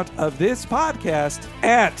Twitter account of this podcast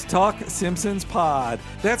at Talk Simpsons Pod.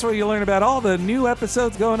 That's where you'll learn about all the new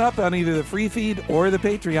episodes going up on either the free feed or the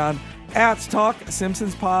Patreon at Talk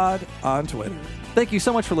Simpsons Pod on Twitter. Thank you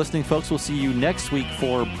so much for listening, folks. We'll see you next week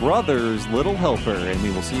for Brothers Little Helper, and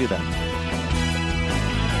we will see you then.